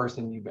sweetest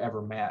person you've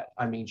ever met.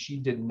 I mean, she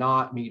did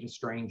not meet a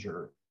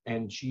stranger,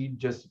 and she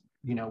just,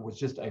 was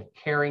just a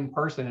caring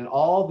person. And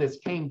all this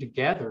came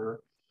together.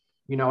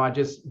 I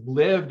just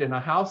lived in a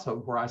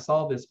household where I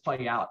saw this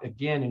play out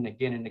again and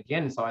again and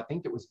again. And so I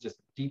think it was just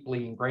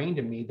deeply ingrained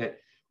in me that,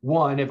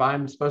 one, if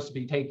I'm supposed to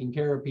be taking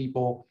care of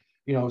people,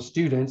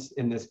 students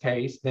in this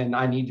case, then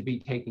I need to be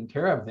taking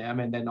care of them.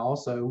 And then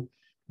also,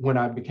 when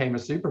I became a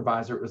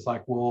supervisor, it was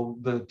like, well,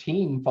 the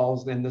team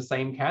falls in the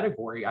same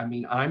category. I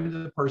mean,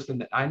 I'm the person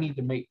that I need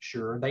to make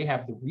sure they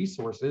have the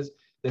resources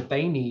that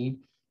they need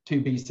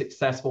to be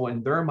successful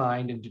in their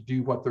mind and to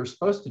do what they're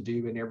supposed to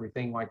do and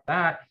everything like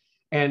that.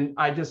 And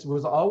I just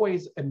was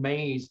always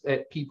amazed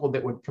at people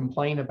that would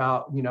complain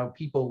about,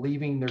 people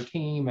leaving their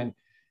team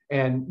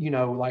and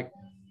like,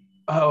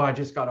 oh, I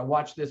just got to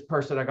watch this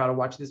person. I got to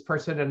watch this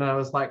person. And I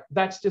was like,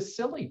 that's just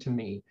silly to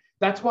me.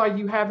 That's why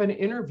you have an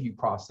interview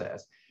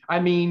process. I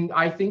mean,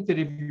 I think that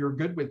if you're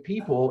good with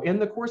people in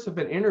the course of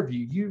an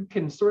interview, you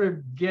can sort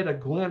of get a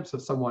glimpse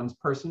of someone's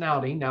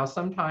personality. Now,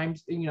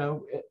 sometimes,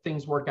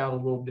 things work out a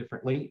little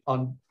differently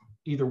on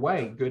either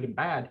way, good and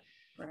bad.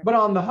 Right. But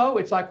on the whole,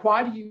 it's like,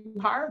 why do you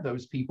hire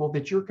those people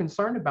that you're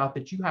concerned about,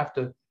 that you have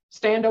to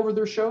stand over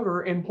their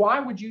shoulder? And why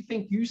would you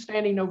think you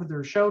standing over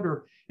their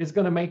shoulder is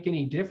going to make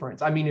any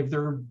difference? I mean, if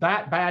they're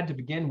that bad to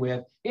begin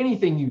with,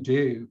 anything you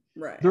do,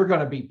 right, they're going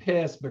to be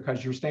pissed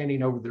because you're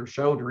standing over their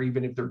shoulder,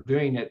 even if they're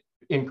doing it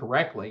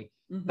incorrectly.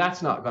 Mm-hmm.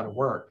 That's not going to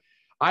work.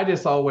 I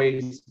just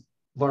always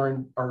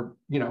learned or,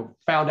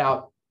 found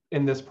out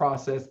in this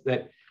process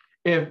that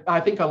I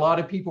think a lot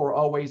of people are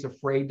always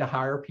afraid to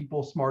hire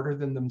people smarter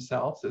than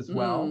themselves as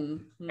well.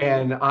 Mm-hmm.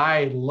 And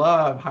I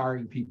love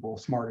hiring people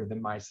smarter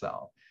than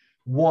myself.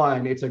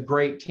 One, it's a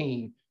great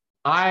team.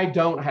 I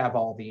don't have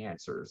all the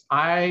answers.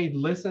 I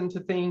listen to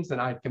things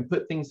and I can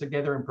put things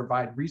together and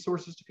provide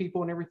resources to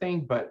people and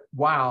everything. But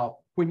wow,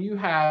 when you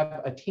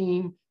have a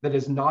team that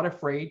is not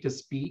afraid to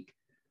speak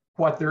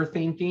what they're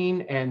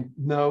thinking and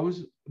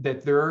knows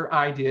that their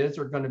ideas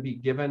are going to be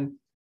given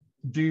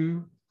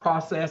due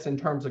process in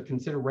terms of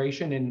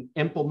consideration and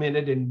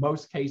implemented in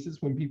most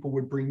cases when people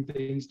would bring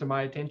things to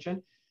my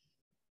attention,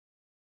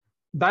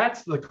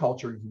 that's the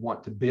culture you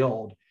want to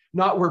build.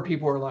 Not where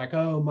people are like,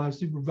 oh, my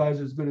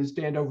supervisor is going to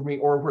stand over me,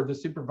 or where the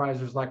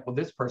supervisor is like, well,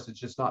 this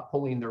person's just not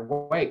pulling their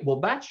weight. Well,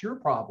 that's your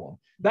problem.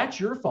 That's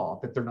your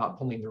fault that they're not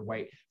pulling their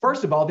weight.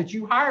 First of all, that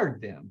you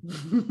hired them.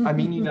 I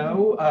mean,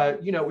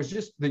 it was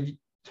just the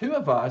two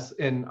of us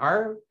in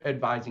our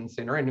advising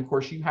center. And of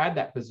course, you had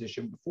that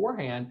position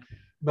beforehand.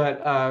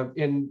 But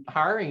in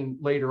hiring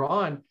later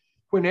on,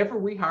 whenever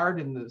we hired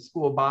in the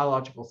School of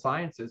Biological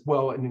Sciences,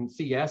 well, and in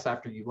CS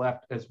after you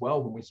left as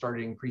well, when we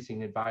started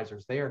increasing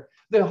advisors there,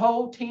 the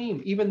whole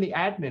team, even the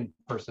admin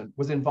person,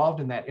 was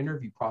involved in that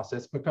interview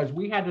process because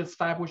we had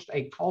established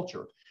a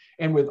culture.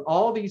 And with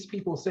all these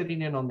people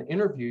sitting in on the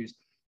interviews,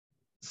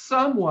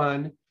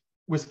 someone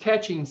was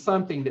catching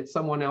something that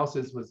someone else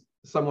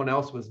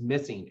was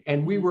missing.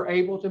 And we were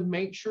able to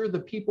make sure the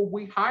people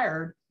we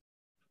hired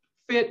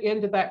fit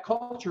into that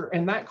culture.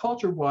 And that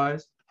culture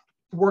was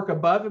work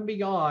above and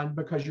beyond,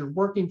 because you're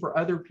working for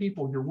other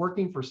people, you're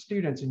working for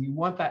students, and you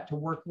want that to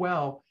work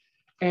well.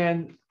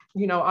 And,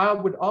 I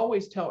would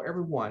always tell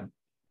everyone,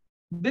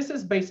 this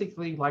is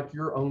basically like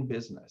your own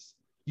business.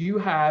 You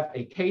have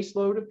a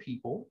caseload of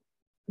people.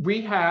 We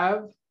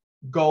have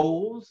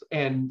goals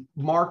and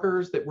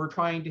markers that we're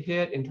trying to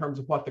hit in terms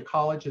of what the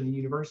college and the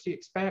university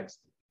expects.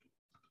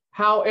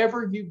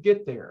 However you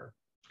get there,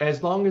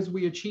 as long as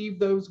we achieve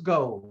those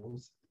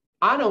goals,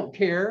 I don't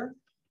care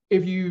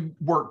if you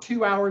work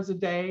 2 hours a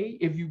day,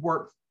 if you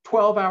work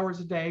 12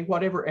 hours a day,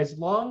 whatever, as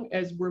long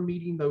as we're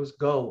meeting those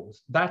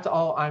goals, that's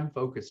all I'm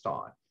focused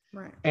on.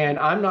 Right. And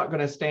I'm not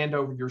going to stand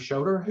over your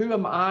shoulder. Who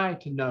am I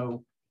to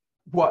know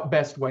what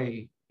best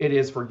way it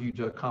is for you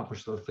to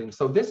accomplish those things?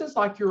 So this is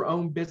like your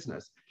own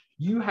business.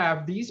 You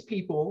have these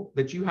people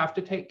that you have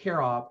to take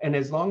care of. And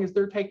as long as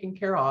they're taken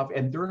care of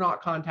and they're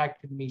not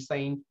contacting me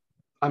saying,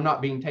 I'm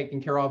not being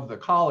taken care of the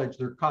college,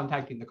 they're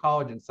contacting the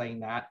college and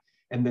saying that.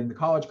 And then the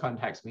college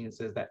contacts me and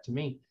says that to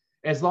me.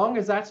 As long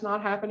as that's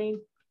not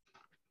happening.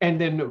 And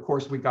then, of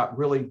course, we got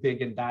really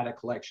big in data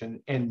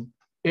collection. And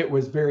it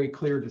was very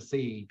clear to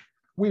see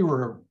we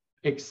were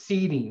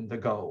exceeding the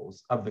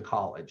goals of the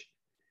college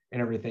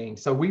and everything.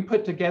 So we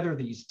put together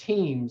these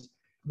teams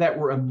that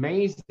were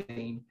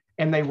amazing,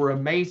 and they were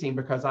amazing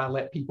because I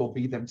let people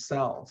be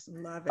themselves.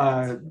 Love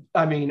it.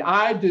 I mean,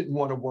 I didn't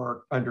want to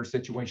work under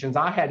situations.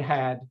 I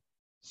had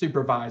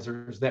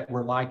supervisors that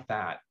were like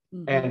that.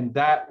 Mm-hmm. And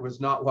that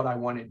was not what I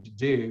wanted to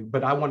do,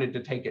 but I wanted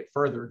to take it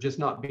further, just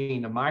not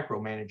being a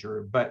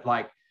micromanager, but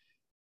like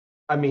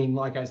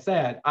I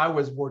said, I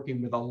was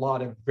working with a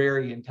lot of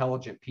very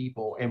intelligent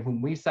people. And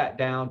when we sat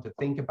down to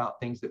think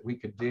about things that we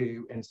could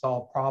do and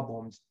solve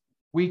problems,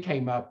 we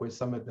came up with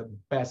some of the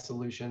best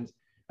solutions.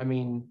 I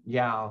mean,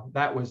 yeah,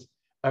 that was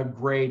a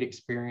great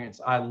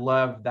experience. I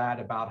love that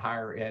about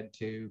higher ed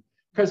too,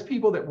 because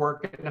people that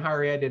work in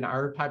higher ed in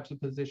our types of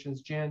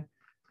positions, Jen,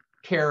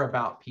 care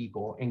about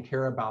people and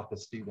care about the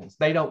students.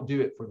 They don't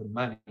do it for the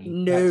money.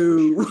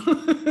 No. Sure.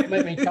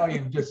 Let me tell you,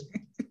 just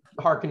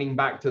hearkening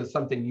back to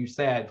something you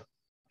said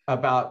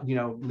about,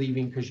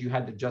 leaving because you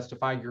had to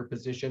justify your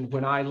position.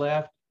 When I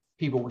left,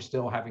 people were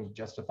still having to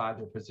justify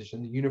their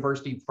position. The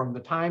university, from the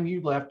time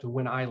you left to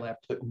when I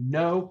left,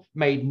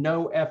 made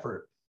no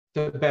effort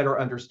to better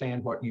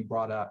understand what you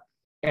brought up.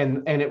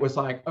 And it was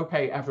like,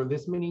 okay, after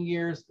this many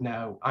years,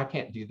 no, I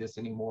can't do this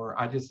anymore.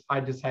 I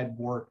just had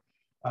more,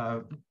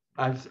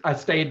 I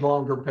stayed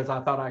longer because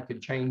I thought I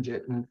could change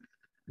it. And,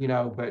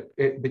 but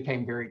it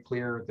became very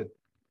clear that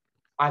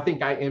I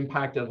think I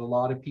impacted a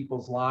lot of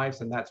people's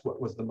lives, and that's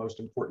what was the most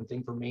important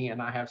thing for me.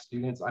 And I have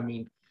students, I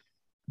mean,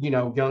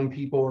 young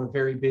people are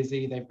very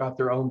busy. They've got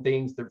their own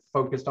things. They're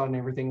focused on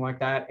everything like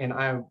that. And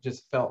I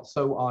just felt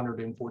so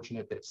honored and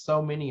fortunate that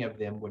so many of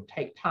them would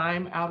take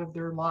time out of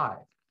their life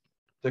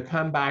to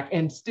come back.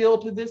 And still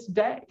to this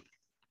day,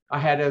 I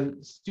had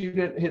a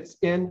student, it's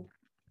in,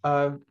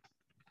 oh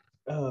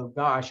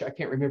gosh, I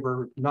can't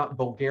remember, not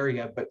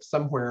Bulgaria, but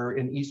somewhere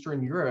in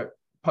Eastern Europe,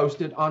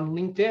 posted on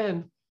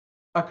LinkedIn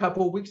a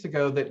couple of weeks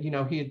ago that,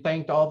 he had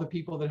thanked all the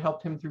people that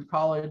helped him through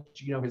college,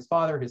 his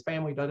father, his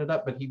family,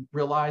 but he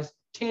realized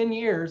 10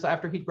 years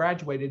after he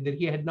graduated that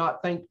he had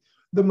not thanked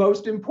the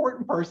most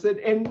important person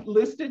and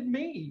listed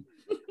me.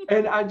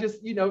 And I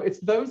just,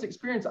 it's those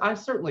experiences. I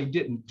certainly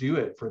didn't do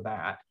it for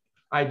that.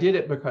 I did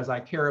it because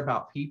I care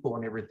about people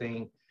and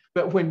everything.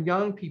 But when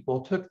young people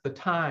took the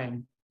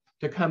time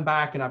to come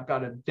back, and I've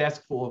got a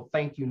desk full of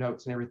thank you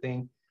notes and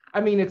everything,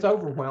 I mean, it's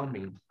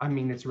overwhelming. I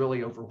mean, it's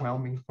really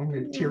overwhelming. I'm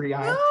going to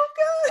teary-eyed.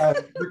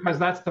 Because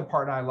that's the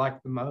part I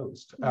like the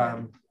most.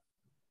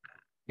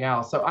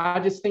 So I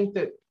just think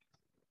that,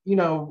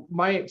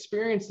 my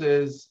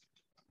experiences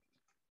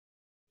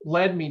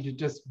led me to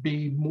just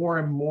be more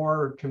and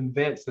more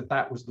convinced that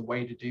that was the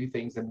way to do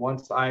things. And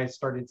once I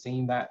started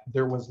seeing that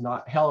there was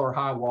not, hell or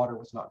high water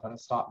was not going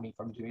to stop me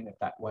from doing it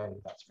that way,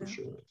 that's for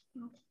sure.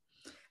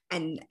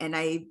 And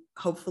I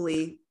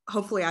hopefully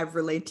I've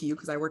relayed to you,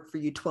 because I worked for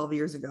you 12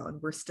 years ago and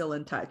we're still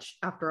in touch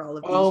after all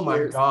of these years. Oh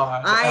my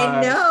God.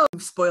 I know.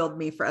 You've spoiled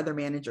me for other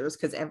managers,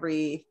 because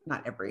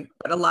not every,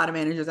 but a lot of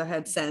managers I've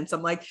had since,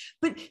 I'm like,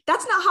 but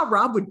that's not how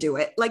Rob would do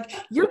it. Like,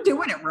 you're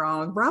doing it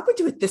wrong. Rob would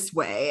do it this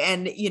way.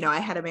 And, I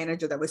had a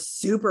manager that was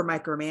super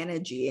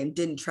micromanaging and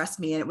didn't trust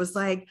me. And it was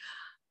like,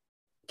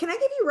 can I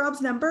give you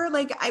Rob's number?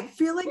 Like, I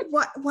feel like,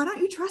 why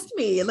don't you trust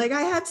me? Like,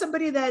 I had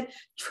somebody that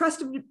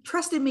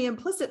trusted me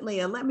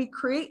implicitly and let me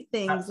create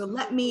things and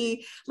let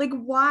me, like,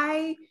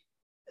 why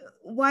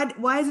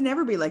doesn't it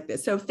ever be like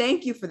this? So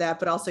thank you for that.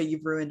 But also,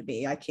 you've ruined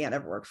me. I can't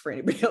ever work for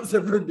anybody else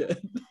ever again.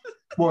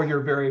 Well,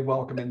 you're very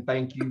welcome. And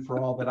thank you for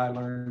all that I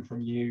learned from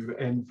you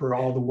and for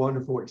all the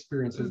wonderful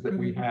experiences that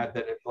we had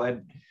that have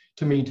led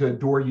to me to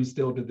adore you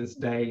still to this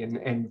day,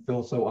 and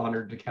feel so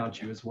honored to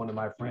count you as one of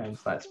my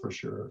friends. That's for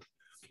sure.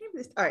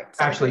 All right.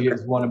 Actually, it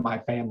is one of my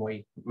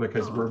family,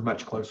 because we're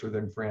much closer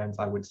than friends,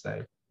 I would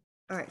say.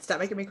 All right. Stop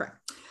making me cry.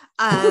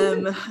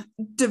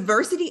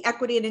 Diversity,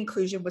 equity, and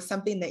inclusion was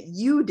something that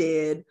you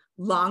did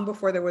long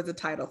before there was a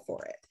title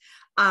for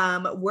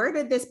it. Where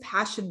did this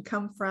passion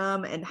come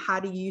from, and how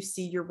do you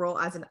see your role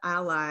as an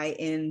ally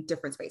in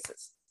different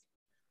spaces?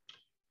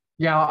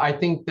 Yeah, I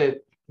think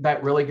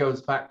that really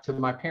goes back to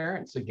my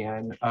parents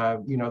again.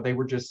 They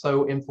were just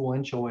so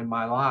influential in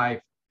my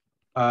life.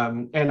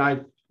 And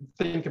I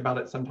think about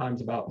it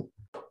sometimes about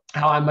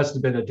how I must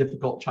have been a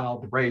difficult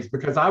child to raise,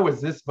 because I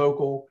was this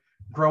vocal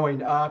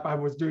growing up. I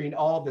was doing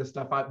all this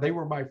stuff. They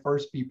were my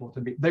first people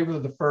they were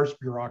the first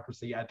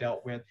bureaucracy I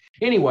dealt with.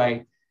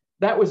 Anyway,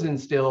 that was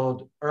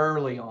instilled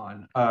early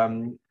on.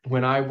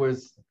 When I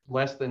was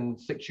less than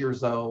 6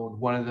 years old,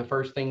 one of the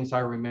first things I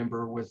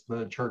remember was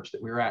the church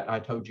that we were at. I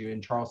told you,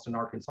 in Charleston,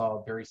 Arkansas,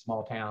 a very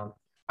small town.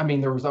 I mean,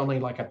 there was only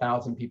like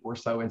 1,000 people or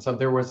so. And so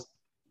there was,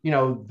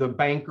 the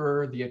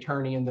banker, the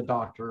attorney, and the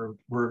doctor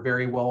were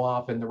very well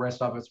off, and the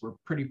rest of us were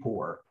pretty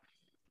poor.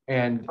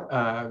 And,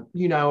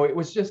 it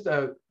was just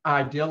a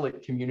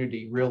idyllic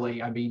community,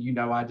 really. I mean,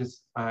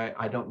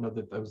 I don't know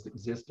that those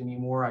exist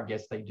anymore. I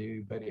guess they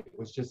do, but it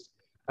was just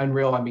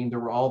unreal. I mean, there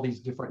were all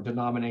these different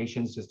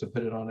denominations, just to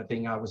put it on a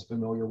thing I was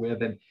familiar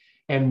with.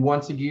 And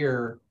once a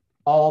year,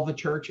 all the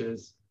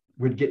churches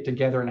would get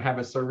together and have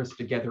a service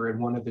together in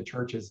one of the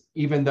churches.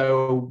 Even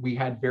though we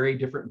had very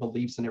different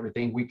beliefs and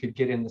everything, we could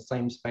get in the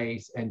same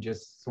space and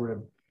just sort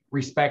of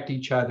respect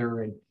each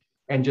other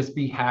and just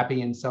be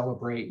happy and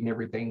celebrate and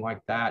everything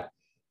like that.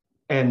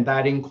 And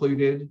that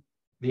included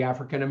the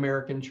African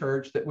American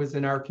church that was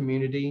in our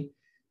community.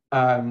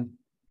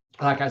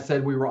 Like I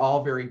said, we were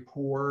all very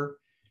poor,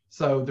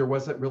 so there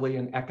wasn't really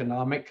an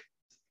economic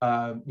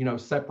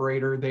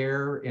separator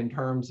there in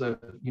terms of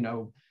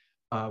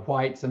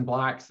whites and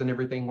blacks and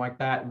everything like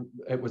that.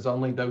 It was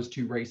only those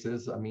two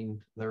races. I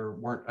mean, there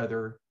weren't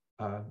other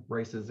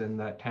races in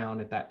that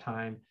town at that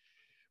time.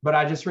 But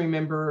I just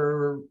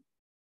remember,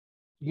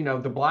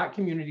 the Black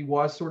community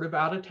was sort of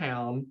out of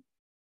town.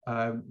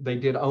 They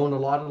did own a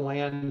lot of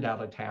land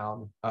out of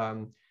town.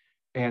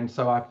 And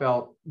so I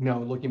felt,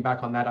 looking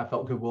back on that, I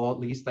felt good. Well, at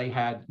least they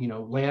had,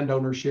 land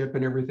ownership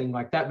and everything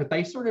like that. But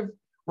they sort of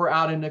were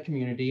out in the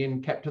community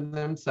and kept to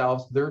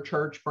themselves. Their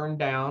church burned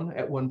down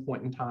at one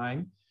point in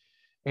time.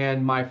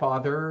 And my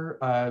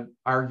father,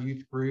 our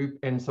youth group,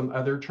 and some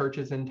other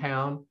churches in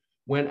town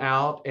went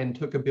out and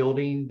took a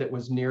building that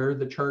was near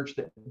the church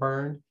that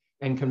burned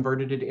and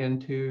converted it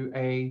into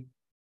a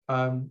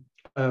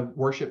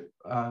worship,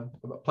 a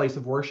place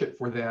of worship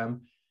for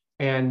them.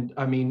 And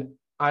I mean,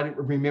 I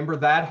remember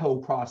that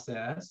whole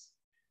process.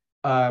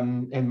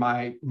 And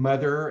my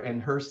mother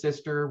and her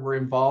sister were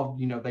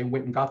involved. They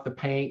went and got the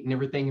paint and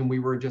everything, and we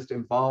were just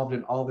involved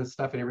in all this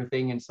stuff and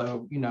everything. And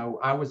so,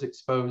 I was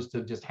exposed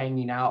to just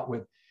hanging out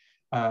with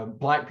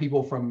Black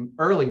people from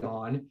early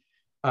on.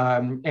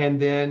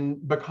 And then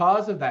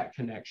because of that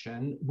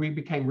connection, we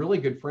became really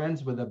good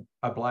friends with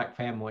a Black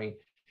family.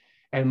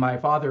 And my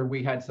father,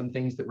 we had some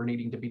things that were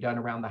needing to be done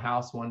around the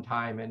house one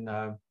time.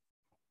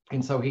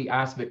 And so he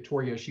asked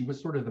Victoria. She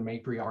was sort of the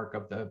matriarch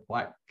of the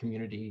Black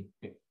community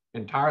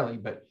entirely,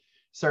 but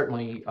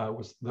certainly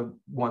was the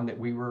one that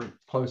we were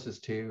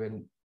closest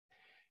to.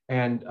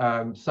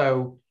 And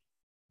so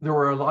there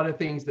were a lot of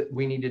things that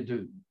we needed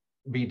to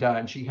be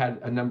done. She had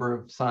a number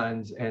of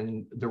sons,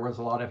 and there was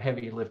a lot of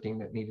heavy lifting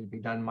that needed to be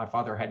done. My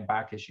father had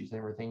back issues and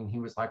everything. And he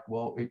was like,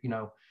 well,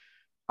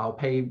 I'll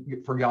pay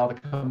for y'all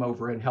to come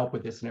over and help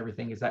with this and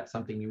everything. Is that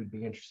something you would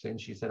be interested in?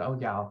 She said, oh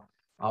yeah,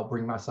 I'll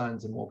bring my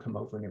sons and we'll come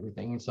over and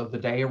everything. And so the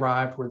day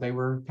arrived where they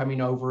were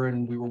coming over,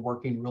 and we were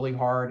working really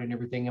hard and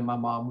everything. And my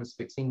mom was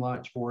fixing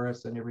lunch for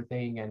us and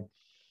everything.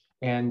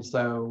 And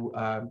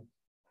so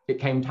it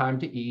came time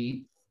to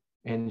eat.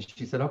 And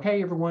she said,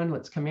 okay, everyone,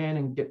 let's come in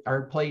and get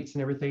our plates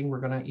and everything.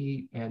 We're going to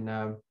eat.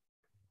 And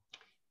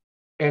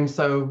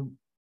so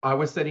I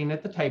was sitting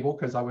at the table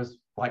because I was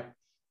like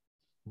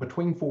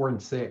between 4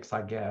 and 6,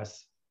 I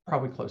guess,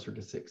 probably closer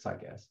to 6, I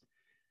guess.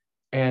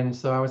 And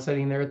so I was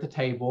sitting there at the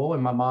table,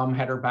 and my mom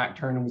had her back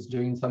turned and was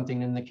doing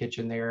something in the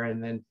kitchen there.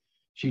 And then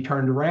she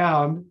turned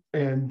around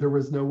and there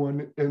was no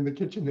one in the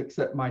kitchen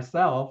except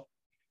myself.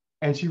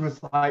 And she was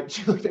like,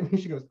 she looked at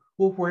me, she goes,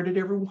 well, where did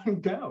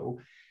everyone go?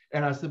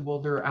 And I said, well,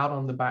 they're out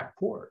on the back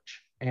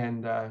porch.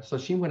 And so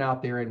she went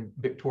out there, and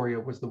Victoria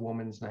was the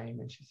woman's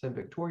name. And she said,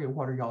 Victoria,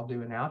 what are y'all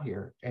doing out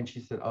here? And she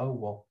said, oh,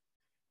 well,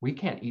 we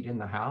can't eat in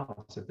the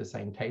house at the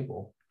same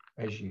table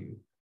as you.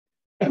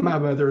 And my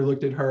mother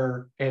looked at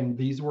her, and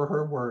these were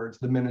her words,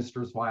 the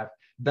minister's wife,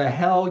 the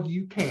hell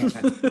you can.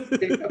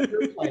 Pick up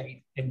your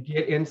plate and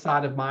get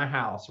inside of my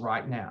house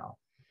right now.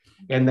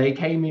 And they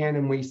came in,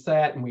 and we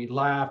sat and we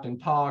laughed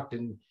and talked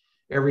and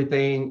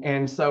everything.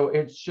 And so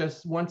it's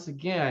just, once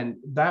again,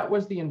 that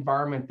was the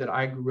environment that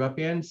I grew up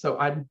in. So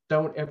I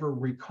don't ever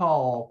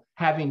recall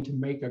having to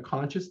make a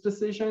conscious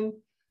decision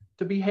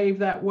to behave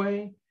that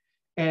way.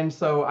 And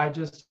so I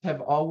just have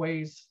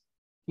always,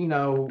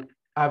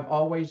 I've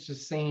always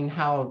just seen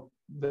how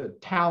the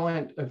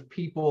talent of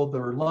people,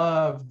 their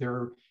love,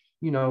 their,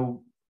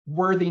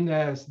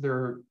 worthiness,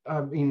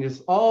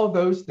 it's all of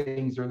those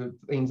things are the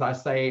things I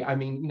say. I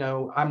mean,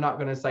 I'm not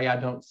going to say I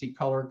don't see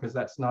color, because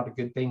that's not a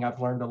good thing. I've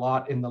learned a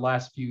lot in the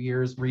last few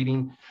years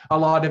reading a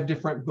lot of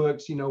different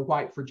books,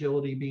 White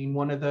Fragility being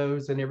one of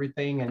those and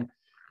everything, and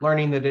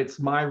learning that it's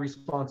my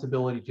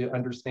responsibility to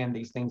understand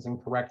these things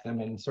and correct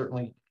them, and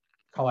certainly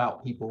call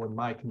out people in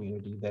my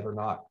community that are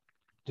not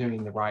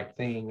doing the right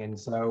thing. And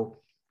so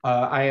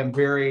I am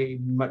very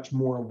much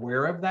more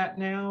aware of that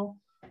now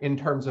in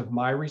terms of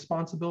my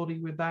responsibility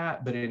with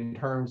that. But in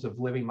terms of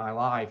living my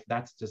life,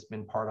 that's just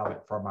been part of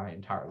it for my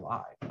entire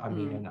life. I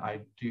mean, and I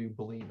do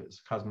believe it's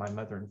because my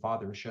mother and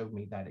father showed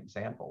me that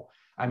example.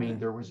 I mean,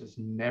 there was just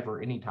never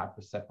any type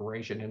of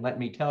separation. And let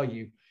me tell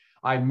you,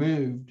 I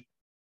moved.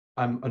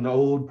 I'm an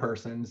old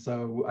person.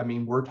 So, I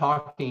mean, we're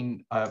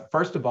talking,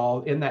 first of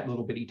all, in that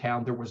little bitty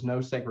town, there was no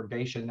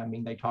segregation. I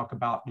mean, they talk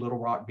about Little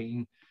Rock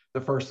being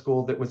the first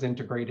school that was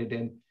integrated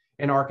in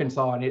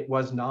Arkansas, and it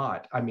was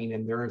not. I mean,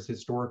 and there is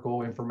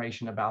historical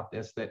information about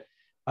this, that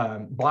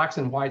Blacks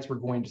and whites were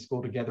going to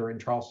school together in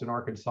Charleston,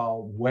 Arkansas,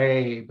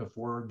 way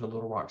before the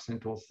Little Rock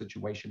Central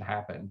situation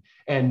happened.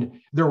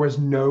 And there was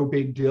no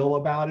big deal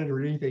about it or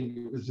anything.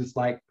 It was just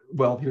like,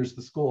 well, here's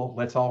the school,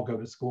 let's all go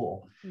to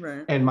school.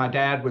 Right. And my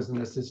dad was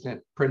an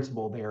assistant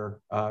principal there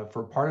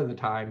for part of the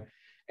time.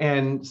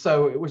 And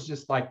so it was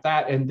just like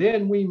that. And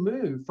then we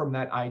moved from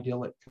that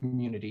idyllic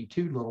community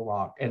to Little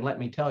Rock. And let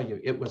me tell you,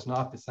 it was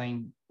not the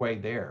same way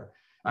there.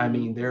 I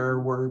mean, there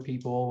were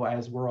people,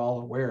 as we're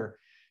all aware,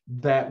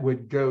 that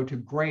would go to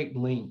great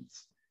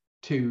lengths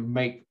to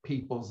make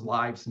people's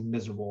lives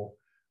miserable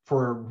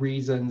for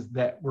reasons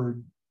that were,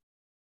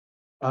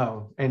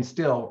 and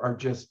still are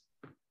just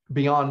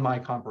beyond my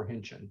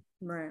comprehension.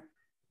 Right.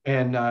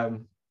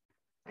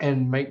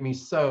 And make me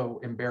so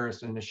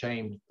embarrassed and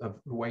ashamed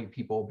of the way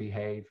people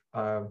behave.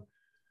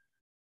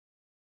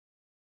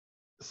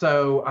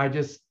 So I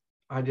just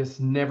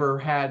never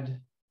had,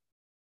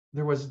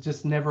 there was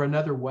just never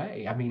another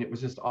way. I mean, it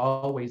was just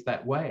always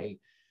that way.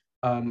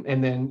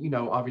 And then, you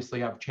know,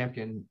 obviously I've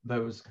championed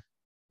those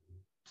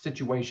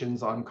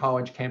situations on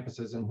college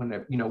campuses. And when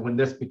it, you know, when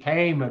this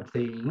became a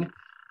thing,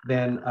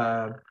 then,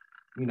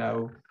 you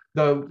know,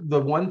 the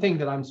one thing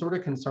that I'm sort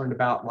of concerned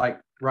about, like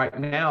right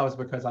now, is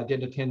because I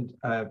did attend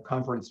a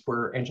conference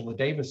where Angela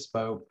Davis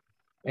spoke,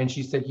 and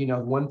she said, you know,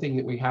 one thing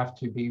that we have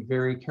to be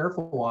very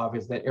careful of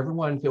is that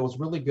everyone feels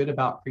really good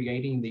about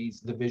creating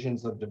these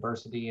divisions of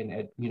diversity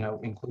and, you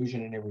know,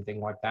 inclusion and everything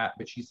like that.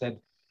 But she said,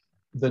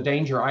 the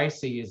danger I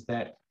see is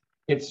that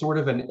it's sort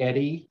of an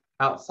eddy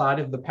outside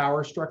of the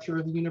power structure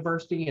of the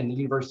university, and the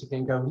university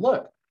can go,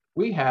 look,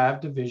 we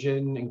have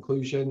division,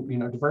 inclusion, you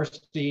know,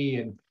 diversity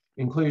and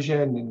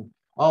inclusion and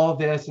all of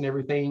this and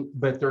everything,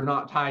 but they're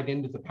not tied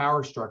into the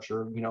power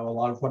structure. You know, a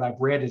lot of what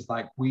I've read is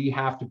like, we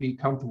have to be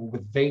comfortable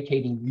with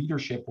vacating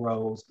leadership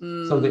roles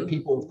so that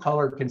people of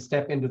color can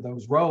step into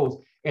those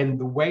roles. And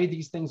the way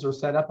these things are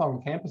set up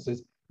on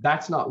campuses,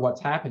 that's not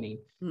what's happening.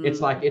 It's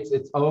like, it's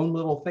its own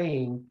little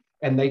thing,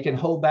 and they can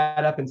hold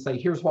that up and say,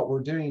 here's what we're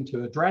doing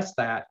to address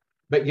that.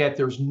 But yet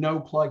there's no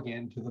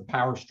plug-in to the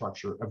power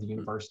structure of the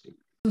university.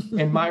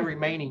 In my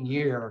remaining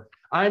year,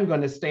 I'm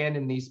going to stand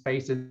in these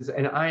spaces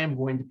and I am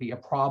going to be a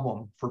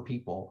problem for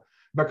people,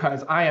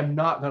 because I am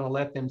not going to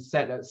let them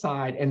set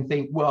aside and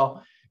think,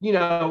 well, you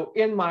know,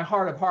 in my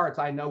heart of hearts,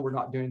 I know we're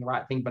not doing the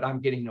right thing, but I'm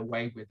getting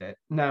away with it.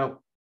 No,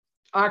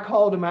 I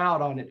called them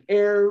out on it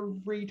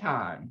every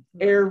time.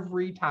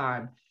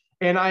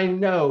 And I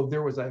know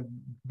there was a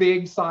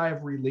big sigh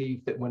of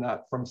relief that went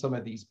up from some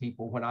of these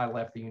people when I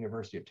left the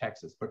University of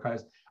Texas,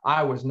 because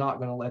I was not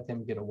going to let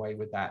them get away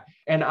with that.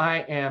 And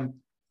I am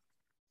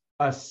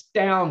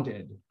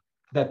astounded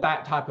that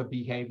that type of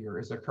behavior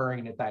is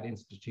occurring at that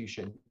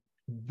institution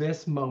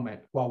this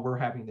moment while we're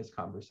having this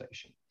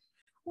conversation.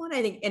 Well,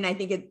 I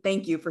think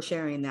thank you for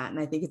sharing that. And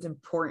I think it's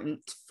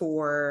important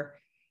for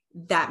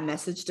that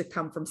message to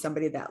come from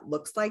somebody that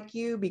looks like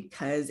you,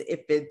 because if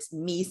it's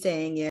me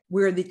saying it,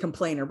 we're the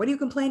complainer. What are you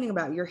complaining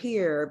about? You're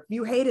here.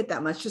 You hate it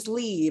that much, just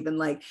leave. And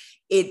like,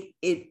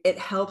 it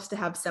helps to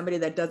have somebody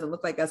that doesn't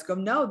look like us go,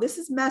 no, this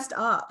is messed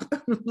up.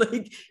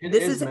 Like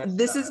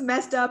this is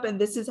messed up, and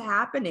this is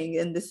happening,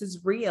 and this is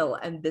real,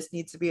 and this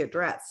needs to be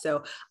addressed.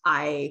 So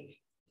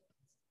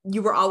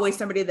you were always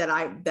somebody that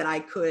I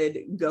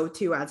could go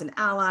to as an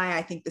ally.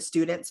 I think the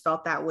students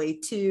felt that way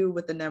too,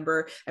 with the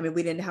number. I mean,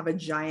 we didn't have a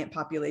giant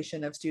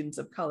population of students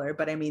of color,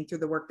 but I mean, through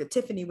the work that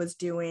Tiffany was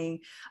doing.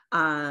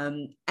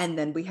 And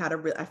then we had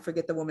I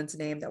forget the woman's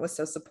name that was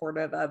so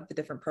supportive of the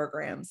different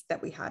programs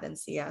that we had in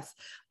CS.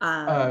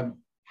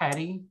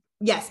 Patty.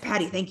 Yes,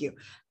 Patty, thank you.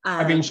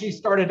 I mean, she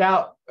started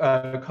out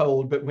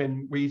cold, but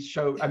when we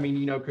showed, I mean,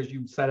 you know, because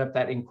you set up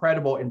that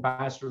incredible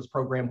ambassadors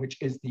program,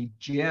 which is the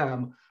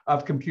gem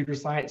of computer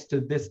science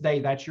to this day,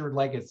 that's your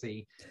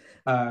legacy.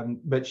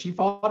 But she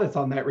fought us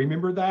on that.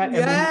 Remember that? Yes.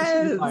 And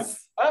then she was like,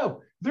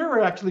 oh, they're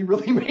actually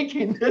really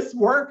making this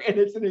work, and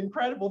it's an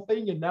incredible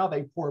thing. And now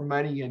they pour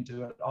money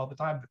into it all the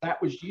time. But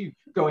that was you.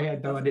 Go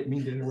ahead, though. I didn't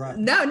mean to interrupt.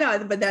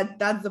 No, but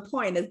that's the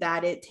point, is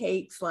that it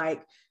takes,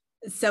 like,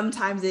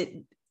 sometimes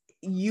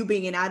you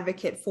being an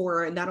advocate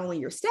for not only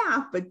your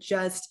staff, but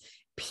just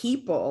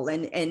people,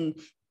 and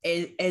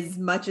as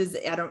much as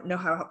I don't know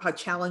how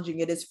challenging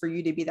it is for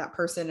you to be that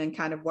person, and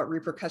kind of what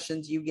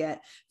repercussions you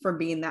get from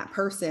being that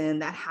person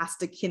that has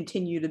to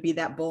continue to be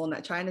that bull in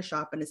that china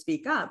shop and to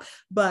speak up.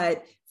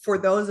 But for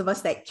those of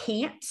us that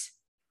can't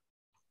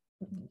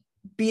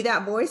be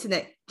that voice and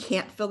that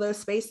can't fill those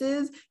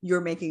spaces,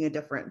 you're making a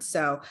difference.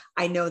 So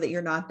I know that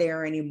you're not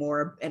there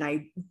anymore, and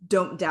I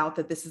don't doubt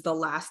that this is the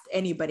last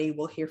anybody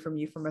will hear from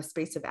you from a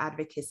space of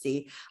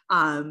advocacy.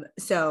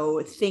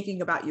 So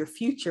thinking about your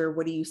future,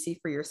 what do you see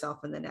for yourself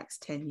in the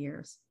next 10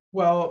 years?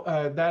 Well,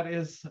 that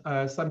is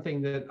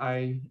something that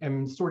I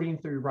am sorting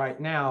through right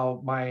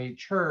now. My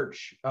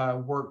church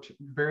worked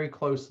very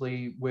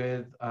closely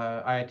with,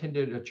 I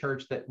attended a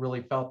church that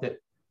really felt that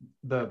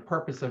the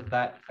purpose of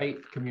that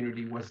faith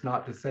community was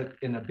not to sit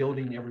in a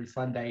building every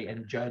Sunday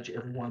and judge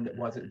everyone that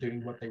wasn't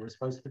doing what they were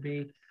supposed to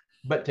be,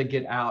 but to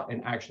get out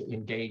and actually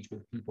engage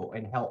with people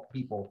and help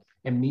people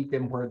and meet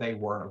them where they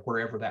were,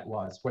 wherever that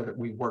was. Whether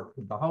we worked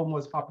with the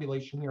homeless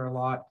population here a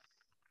lot,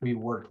 we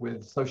worked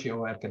with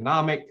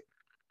socioeconomic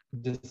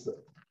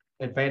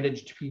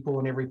disadvantaged people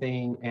and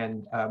everything.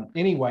 And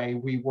anyway,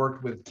 we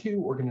worked with 2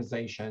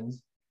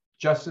 organizations,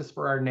 Justice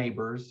for Our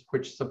Neighbors,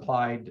 which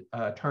supplied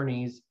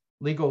attorneys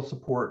legal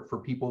support for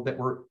people that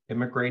were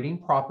immigrating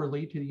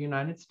properly to the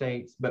United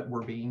States, but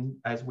were being,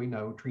 as we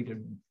know,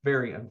 treated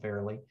very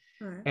unfairly.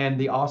 Right. And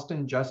the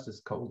Austin Justice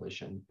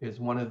Coalition is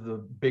one of the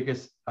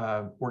biggest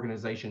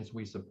organizations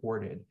we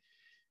supported.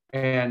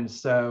 And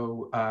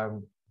so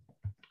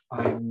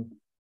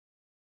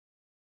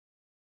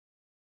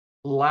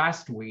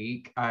last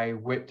week, I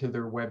went to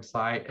their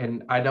website,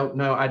 and I don't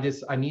know,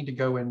 I need to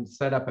go and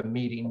set up a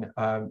meeting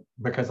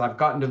because I've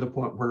gotten to the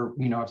point where,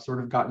 I've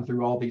sort of gotten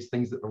through all these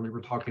things that we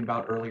were talking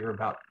about earlier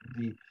about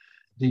the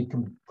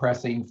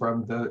decompressing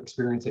from the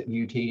experience at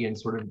UT and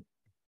sort of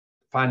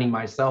finding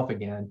myself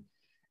again.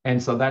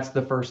 And so that's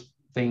the first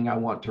thing I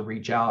want to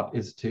reach out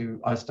is to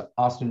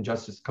Austin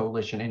Justice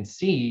Coalition and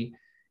see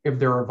if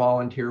there are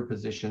volunteer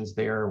positions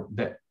there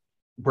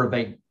where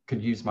they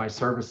could use my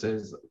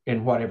services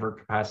in whatever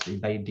capacity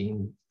they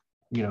deem,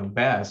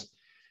 best.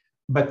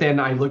 But then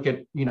I look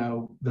at,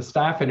 the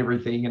staff and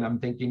everything, and I'm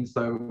thinking,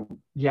 so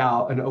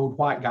yeah, an old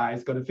white guy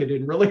is going to fit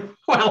in really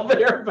well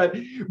there. But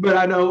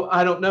I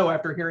don't know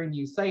after hearing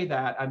you say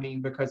that,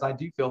 because I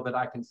do feel that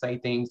I can say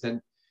things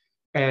and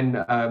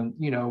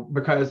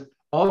because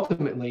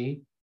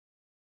ultimately,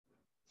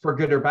 for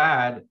good or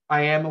bad,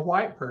 I am a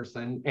white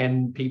person,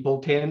 and people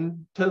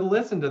tend to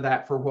listen to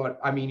that for what,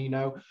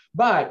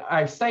 but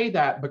I say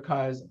that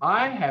because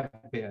I have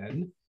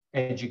been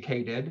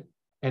educated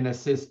and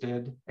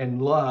assisted and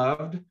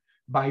loved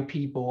by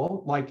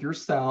people like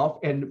yourself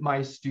and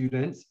my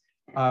students.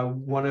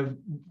 One of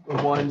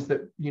the ones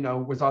that,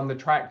 was on the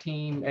track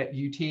team at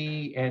UT,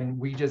 and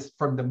we just,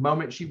 from the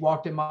moment she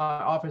walked in my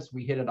office,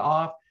 we hit it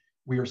off.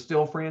 We are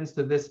still friends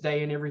to this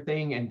day and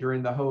everything. And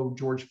during the whole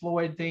George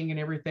Floyd thing and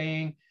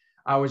everything,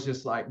 I was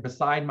just like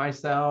beside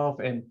myself.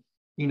 And,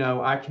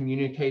 I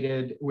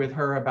communicated with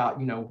her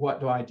about, what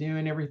do I do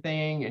and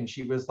everything. And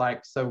she was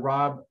like, so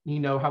Rob, you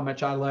know how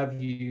much I love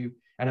you,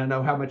 and I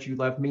know how much you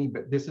love me,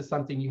 but this is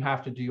something you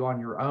have to do on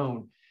your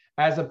own.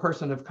 As a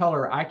person of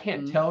color, I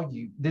can't tell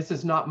you, this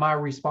is not my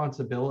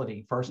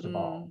responsibility, first of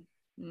all.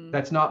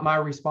 That's not my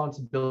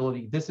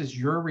responsibility. This is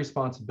your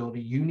responsibility.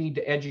 You need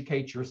to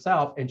educate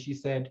yourself. And she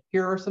said,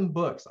 here are some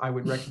books I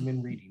would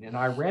recommend reading. And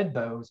I read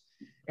those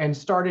and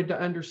started to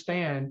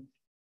understand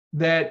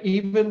that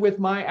even with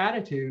my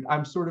attitude,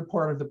 I'm sort of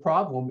part of the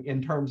problem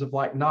in terms of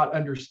like not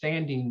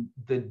understanding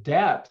the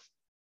depth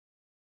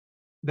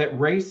that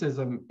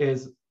racism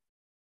is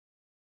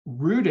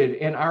rooted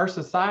in our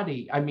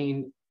society. I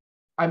mean,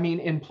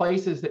 in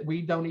places that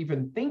we don't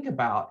even think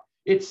about.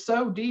 It's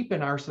so deep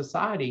in our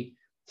society,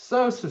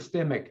 so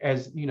systemic,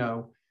 as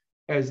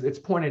as it's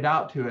pointed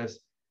out to us,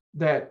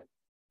 that,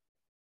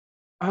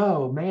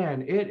 oh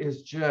man,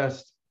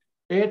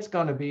 it's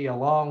going to be a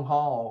long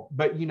haul,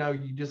 but you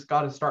just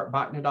got to start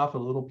biting it off a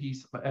little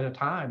piece at a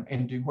time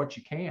and do what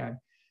you can.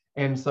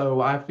 And so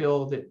I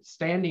feel that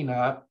standing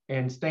up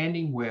and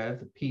standing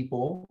with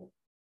people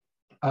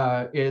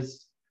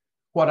is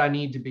what I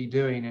need to be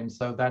doing. And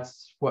so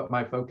that's what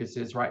my focus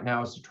is right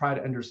now, is to try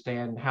to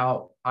understand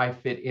how I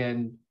fit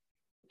in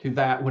to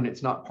that when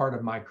it's not part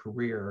of my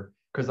career,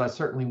 because I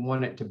certainly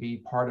want it to be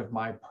part of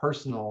my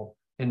personal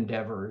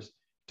endeavors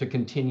to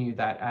continue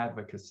that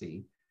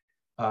advocacy.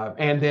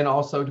 And then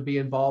also to be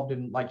involved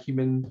in like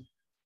human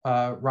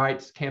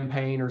rights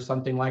campaign or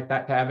something like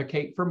that to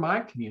advocate for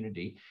my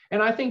community.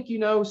 And I think,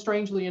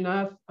 strangely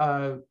enough,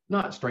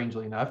 not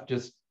strangely enough,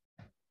 just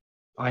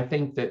I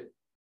think that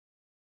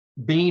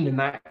being in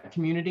that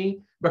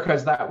community,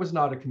 because that was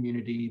not a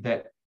community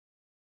that,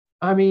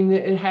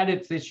 it had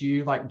its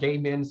issue, like gay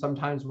men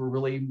sometimes were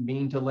really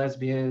mean to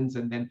lesbians.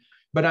 And then,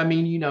 but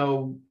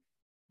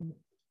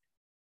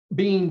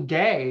being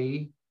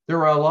gay, there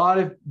were a lot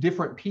of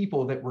different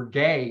people that were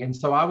gay. And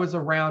so I was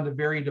around a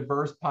very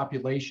diverse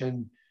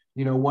population.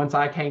 Once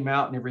I came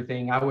out and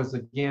everything, I was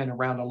again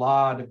around a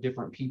lot of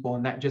different people.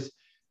 And that just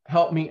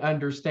helped me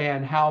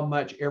understand how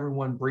much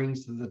everyone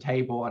brings to the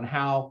table and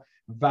how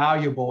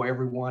valuable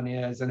everyone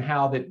is, and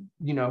how that,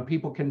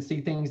 people can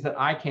see things that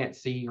I can't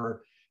see,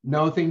 or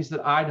know things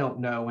that I don't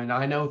know, and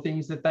I know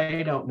things that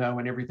they don't know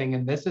and everything.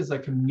 And this is a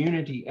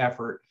community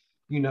effort,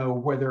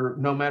 whether,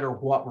 no matter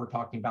what we're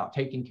talking about,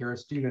 taking care of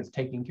students,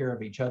 taking care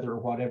of each other or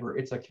whatever,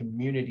 it's a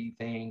community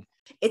thing.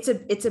 It's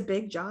a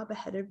big job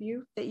ahead of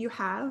you that you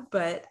have,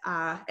 but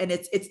and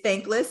it's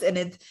thankless, and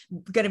it's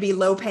going to be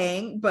low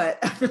paying, but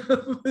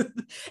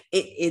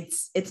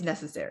it's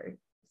necessary.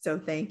 So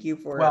thank you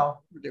for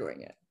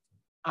doing it.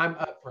 I'm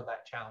up for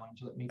that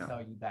challenge. Let me tell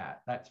you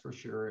that. That's for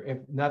sure. If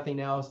nothing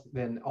else,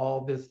 then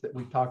all this that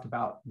we've talked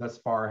about thus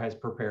far has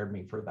prepared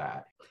me for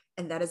that.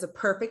 And that is a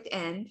perfect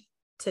end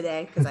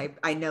today, because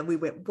I know we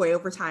went way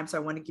over time. So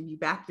I want to give you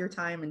back your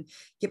time and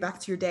get back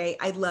to your day.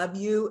 I love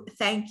you.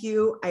 Thank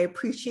you. I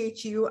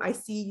appreciate you. I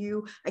see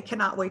you. I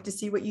cannot wait to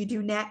see what you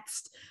do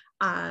next.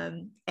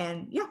 And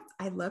yeah,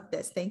 I love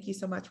this. Thank you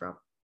so much, Rob.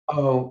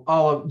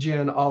 Oh,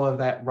 Jen, all of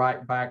that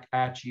right back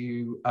at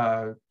you.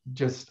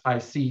 I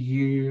see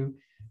you.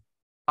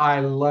 I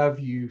love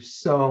you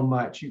so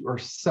much. You are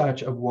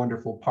such a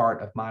wonderful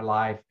part of my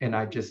life. And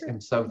I just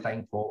am so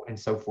thankful and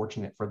so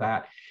fortunate for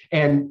that.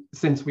 And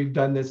since we've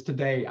done this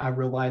today, I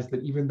realized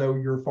that even though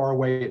you're far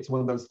away, it's one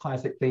of those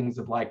classic things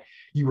of like,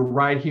 you were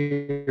right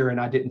here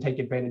and I didn't take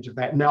advantage of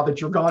that. Now that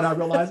you're gone, I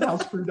realize how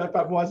screwed up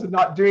I was in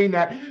not doing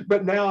that.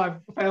 But now I've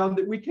found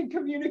that we can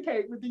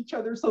communicate with each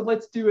other. So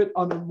let's do it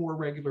on a more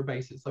regular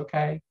basis.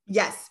 Okay.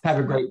 Yes. Have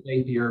a great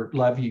day, dear.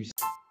 Love you.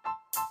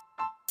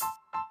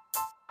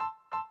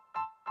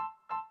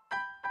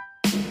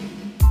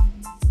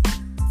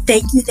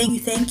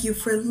 Thank you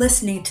for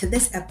listening to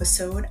this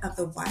episode of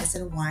the Wise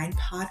and Wine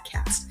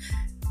podcast.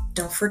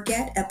 Don't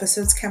forget,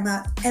 episodes come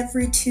out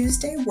every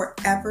Tuesday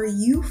wherever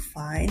you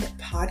find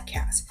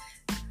podcasts.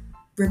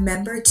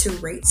 Remember to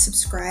rate,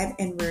 subscribe,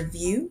 and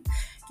review.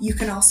 You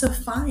can also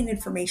find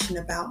information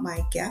about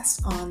my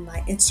guests on my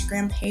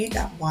Instagram page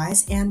at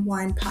Wise and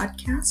Wine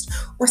Podcast,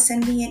 or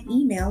send me an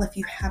email if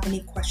you have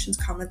any questions,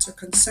 comments, or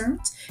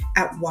concerns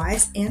at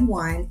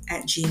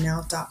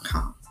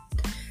wiseandwine@gmail.com.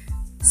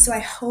 So I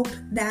hope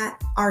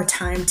that our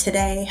time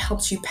today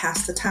helps you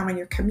pass the time on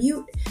your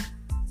commute,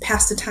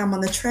 pass the time on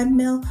the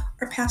treadmill,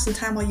 or pass the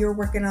time while you're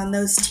working on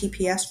those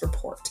TPS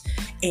report.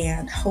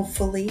 And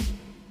hopefully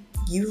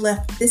you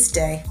left this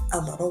day a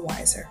little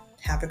wiser.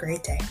 Have a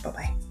great day.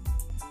 Bye-bye.